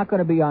 but she's not going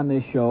to be on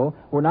this show.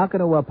 We're not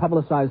going to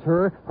publicize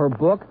her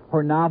book,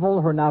 her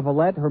novel, her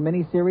novelette, her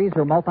miniseries,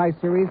 her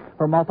multi-series,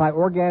 her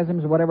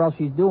multi-orgasms, whatever else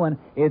she's doing.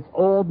 It's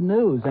old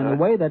news, and the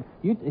way that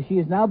she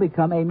has now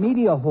become a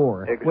media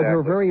whore with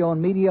her very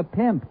own media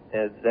pimp.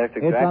 That's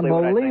exactly it's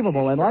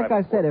unbelievable. What and like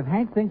I said, if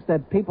Hank thinks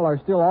that people are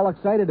still all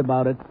excited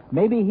about it,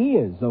 maybe he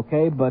is,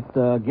 okay? But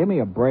give me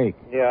a break.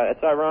 Yeah,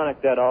 it's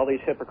ironic that all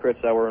these hypocrites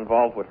that were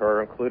involved with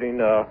her, including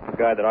the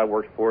guy that I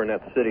worked for in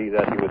that city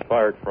that he was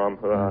fired from,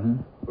 who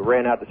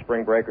ran out the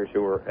Spring Breakers,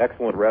 who were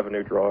excellent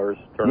revenue drawers,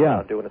 turned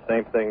out doing the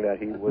same thing that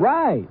he was.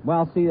 Right.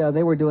 Well, see,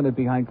 they were doing it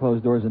behind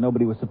closed doors, and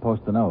nobody was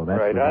supposed to know. That's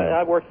right.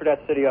 I worked for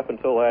that city up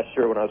until last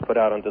year when I was put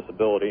out on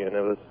disability, and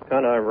it was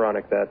kind of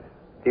ironic that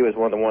he was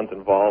one of the ones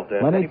involved.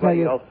 And let me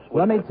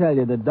tell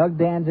you, the Doug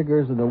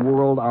Danzigers of the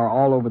world are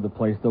all over the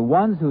place. The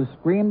ones who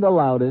scream the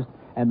loudest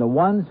and the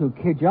ones who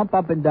jump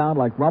up and down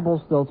like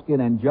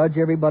Rumpelstiltskin and judge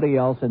everybody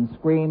else and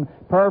scream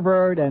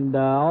pervert and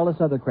all this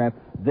other crap,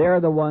 they're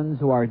the ones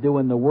who are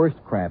doing the worst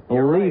crap.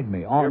 Believe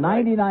me,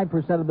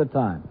 99% of the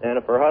time. And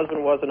if her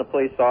husband wasn't a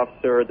police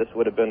officer, this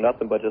would have been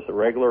nothing but just a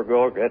regular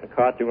girl getting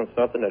caught doing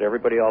something that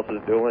everybody else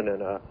is doing.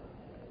 And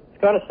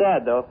it's kind of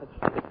sad, though.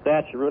 It's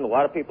sad. She ruined a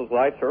lot of people's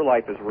lives. Her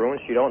life is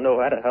ruined. She don't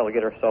know how the hell to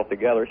get herself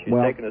together. She's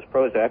taking this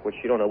Prozac, which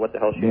she don't know what the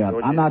hell she's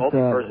doing. I'm not.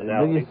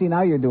 Multi-personality. You see,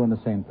 now you're doing the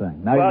same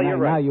thing. Now, you're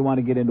right. Now you want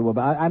to get into it.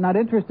 But I'm not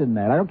interested in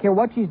that. I don't care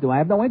what she's doing. I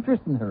have no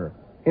interest in her.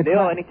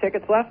 Neil, any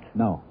tickets left?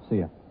 No. See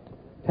ya.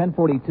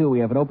 1042. We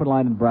have an open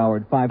line in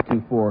Broward.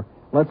 524.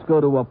 Let's go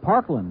to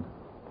Parkland.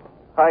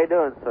 How you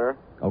doing, sir?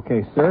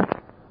 Okay, sir.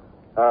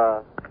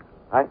 I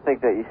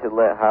think that you should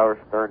let Howard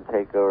Stern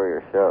take over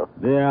your show.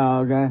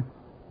 Yeah. Okay.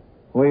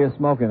 What are you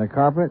smoking? The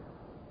carpet?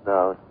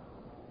 No.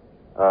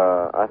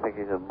 I think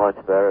he's much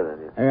better than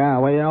you. Yeah,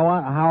 well, you know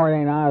what? Howard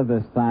ain't out of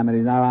this time, and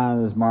he's not out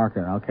of this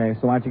market, okay?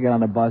 So why don't you get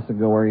on the bus and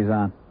go where he's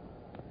on?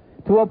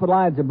 Two open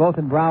lines are both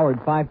in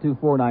Broward,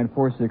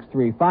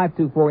 524-9463,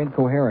 524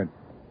 incoherent.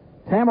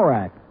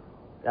 Tamarack.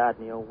 God,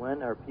 Neil,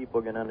 when are people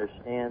going to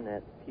understand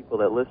that people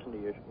that listen to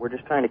you, we're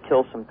just trying to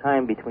kill some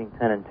time between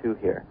 10 and 2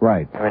 here.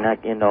 Right. And we're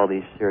not getting to all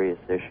these serious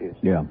issues.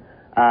 Yeah.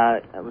 I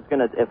was going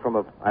to, read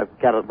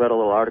a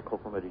little article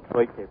from a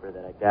Detroit paper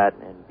that I got,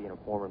 and being a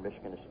former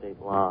Michigan State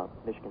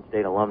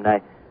alumni,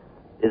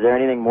 is there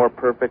anything more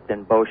perfect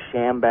than Bo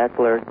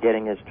Schembechler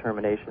getting his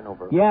termination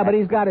over? Yeah, but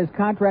he's got his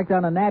contract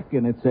on a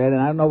napkin, it said,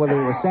 and I don't know whether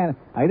it was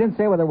I didn't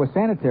say whether it was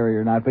sanitary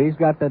or not, but he's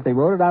got that. They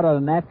wrote it out on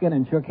a napkin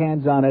and shook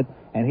hands on it,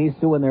 and he's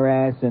suing their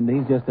ass, and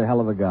he's just a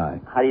hell of a guy.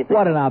 How do you think?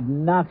 What an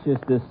obnoxious,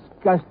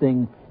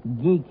 disgusting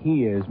geek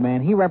he is,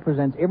 man. He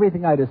represents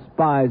everything I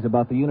despise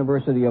about the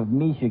University of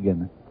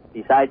Michigan.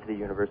 Besides the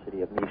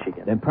University of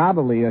Michigan. And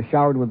probably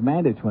showered with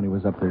Mandich when he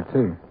was up there,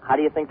 too. How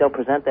do you think they'll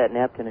present that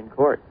napkin in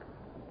court?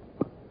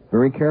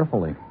 Very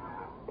carefully.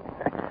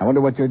 I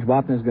wonder what Judge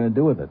Wapner's going to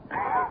do with it.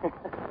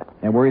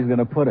 And where he's going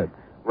to put it.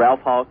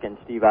 Ralph Hulk and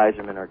Steve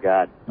Eiserman are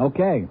God.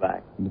 Okay.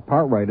 Bye.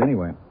 Part right,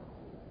 anyway.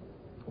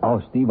 Oh,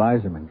 Steve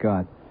Eiserman,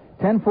 God.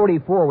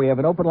 1044, we have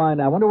an open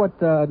line. I wonder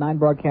what 9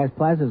 Broadcast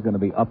Plaza is going to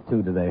be up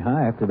to today, huh?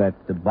 After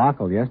that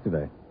debacle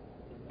yesterday.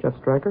 Jeff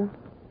Stryker?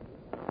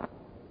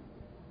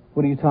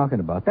 What are you talking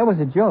about? That was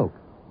a joke.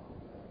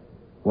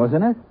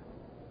 Wasn't it?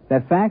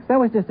 That fax? That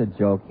was just a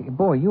joke.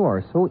 Boy, you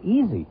are so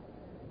easy.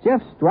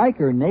 Jeff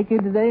Stryker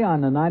naked today on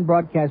the 9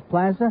 Broadcast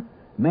Plaza?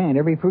 Man,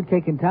 every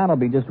fruitcake in town will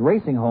be just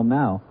racing home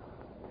now.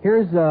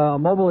 Here's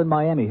Mobile in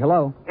Miami.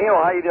 Hello. Neil,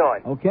 how you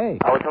doing? Okay.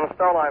 I was on the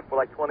star line for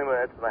like 20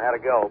 minutes and I had to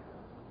go.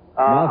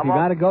 Well, if you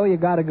got to go, you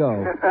got to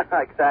go.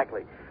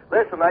 Exactly.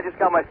 Listen, I just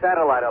got my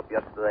satellite up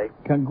yesterday.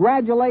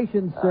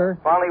 Congratulations, sir.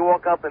 Finally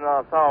woke up and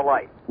saw a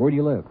light. Where do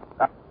you live?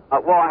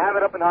 Well, I have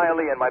it up in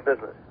Hialeah in my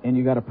business. And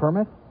you got a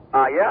permit?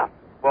 Yeah.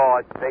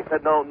 Well, they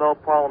said no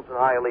problems in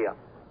Hialeah.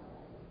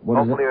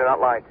 Hopefully they're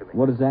not lying to me.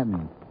 What does that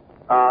mean?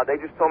 They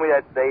just told me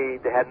that they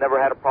had never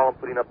had a problem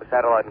putting up a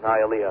satellite in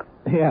Hialeah.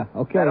 Yeah,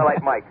 okay.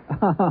 Satellite Mike.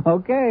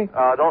 Okay.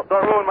 Don't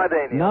ruin my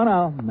day, Neil.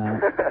 No.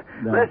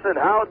 Listen,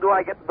 how do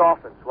I get the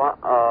Dolphins? Well,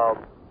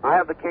 I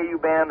have the KU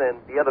band and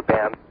the other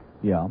band.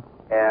 Yeah.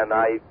 And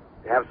I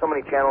have so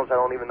many channels I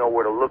don't even know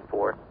where to look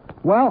for.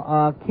 Well,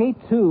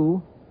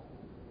 K1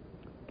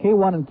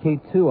 and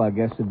K2, I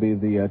guess, would be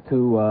the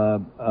two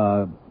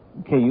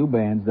KU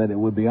bands that it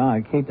would be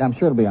on. I'm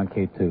sure it'll be on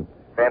K2.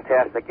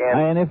 Fantastic.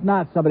 And if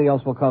not, somebody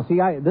else will call.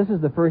 See, this is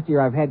the first year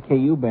I've had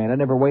KU band. I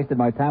never wasted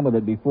my time with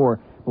it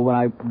before. But when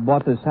I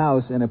bought this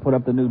house and I put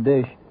up the new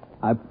dish,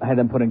 I had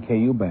them put in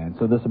KU band.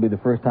 So this will be the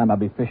first time I'll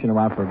be fishing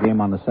around for a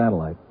game on the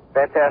satellite.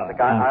 Fantastic.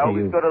 I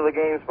always go to the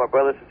games. My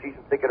brother's a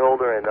season ticket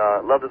holder and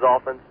love the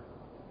Dolphins.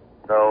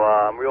 So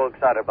I'm real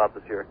excited about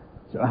this year.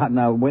 So,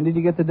 now, when did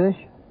you get the dish?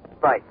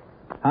 Right.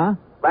 Huh?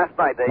 Last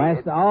night. It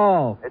took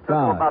them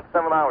about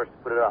 7 hours to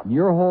put it up.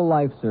 Your whole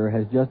life, sir,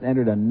 has just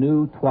entered a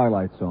new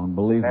twilight zone.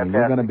 Believe me,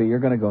 you're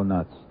gonna go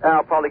nuts.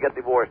 I'll probably get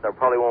divorced. I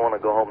probably won't want to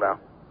go home now.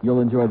 You'll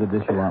enjoy the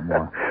dish a lot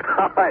more.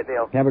 All right,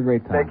 Neil. Have a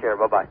great time. Take care.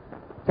 Bye-bye.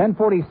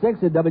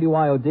 1046 at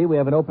WYOD. We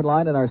have an open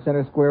line in our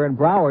center square in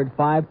Broward,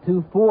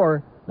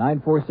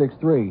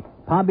 524-9463.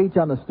 Palm Beach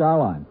on the Star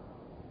Line.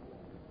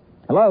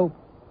 Hello.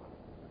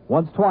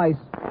 Once, twice.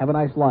 Have a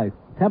nice life.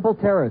 Temple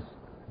Terrace.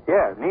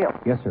 Yeah, Neil.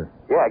 Yes, sir.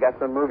 Yeah, I got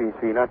some movies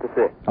for you not to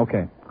see.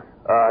 Okay.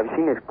 Have you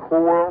seen this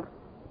Cool World?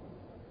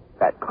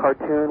 That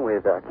cartoon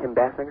with Kim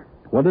Basinger?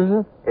 What is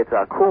it? It's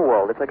Cool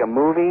World. It's like a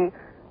movie,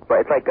 but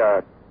it's like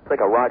a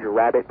Roger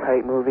Rabbit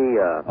type movie.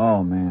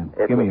 Oh man,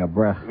 give me a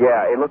breath.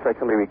 Yeah, it looks like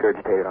somebody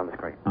regurgitated on the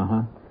screen.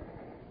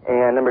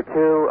 And number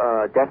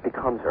 2, Death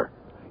Becomes Her.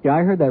 Yeah,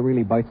 I heard that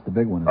really bites the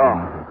big one.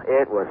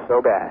 It was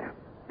so bad.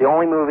 The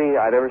only movie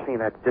I've ever seen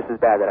that's just as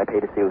bad that I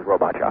paid to see was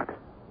Robot Jocks.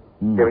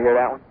 You ever hear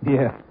that one?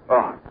 Yeah.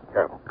 Oh,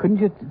 terrible.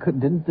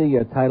 Didn't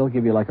the title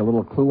give you like a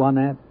little clue on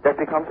that? Death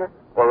Becomes Her?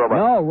 Or Robot?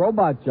 No,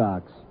 Robot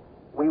Jocks.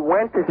 We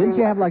went to Didn't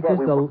you have like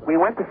we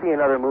went to see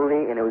another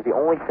movie, and it was the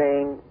only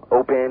thing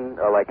open,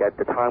 like at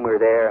the time we were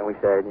there, and we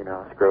said,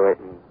 screw it,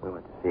 and we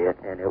went to see it,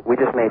 and we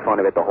just made fun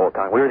of it the whole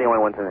time. We were the only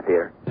ones in the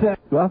theater.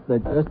 Stuff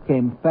that just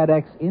came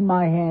FedEx in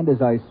my hand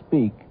as I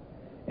speak,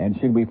 and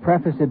should we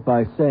preface it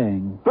by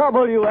saying...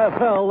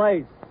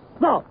 WFLA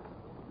sucks!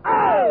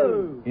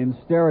 Oh! In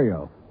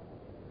stereo.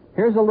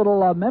 Here's a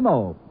little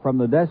memo from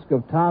the desk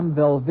of Tom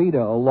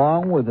Velveeta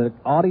along with an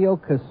audio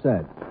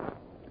cassette.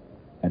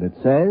 And it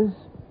says,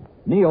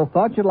 Neil,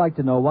 thought you'd like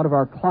to know one of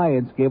our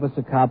clients gave us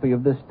a copy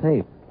of this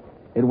tape.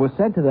 It was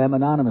sent to them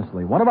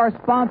anonymously. One of our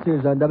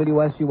sponsors on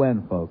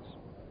WSUN, folks.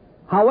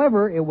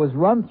 However, it was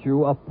run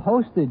through a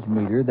postage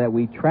meter that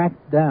we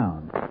tracked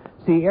down.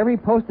 See, every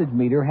postage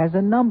meter has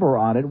a number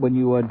on it when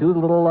you do the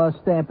little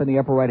stamp in the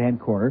upper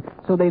right-hand corner,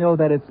 so they know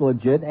that it's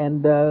legit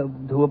and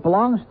who it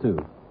belongs to.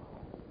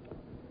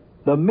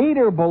 The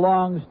meter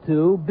belongs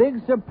to,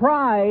 big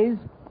surprise,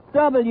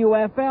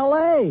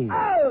 WFLA.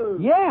 Oh!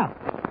 Yeah.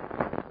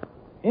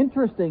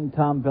 Interesting,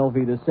 Tom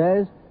Velveeta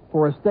says.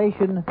 for a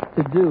station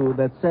to do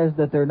that says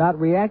that they're not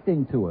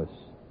reacting to us?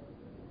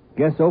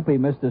 Guess Opie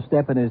missed a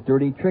step in his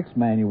dirty tricks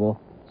manual,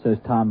 says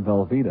Tom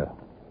Velveeta,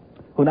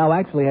 who now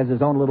actually has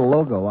his own little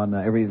logo on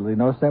every. You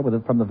notice that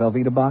from the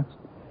Velveeta box?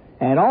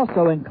 And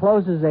also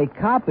encloses a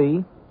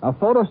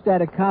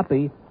photostatic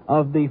copy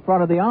of the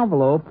front of the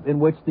envelope in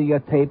which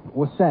the tape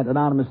was sent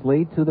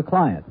anonymously to the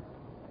client.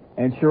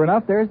 And sure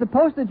enough, there's the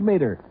postage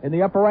meter in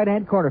the upper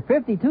right-hand corner.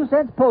 52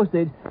 cents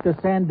postage to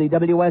send the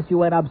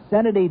WSUN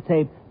obscenity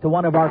tape to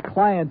one of our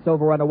clients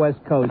over on the West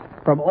Coast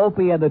from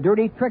Opie and the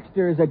Dirty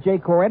Tricksters at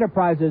J-Core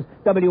Enterprises,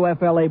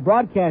 WFLA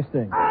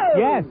Broadcasting. Oh!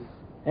 Yes,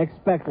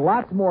 expect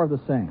lots more of the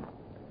same.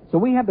 So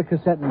we have the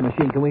cassette in the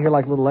machine. Can we hear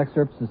like little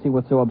excerpts to see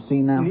what's so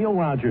obscene now? Neil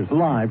Rogers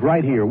live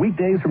right here,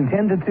 weekdays from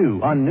 10 to 2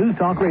 on News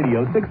Talk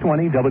Radio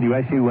 620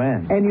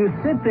 WSUN. And you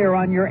sit there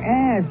on your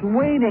ass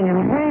waiting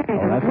and waiting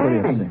and that's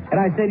waiting. And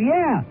I said,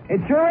 yeah,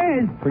 it sure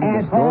is. Pretty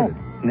distorted.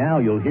 Now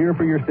you'll hear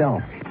for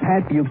yourself.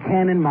 Pat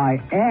Buchanan, my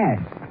ass.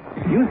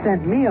 You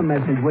sent me a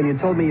message when you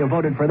told me you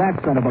voted for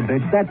that son of a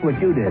bitch. That's what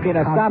you did. Okay,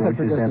 now stop it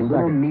for just a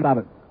second. Stop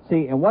it.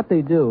 See, and what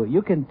they do,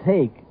 you can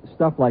take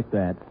stuff like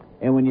that,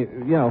 and when you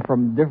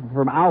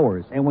from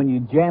hours, and when you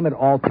jam it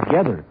all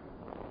together,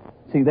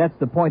 see, that's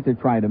the point they're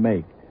trying to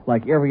make.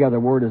 Like every other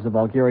word is a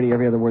vulgarity,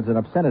 every other word is an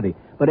obscenity.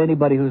 But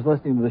anybody who's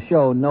listening to the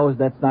show knows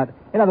that's not.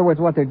 In other words,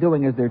 what they're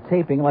doing is they're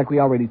taping, like we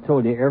already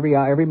told you,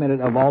 every minute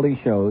of all these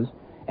shows,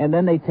 and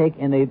then they take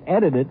and they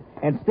edit it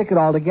and stick it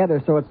all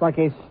together, so it's like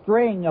a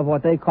string of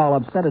what they call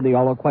obscenity,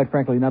 although quite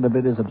frankly none of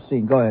it is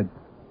obscene. Go ahead.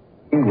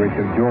 English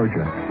of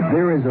Georgia.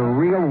 There is a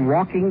real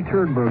walking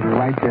turd burger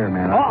right there,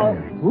 man.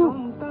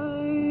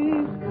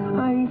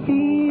 I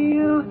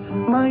feel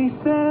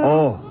myself.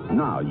 Oh,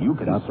 now you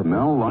can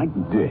smell like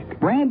dick.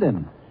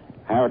 Brandon.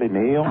 Howdy,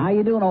 Neil. How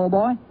you doing, old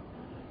boy?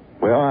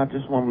 Well, I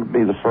just wanted to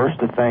be the first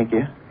to thank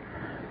you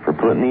for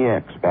putting the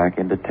X back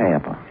into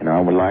Tampa. And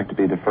I would like to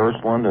be the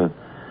first one to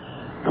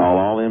call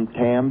all them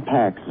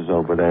Tampaxes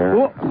over there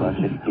a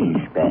bunch of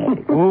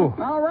douchebags.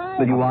 All right.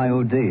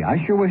 WIOD.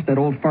 I sure wish that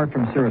old fart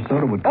from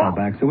Sarasota would call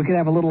back so we could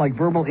have a little, like,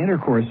 verbal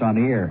intercourse on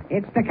the air.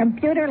 It's the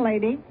computer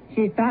lady.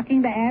 She's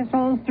talking to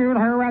assholes through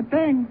her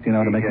thing. You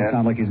know, to make it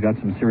sound like he's got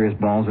some serious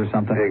balls or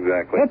something.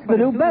 Exactly. It's the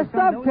new best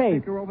of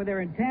tape. Over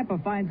there in Tampa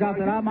finds out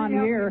that I'm on the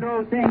air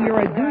saying you're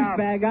a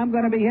douchebag. I'm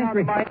going to be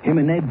history. Him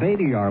and Nate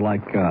Beatty are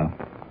like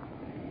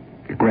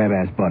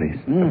grab-ass buddies.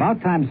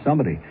 About time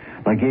somebody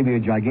gave you a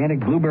gigantic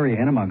blueberry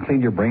enema and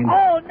cleaned your brains.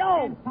 Oh,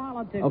 no!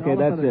 Okay,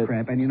 that's it.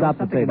 Crap, and stop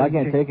the tape. I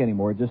can't take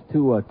anymore. Just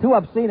too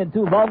obscene and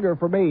too vulgar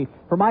for me,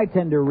 for my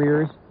tender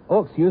rears.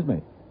 Oh, excuse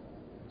me.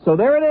 So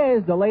there it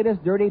is, the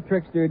latest Dirty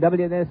Trickster.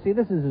 See,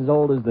 this is as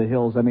old as the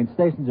hills. I mean,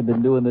 stations have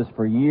been doing this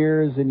for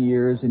years and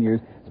years and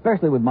years,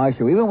 especially with my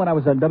show. Even when I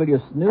was on W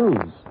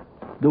Snooze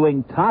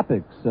doing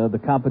topics, the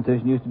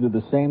competition used to do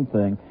the same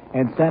thing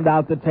and send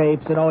out the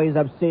tapes, and he's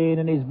obscene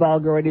and he's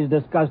vulgar and he's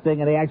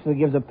disgusting and he actually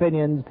gives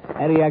opinions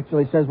and he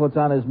actually says what's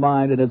on his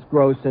mind and it's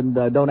gross and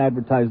don't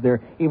advertise there,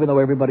 even though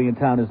everybody in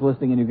town is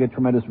listening and you get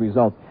tremendous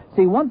results.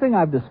 See, one thing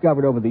I've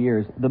discovered over the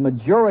years, the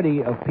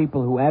majority of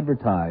people who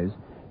advertise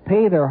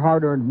pay their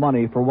hard-earned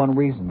money for one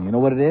reason. You know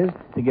what it is?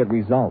 To get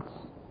results.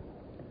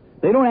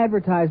 They don't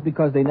advertise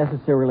because they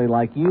necessarily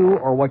like you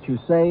or what you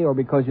say or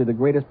because you're the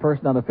greatest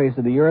person on the face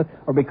of the earth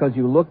or because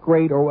you look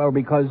great or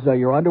because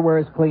your underwear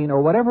is clean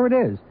or whatever it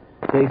is.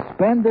 They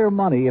spend their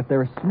money, if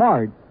they're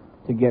smart,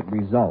 to get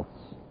results.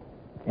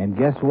 And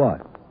guess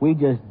what? We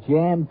just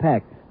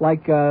jam-packed.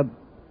 Like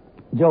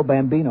Joe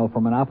Bambino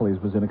from Monopolies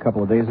was in a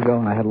couple of days ago,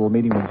 and I had a little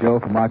meeting with Joe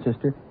from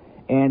Rochester.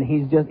 And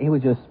he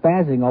was just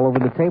spazzing all over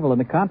the table in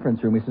the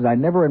conference room. He says, I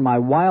never in my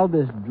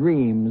wildest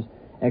dreams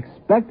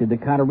expected the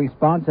kind of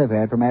response I've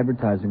had from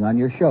advertising on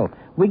your show.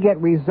 We get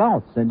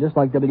results, and just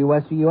like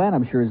WSUN,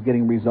 I'm sure is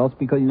getting results,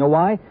 because you know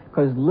why?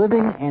 Because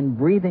living and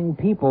breathing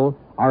people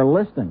are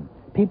listening.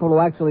 People who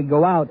actually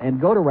go out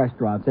and go to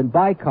restaurants and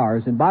buy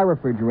cars and buy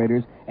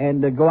refrigerators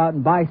and go out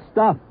and buy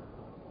stuff,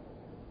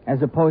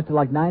 as opposed to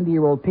like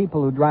 90-year-old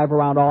people who drive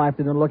around all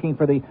afternoon looking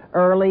for the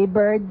early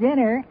bird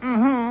dinner,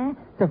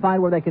 to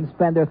find where they can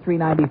spend their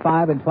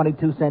 $3.95 and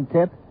 22-cent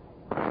tip.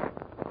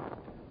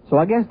 So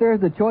I guess there's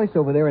the choice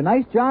over there. A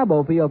nice job,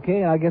 Opie,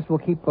 okay? And I guess we'll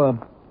keep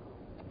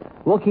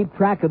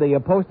track of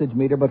the postage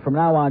meter, but from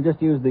now on,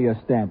 just use the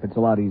stamp. It's a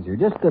lot easier.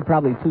 Just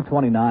probably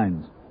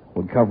 229s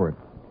would cover it.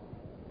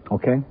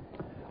 Okay?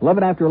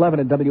 11 after 11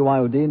 at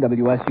WIOD and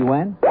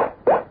WSUN.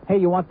 Hey,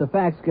 you want the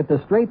facts? Get the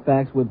straight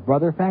facts with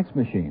Brother Fax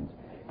Machines.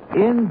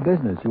 In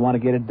business, you want to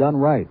get it done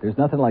right. There's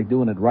nothing like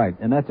doing it right.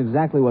 And that's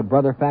exactly what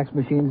Brother Fax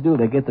Machines do.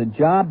 They get the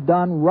job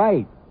done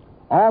right.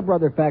 All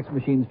Brother Fax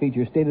Machines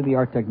feature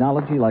state-of-the-art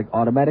technology like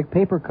automatic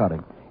paper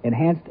cutting,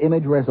 enhanced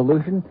image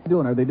resolution.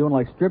 Are they doing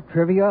like strip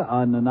trivia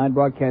on the 9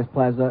 Broadcast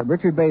Plaza?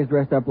 Richard Bay is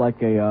dressed up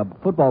like a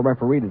football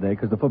referee today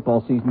because the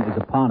football season is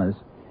upon us.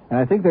 And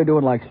I think they're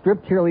doing like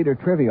strip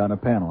cheerleader trivia on a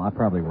panel. I'm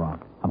probably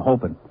wrong. I'm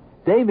hoping.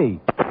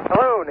 Davey.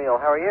 Hello, Neil.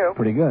 How are you?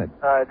 Pretty good.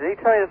 Did he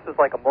tell you this was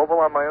like a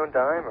mobile on my own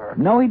dime, or?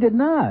 No, he did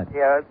not.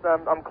 Yeah,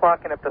 I'm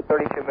clocking up to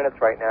 32 minutes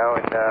right now,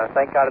 and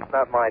thank God it's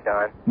not my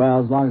dime.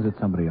 Well, as long as it's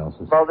somebody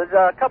else's. Well, there's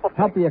a couple things.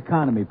 Help the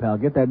economy, pal.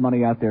 Get that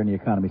money out there in the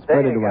economy.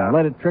 Spread it around.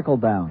 Let it trickle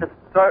down. Just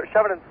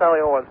shove it in Sally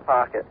Owen's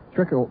pocket.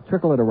 Trickle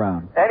it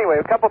around. Anyway,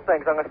 a couple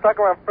things. I'm going to suck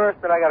around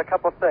first, then I got a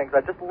couple of things.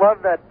 I just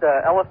love that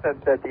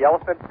elephant, that the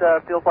elephant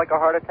feels like a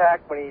heart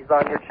attack when he's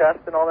on your chest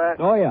and all that.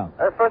 Oh, yeah.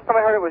 The first time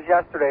I heard it was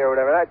yesterday or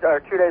whatever, or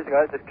 2 days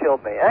ago. That just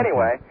killed me.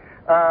 Anyway,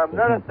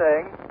 another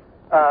thing,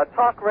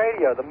 talk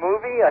radio, the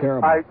movie,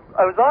 I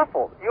was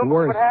awful. You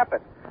know what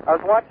happened? I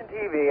was watching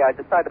TV. I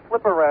decided to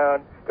flip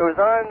around. It was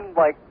on,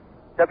 like,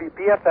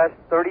 WBFS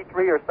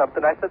 33 or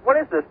something. I said, what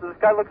is this? This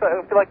guy looks like,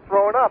 I feel like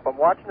throwing up. I'm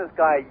watching this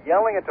guy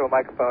yelling into a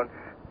microphone,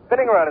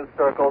 spinning around in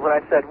circles, and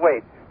I said,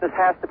 wait, this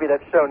has to be that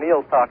show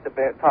Neil's talked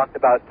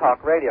about,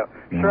 talk radio.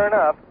 Sure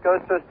enough, goes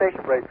to a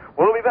station break.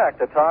 We'll be back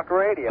to talk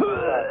radio.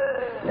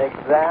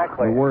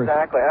 Exactly.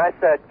 Exactly. And I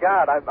said,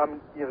 God,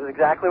 it was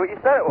exactly what you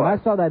said it was. When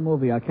I saw that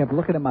movie, I kept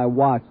looking at my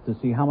watch to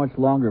see how much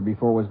longer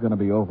before it was going to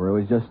be over. It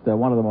was just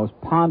one of the most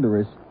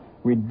ponderous,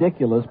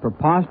 ridiculous,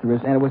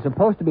 preposterous, and it was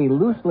supposed to be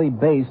loosely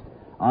based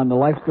on the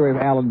life story of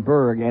Alan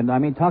Berg, and I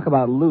mean, talk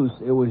about loose,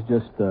 it was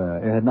just,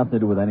 it had nothing to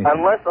do with anything.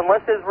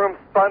 Unless his room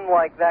spun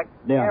like that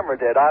camera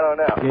did, I don't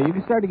know. Yeah, you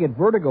can start to get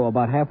vertigo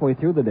about halfway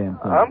through the damn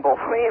thing.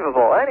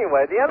 Unbelievable.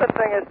 Anyway, the other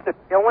thing is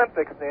the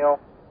Olympics, Neil.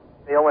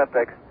 The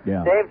Olympics.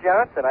 Yeah. Dave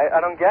Johnson,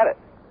 I don't get it.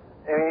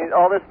 I mean,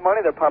 all this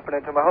money they're pumping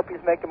into him. I hope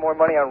he's making more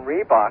money on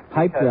Reebok.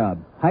 Hype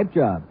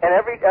job. And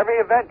every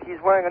event,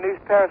 he's wearing a new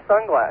pair of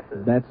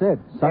sunglasses. That's it.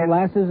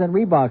 Sunglasses and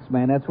Reeboks,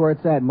 man. That's where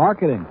it's at.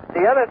 Marketing.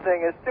 The other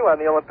thing is, too, on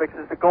the Olympics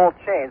is the gold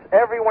chains.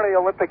 Every one of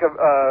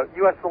the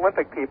U.S.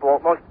 Olympic people,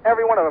 most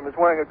every one of them is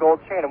wearing a gold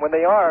chain, and when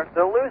they are,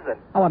 they're losing.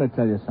 I want to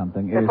tell you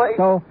something.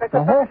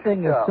 The whole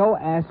thing is so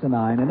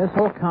asinine, and this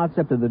whole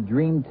concept of the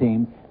dream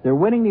team, they're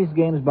winning these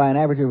games by an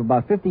average of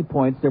about 50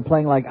 points. They're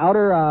playing like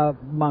Outer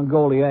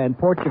Mongolia and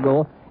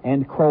Portugal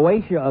and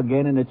Croatia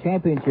again in the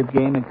championship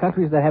game, and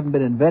countries that haven't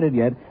been invented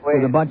yet,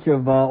 with a bunch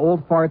of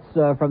old farts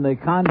from the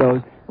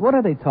condos. What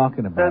are they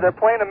talking about? They're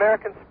playing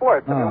American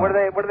sports. I mean, what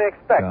do they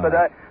expect? God.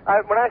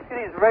 But when I see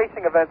these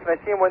racing events and I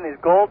see them wearing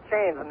these gold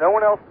chains and no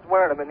one else is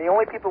wearing them, and the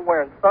only people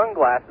wearing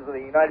sunglasses are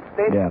the United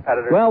States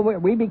competitors. Well,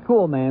 we'd be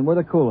cool, man. We're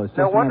the coolest.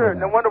 No wonder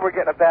we're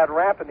getting a bad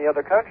rap in the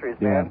other countries,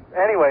 man.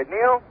 Anyway,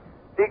 Neil,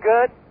 be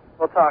good.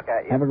 We'll talk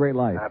at you. Have a great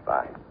life.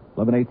 Bye.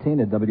 11:18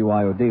 at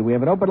WIOD. We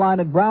have an open line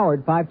at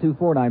Broward,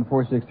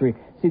 524-9463.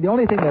 See, the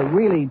only thing that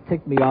really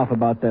ticked me off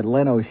about that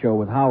Leno show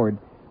with Howard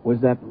was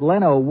that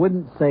Leno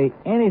wouldn't say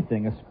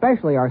anything,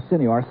 especially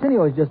Arsenio.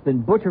 Arsenio has just been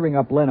butchering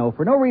up Leno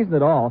for no reason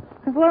at all,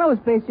 because Leno is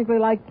basically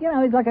like,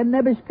 he's like a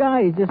nebbish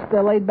guy. He's just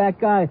a laid-back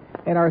guy.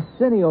 And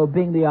Arsenio,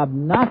 being the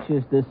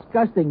obnoxious,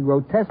 disgusting,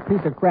 grotesque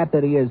piece of crap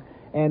that he is,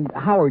 and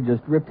Howard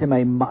just ripped him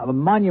a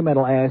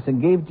monumental ass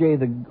and gave Jay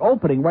the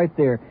opening right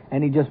there,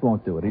 and he just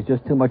won't do it. He's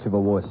just too much of a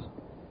wuss.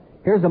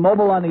 Here's a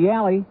mobile on the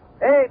alley.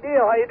 Hey,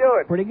 Neil, how you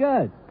doing? Pretty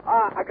good.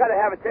 I got to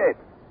have a tape.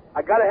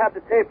 I got to have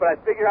the tape, but I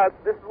figured out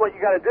this is what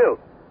you got to do.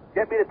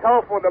 Get me the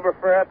telephone number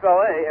for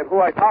FLA and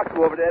who I talk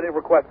to over there to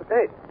request the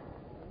tape.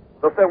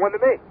 They'll send one to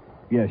me.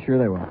 Yeah, sure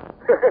they will.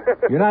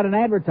 You're not an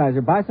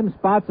advertiser. Buy some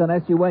spots on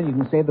SUN. You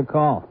can save the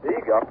call. There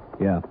you go.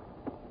 Yeah.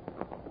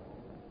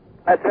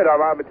 That's it.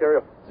 I'm out of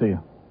material. See ya.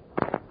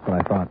 That's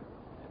what I thought.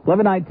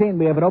 11:19,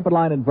 we have an open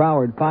line in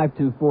Broward,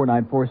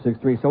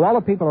 524-9463. So all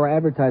the people who are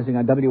advertising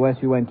on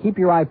WSUN, keep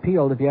your eye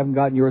peeled if you haven't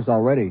gotten yours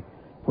already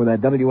for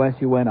that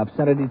WSUN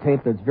obscenity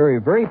tape that's very,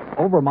 very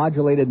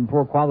overmodulated and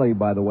poor quality,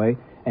 by the way,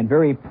 and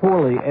very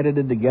poorly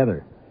edited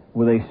together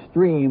with a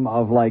stream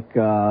of, like,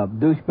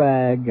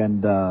 douchebag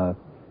and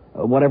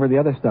whatever the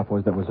other stuff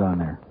was that was on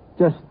there.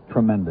 Just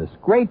tremendous.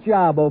 Great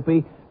job,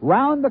 Opie.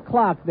 Round the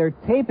clock, they're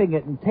taping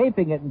it and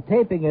taping it and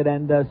taping it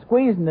and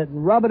squeezing it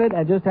and rubbing it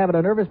and just having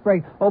a nervous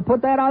break. Oh,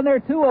 put that on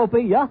there too,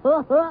 Opie. Yeah,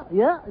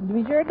 yeah,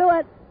 be sure to do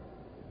it.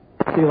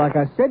 See, like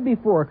I said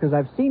before, because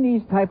I've seen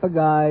these type of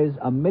guys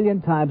a million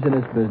times in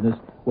this business,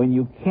 when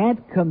you can't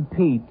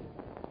compete,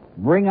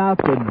 bring out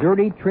the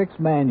dirty tricks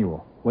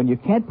manual. When you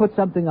can't put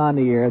something on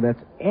the air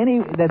that's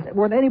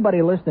worth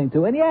anybody listening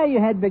to, and yeah, you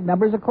had big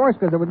numbers, of course,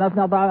 because there was nothing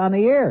else on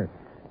the air.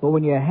 But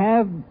when you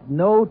have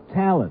no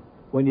talent,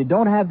 when you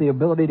don't have the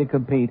ability to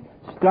compete,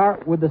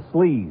 start with the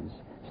sleaze.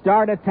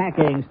 Start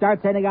attacking.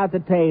 Start sending out the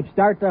tape.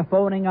 Start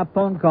phoning up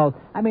phone calls.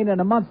 I mean, in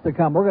the months to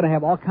come, we're going to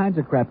have all kinds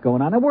of crap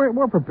going on, and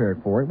we're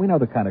prepared for it. We know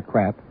the kind of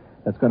crap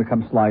that's going to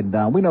come sliding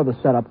down. We know the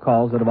setup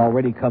calls that have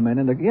already come in,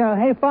 and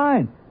hey,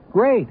 fine,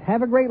 great,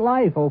 have a great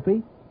life,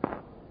 Opie.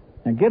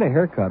 And get a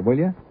haircut, will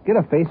you? Get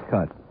a face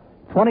cut.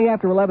 20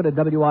 after 11 at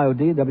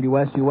WIOD,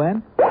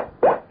 WSUN.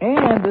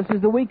 And this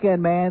is the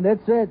weekend, man.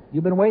 That's it.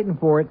 You've been waiting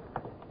for it.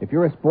 If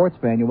you're a sports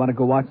fan, you want to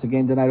go watch the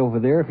game tonight over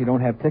there if you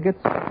don't have tickets.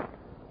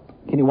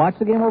 Can you watch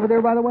the game over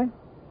there, by the way?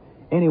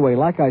 Anyway,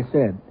 like I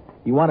said,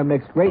 you want to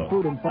mix great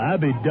food and fun. I'll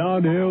be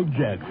Donnell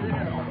Jackson.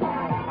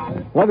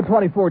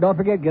 11:24. Don't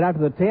forget, get out to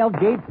the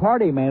tailgate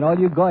party, man. All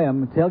you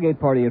Goyim, tailgate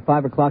party at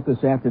 5 o'clock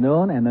this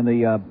afternoon. And then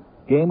the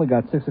game. We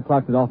got 6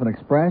 o'clock, the Dolphin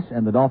Express,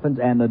 and the Dolphins,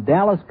 and the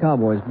Dallas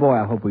Cowboys. Boy,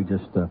 I hope we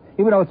just,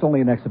 even though it's only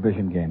an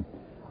exhibition game,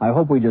 I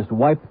hope we just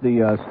wipe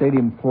the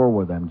stadium floor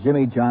with them.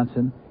 Jimmy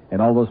Johnson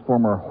and all those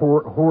former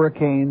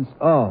Hurricanes.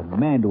 Oh,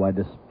 man, do I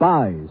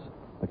despise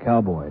the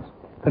Cowboys.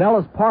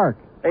 Pinellas Park.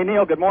 Hey,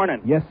 Neil, good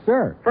morning. Yes,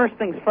 sir. First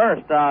things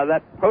first,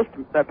 that post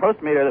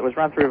meter that was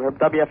run through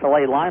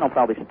WFLA, Lionel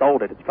probably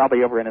stole it. It's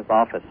probably over in his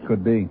office.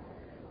 Could be.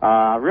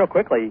 Real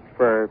quickly,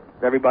 for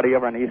everybody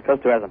over on the East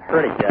Coast who hasn't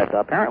heard it yet,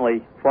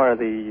 apparently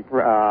the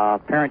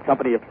parent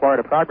company of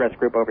Florida Progress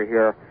Group over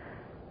here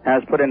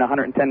has put in a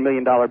 $110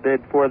 million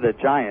bid for the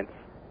Giants,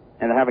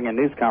 and they're having a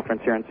news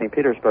conference here in St.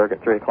 Petersburg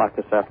at 3 o'clock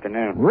this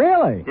afternoon.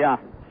 Really? Yeah.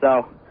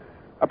 So,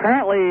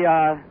 apparently,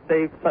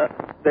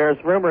 there's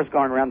rumors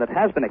going around that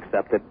has been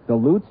accepted. The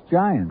Lutz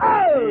Giants.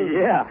 Oh!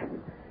 Yeah.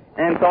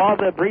 And so all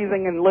the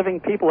breathing and living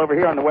people over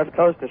here on the West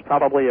Coast, there's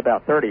probably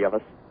about 30 of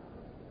us,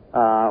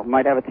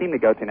 might have a team to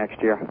go to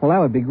next year. Well, that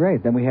would be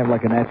great. Then we have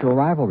like a natural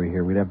rivalry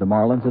here. We'd have the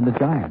Marlins and the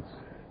Giants.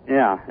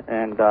 Yeah,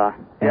 and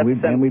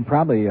we'd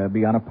probably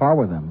be on a par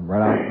with them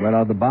right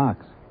out of the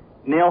box.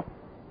 Neil,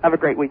 have a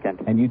great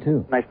weekend. And you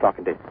too. Nice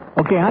talking to you.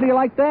 Okay, how do you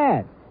like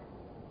that?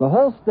 The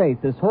whole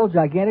state, this whole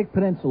gigantic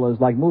peninsula is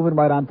like moving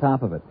right on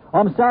top of it. Oh,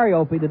 I'm sorry,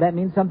 Opie. Did that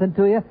mean something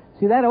to you?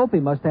 See, that Opie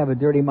must have a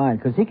dirty mind,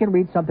 because he can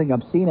read something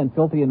obscene and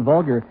filthy and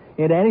vulgar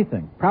into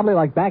anything. Probably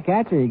like Back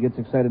At You he gets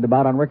excited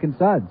about on Rick and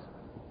Suds.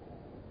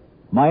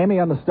 Miami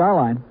on the Star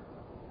Line.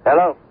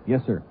 Hello.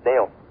 Yes, sir.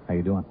 Neil. How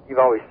you doing? You've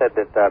always said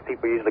that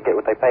people usually get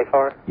what they pay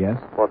for. Yes.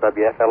 Well,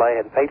 WFLA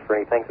hadn't paid for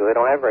anything, so they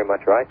don't have very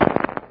much, right?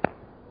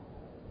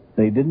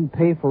 They didn't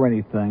pay for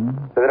anything.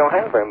 So they don't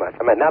have very much.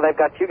 I mean, now they've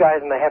got you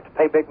guys, and they have to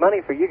pay big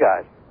money for you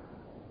guys.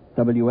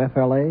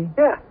 WFLA?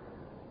 Yeah.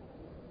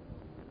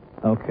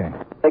 Okay.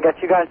 They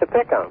got you guys to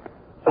pick on.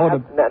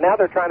 So now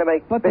they're trying to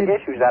make big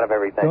issues out of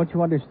everything. Don't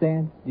you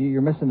understand?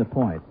 You're missing the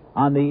point.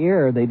 On the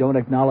air, they don't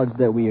acknowledge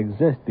that we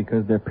exist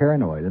because they're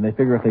paranoid, and they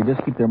figure if they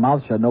just keep their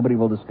mouths shut, nobody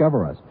will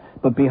discover us.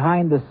 But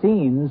behind the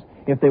scenes,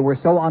 if they were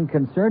so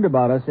unconcerned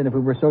about us and if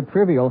we were so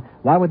trivial,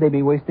 why would they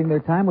be wasting their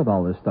time with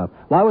all this stuff?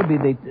 Why would they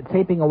be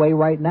taping away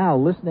right now,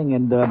 listening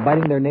and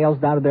biting their nails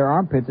down to their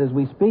armpits as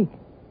we speak?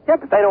 Yeah,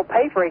 but they don't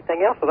pay for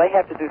anything else, so they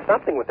have to do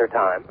something with their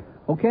time.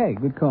 Okay,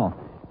 good call.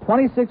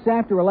 26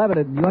 after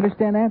 11, do you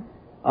understand that?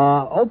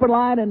 Open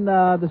line and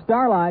the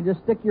Star Line,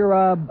 just stick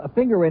your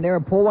finger in there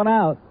and pull one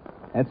out.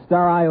 That's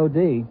Star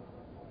IOD.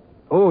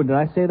 Oh, did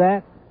I say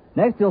that?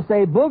 Next he'll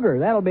say booger.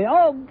 That'll be,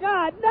 oh,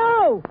 God,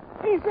 no!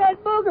 He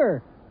said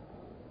booger!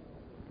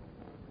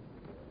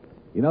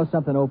 You know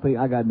something, Opie?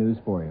 I got news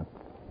for you.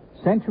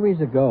 Centuries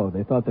ago,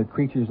 they thought that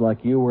creatures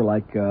like you were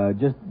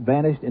just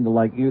vanished into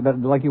like you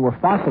were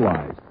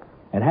fossilized.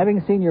 And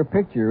having seen your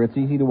picture, it's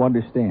easy to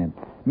understand.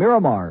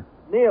 Miramar.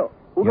 Neil,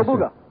 ooga Yes,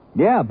 booga.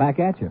 Yeah, back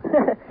at you.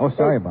 Oh,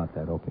 sorry about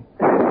that, Opie.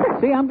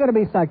 See, I'm going to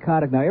be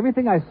psychotic now.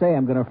 Everything I say,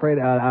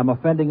 I'm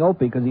offending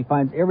Opie because he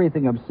finds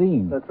everything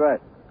obscene. That's right.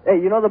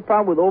 Hey, you know the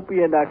problem with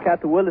Opie and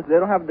Cat Willis? They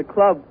don't have the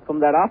club from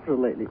that officer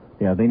lately.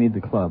 Yeah, they need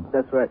the club.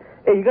 That's right.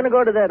 Hey, you going to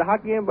go to that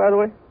hockey game, by the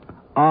way?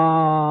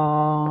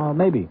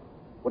 Maybe.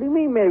 What do you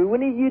mean, maybe? We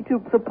need you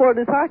to support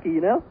this hockey,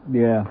 you know?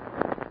 Yeah.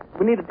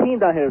 We need a team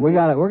down here. We're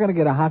going to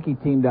get a hockey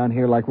team down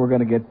here like we're going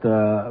to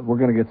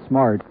get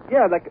smart.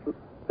 Yeah, like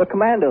the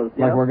Commandos,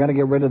 you Like know? we're going to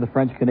get rid of the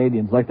French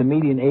Canadians. Like the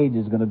median age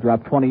is going to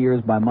drop 20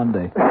 years by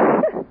Monday.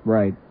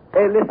 Right.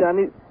 Hey,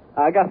 listen,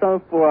 I got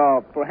something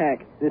for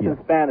Hank. This is in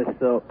Spanish,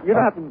 so you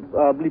don't have to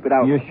bleep it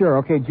out. You're sure?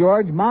 Okay,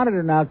 George,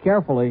 monitor now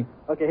carefully.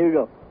 Okay, here we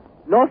go.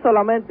 No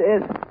solamente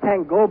es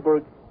Hank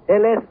Goldberg,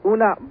 él es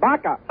una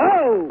vaca.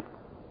 Oh!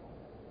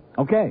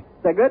 Okay.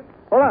 Is that good?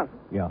 Hold on.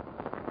 Yeah.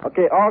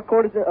 Okay, our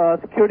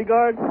security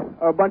guards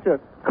are a bunch of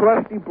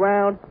crusty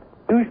brown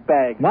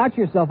douchebags. Watch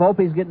yourself.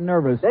 Opie's getting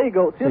nervous. There you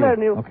go. See you later,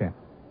 Neil. Okay.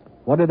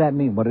 What did that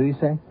mean? What did he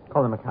say?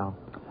 Call him a cow.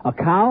 A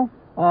cow?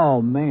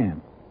 Oh,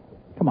 man.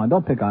 Come on,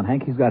 don't pick on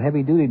Hank. He's got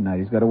heavy duty tonight.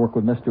 He's got to work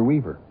with Mr.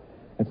 Weaver.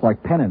 It's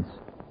like penance.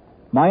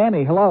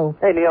 Miami, hello.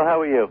 Hey, Neil,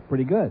 how are you?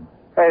 Pretty good.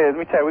 Hey, let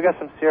me tell you, we got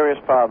some serious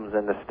problems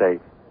in the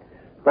state.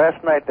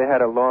 Last night they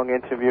had a long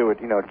interview with,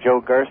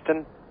 Joe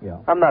Gersten. Yeah.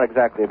 I'm not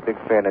exactly a big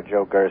fan of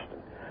Joe Gersten.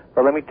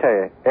 But let me tell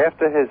you,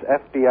 after his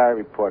FBI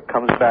report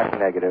comes back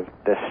negative,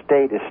 the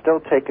state is still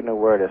taking the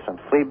word of some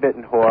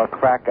flea-bitten whore,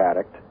 crack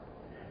addict,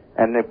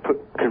 and they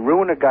could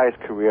ruin a guy's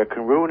career,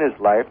 can ruin his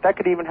life. That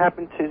could even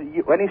happen to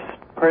you, any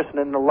person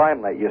in the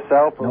limelight,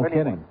 yourself or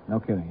anyone.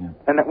 No kidding, yeah.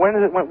 And when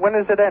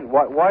does it end?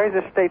 Why is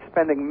the state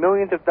spending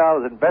millions of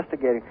dollars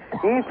investigating?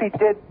 Even if he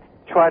did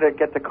try to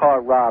get the car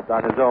robbed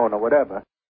on his own or whatever,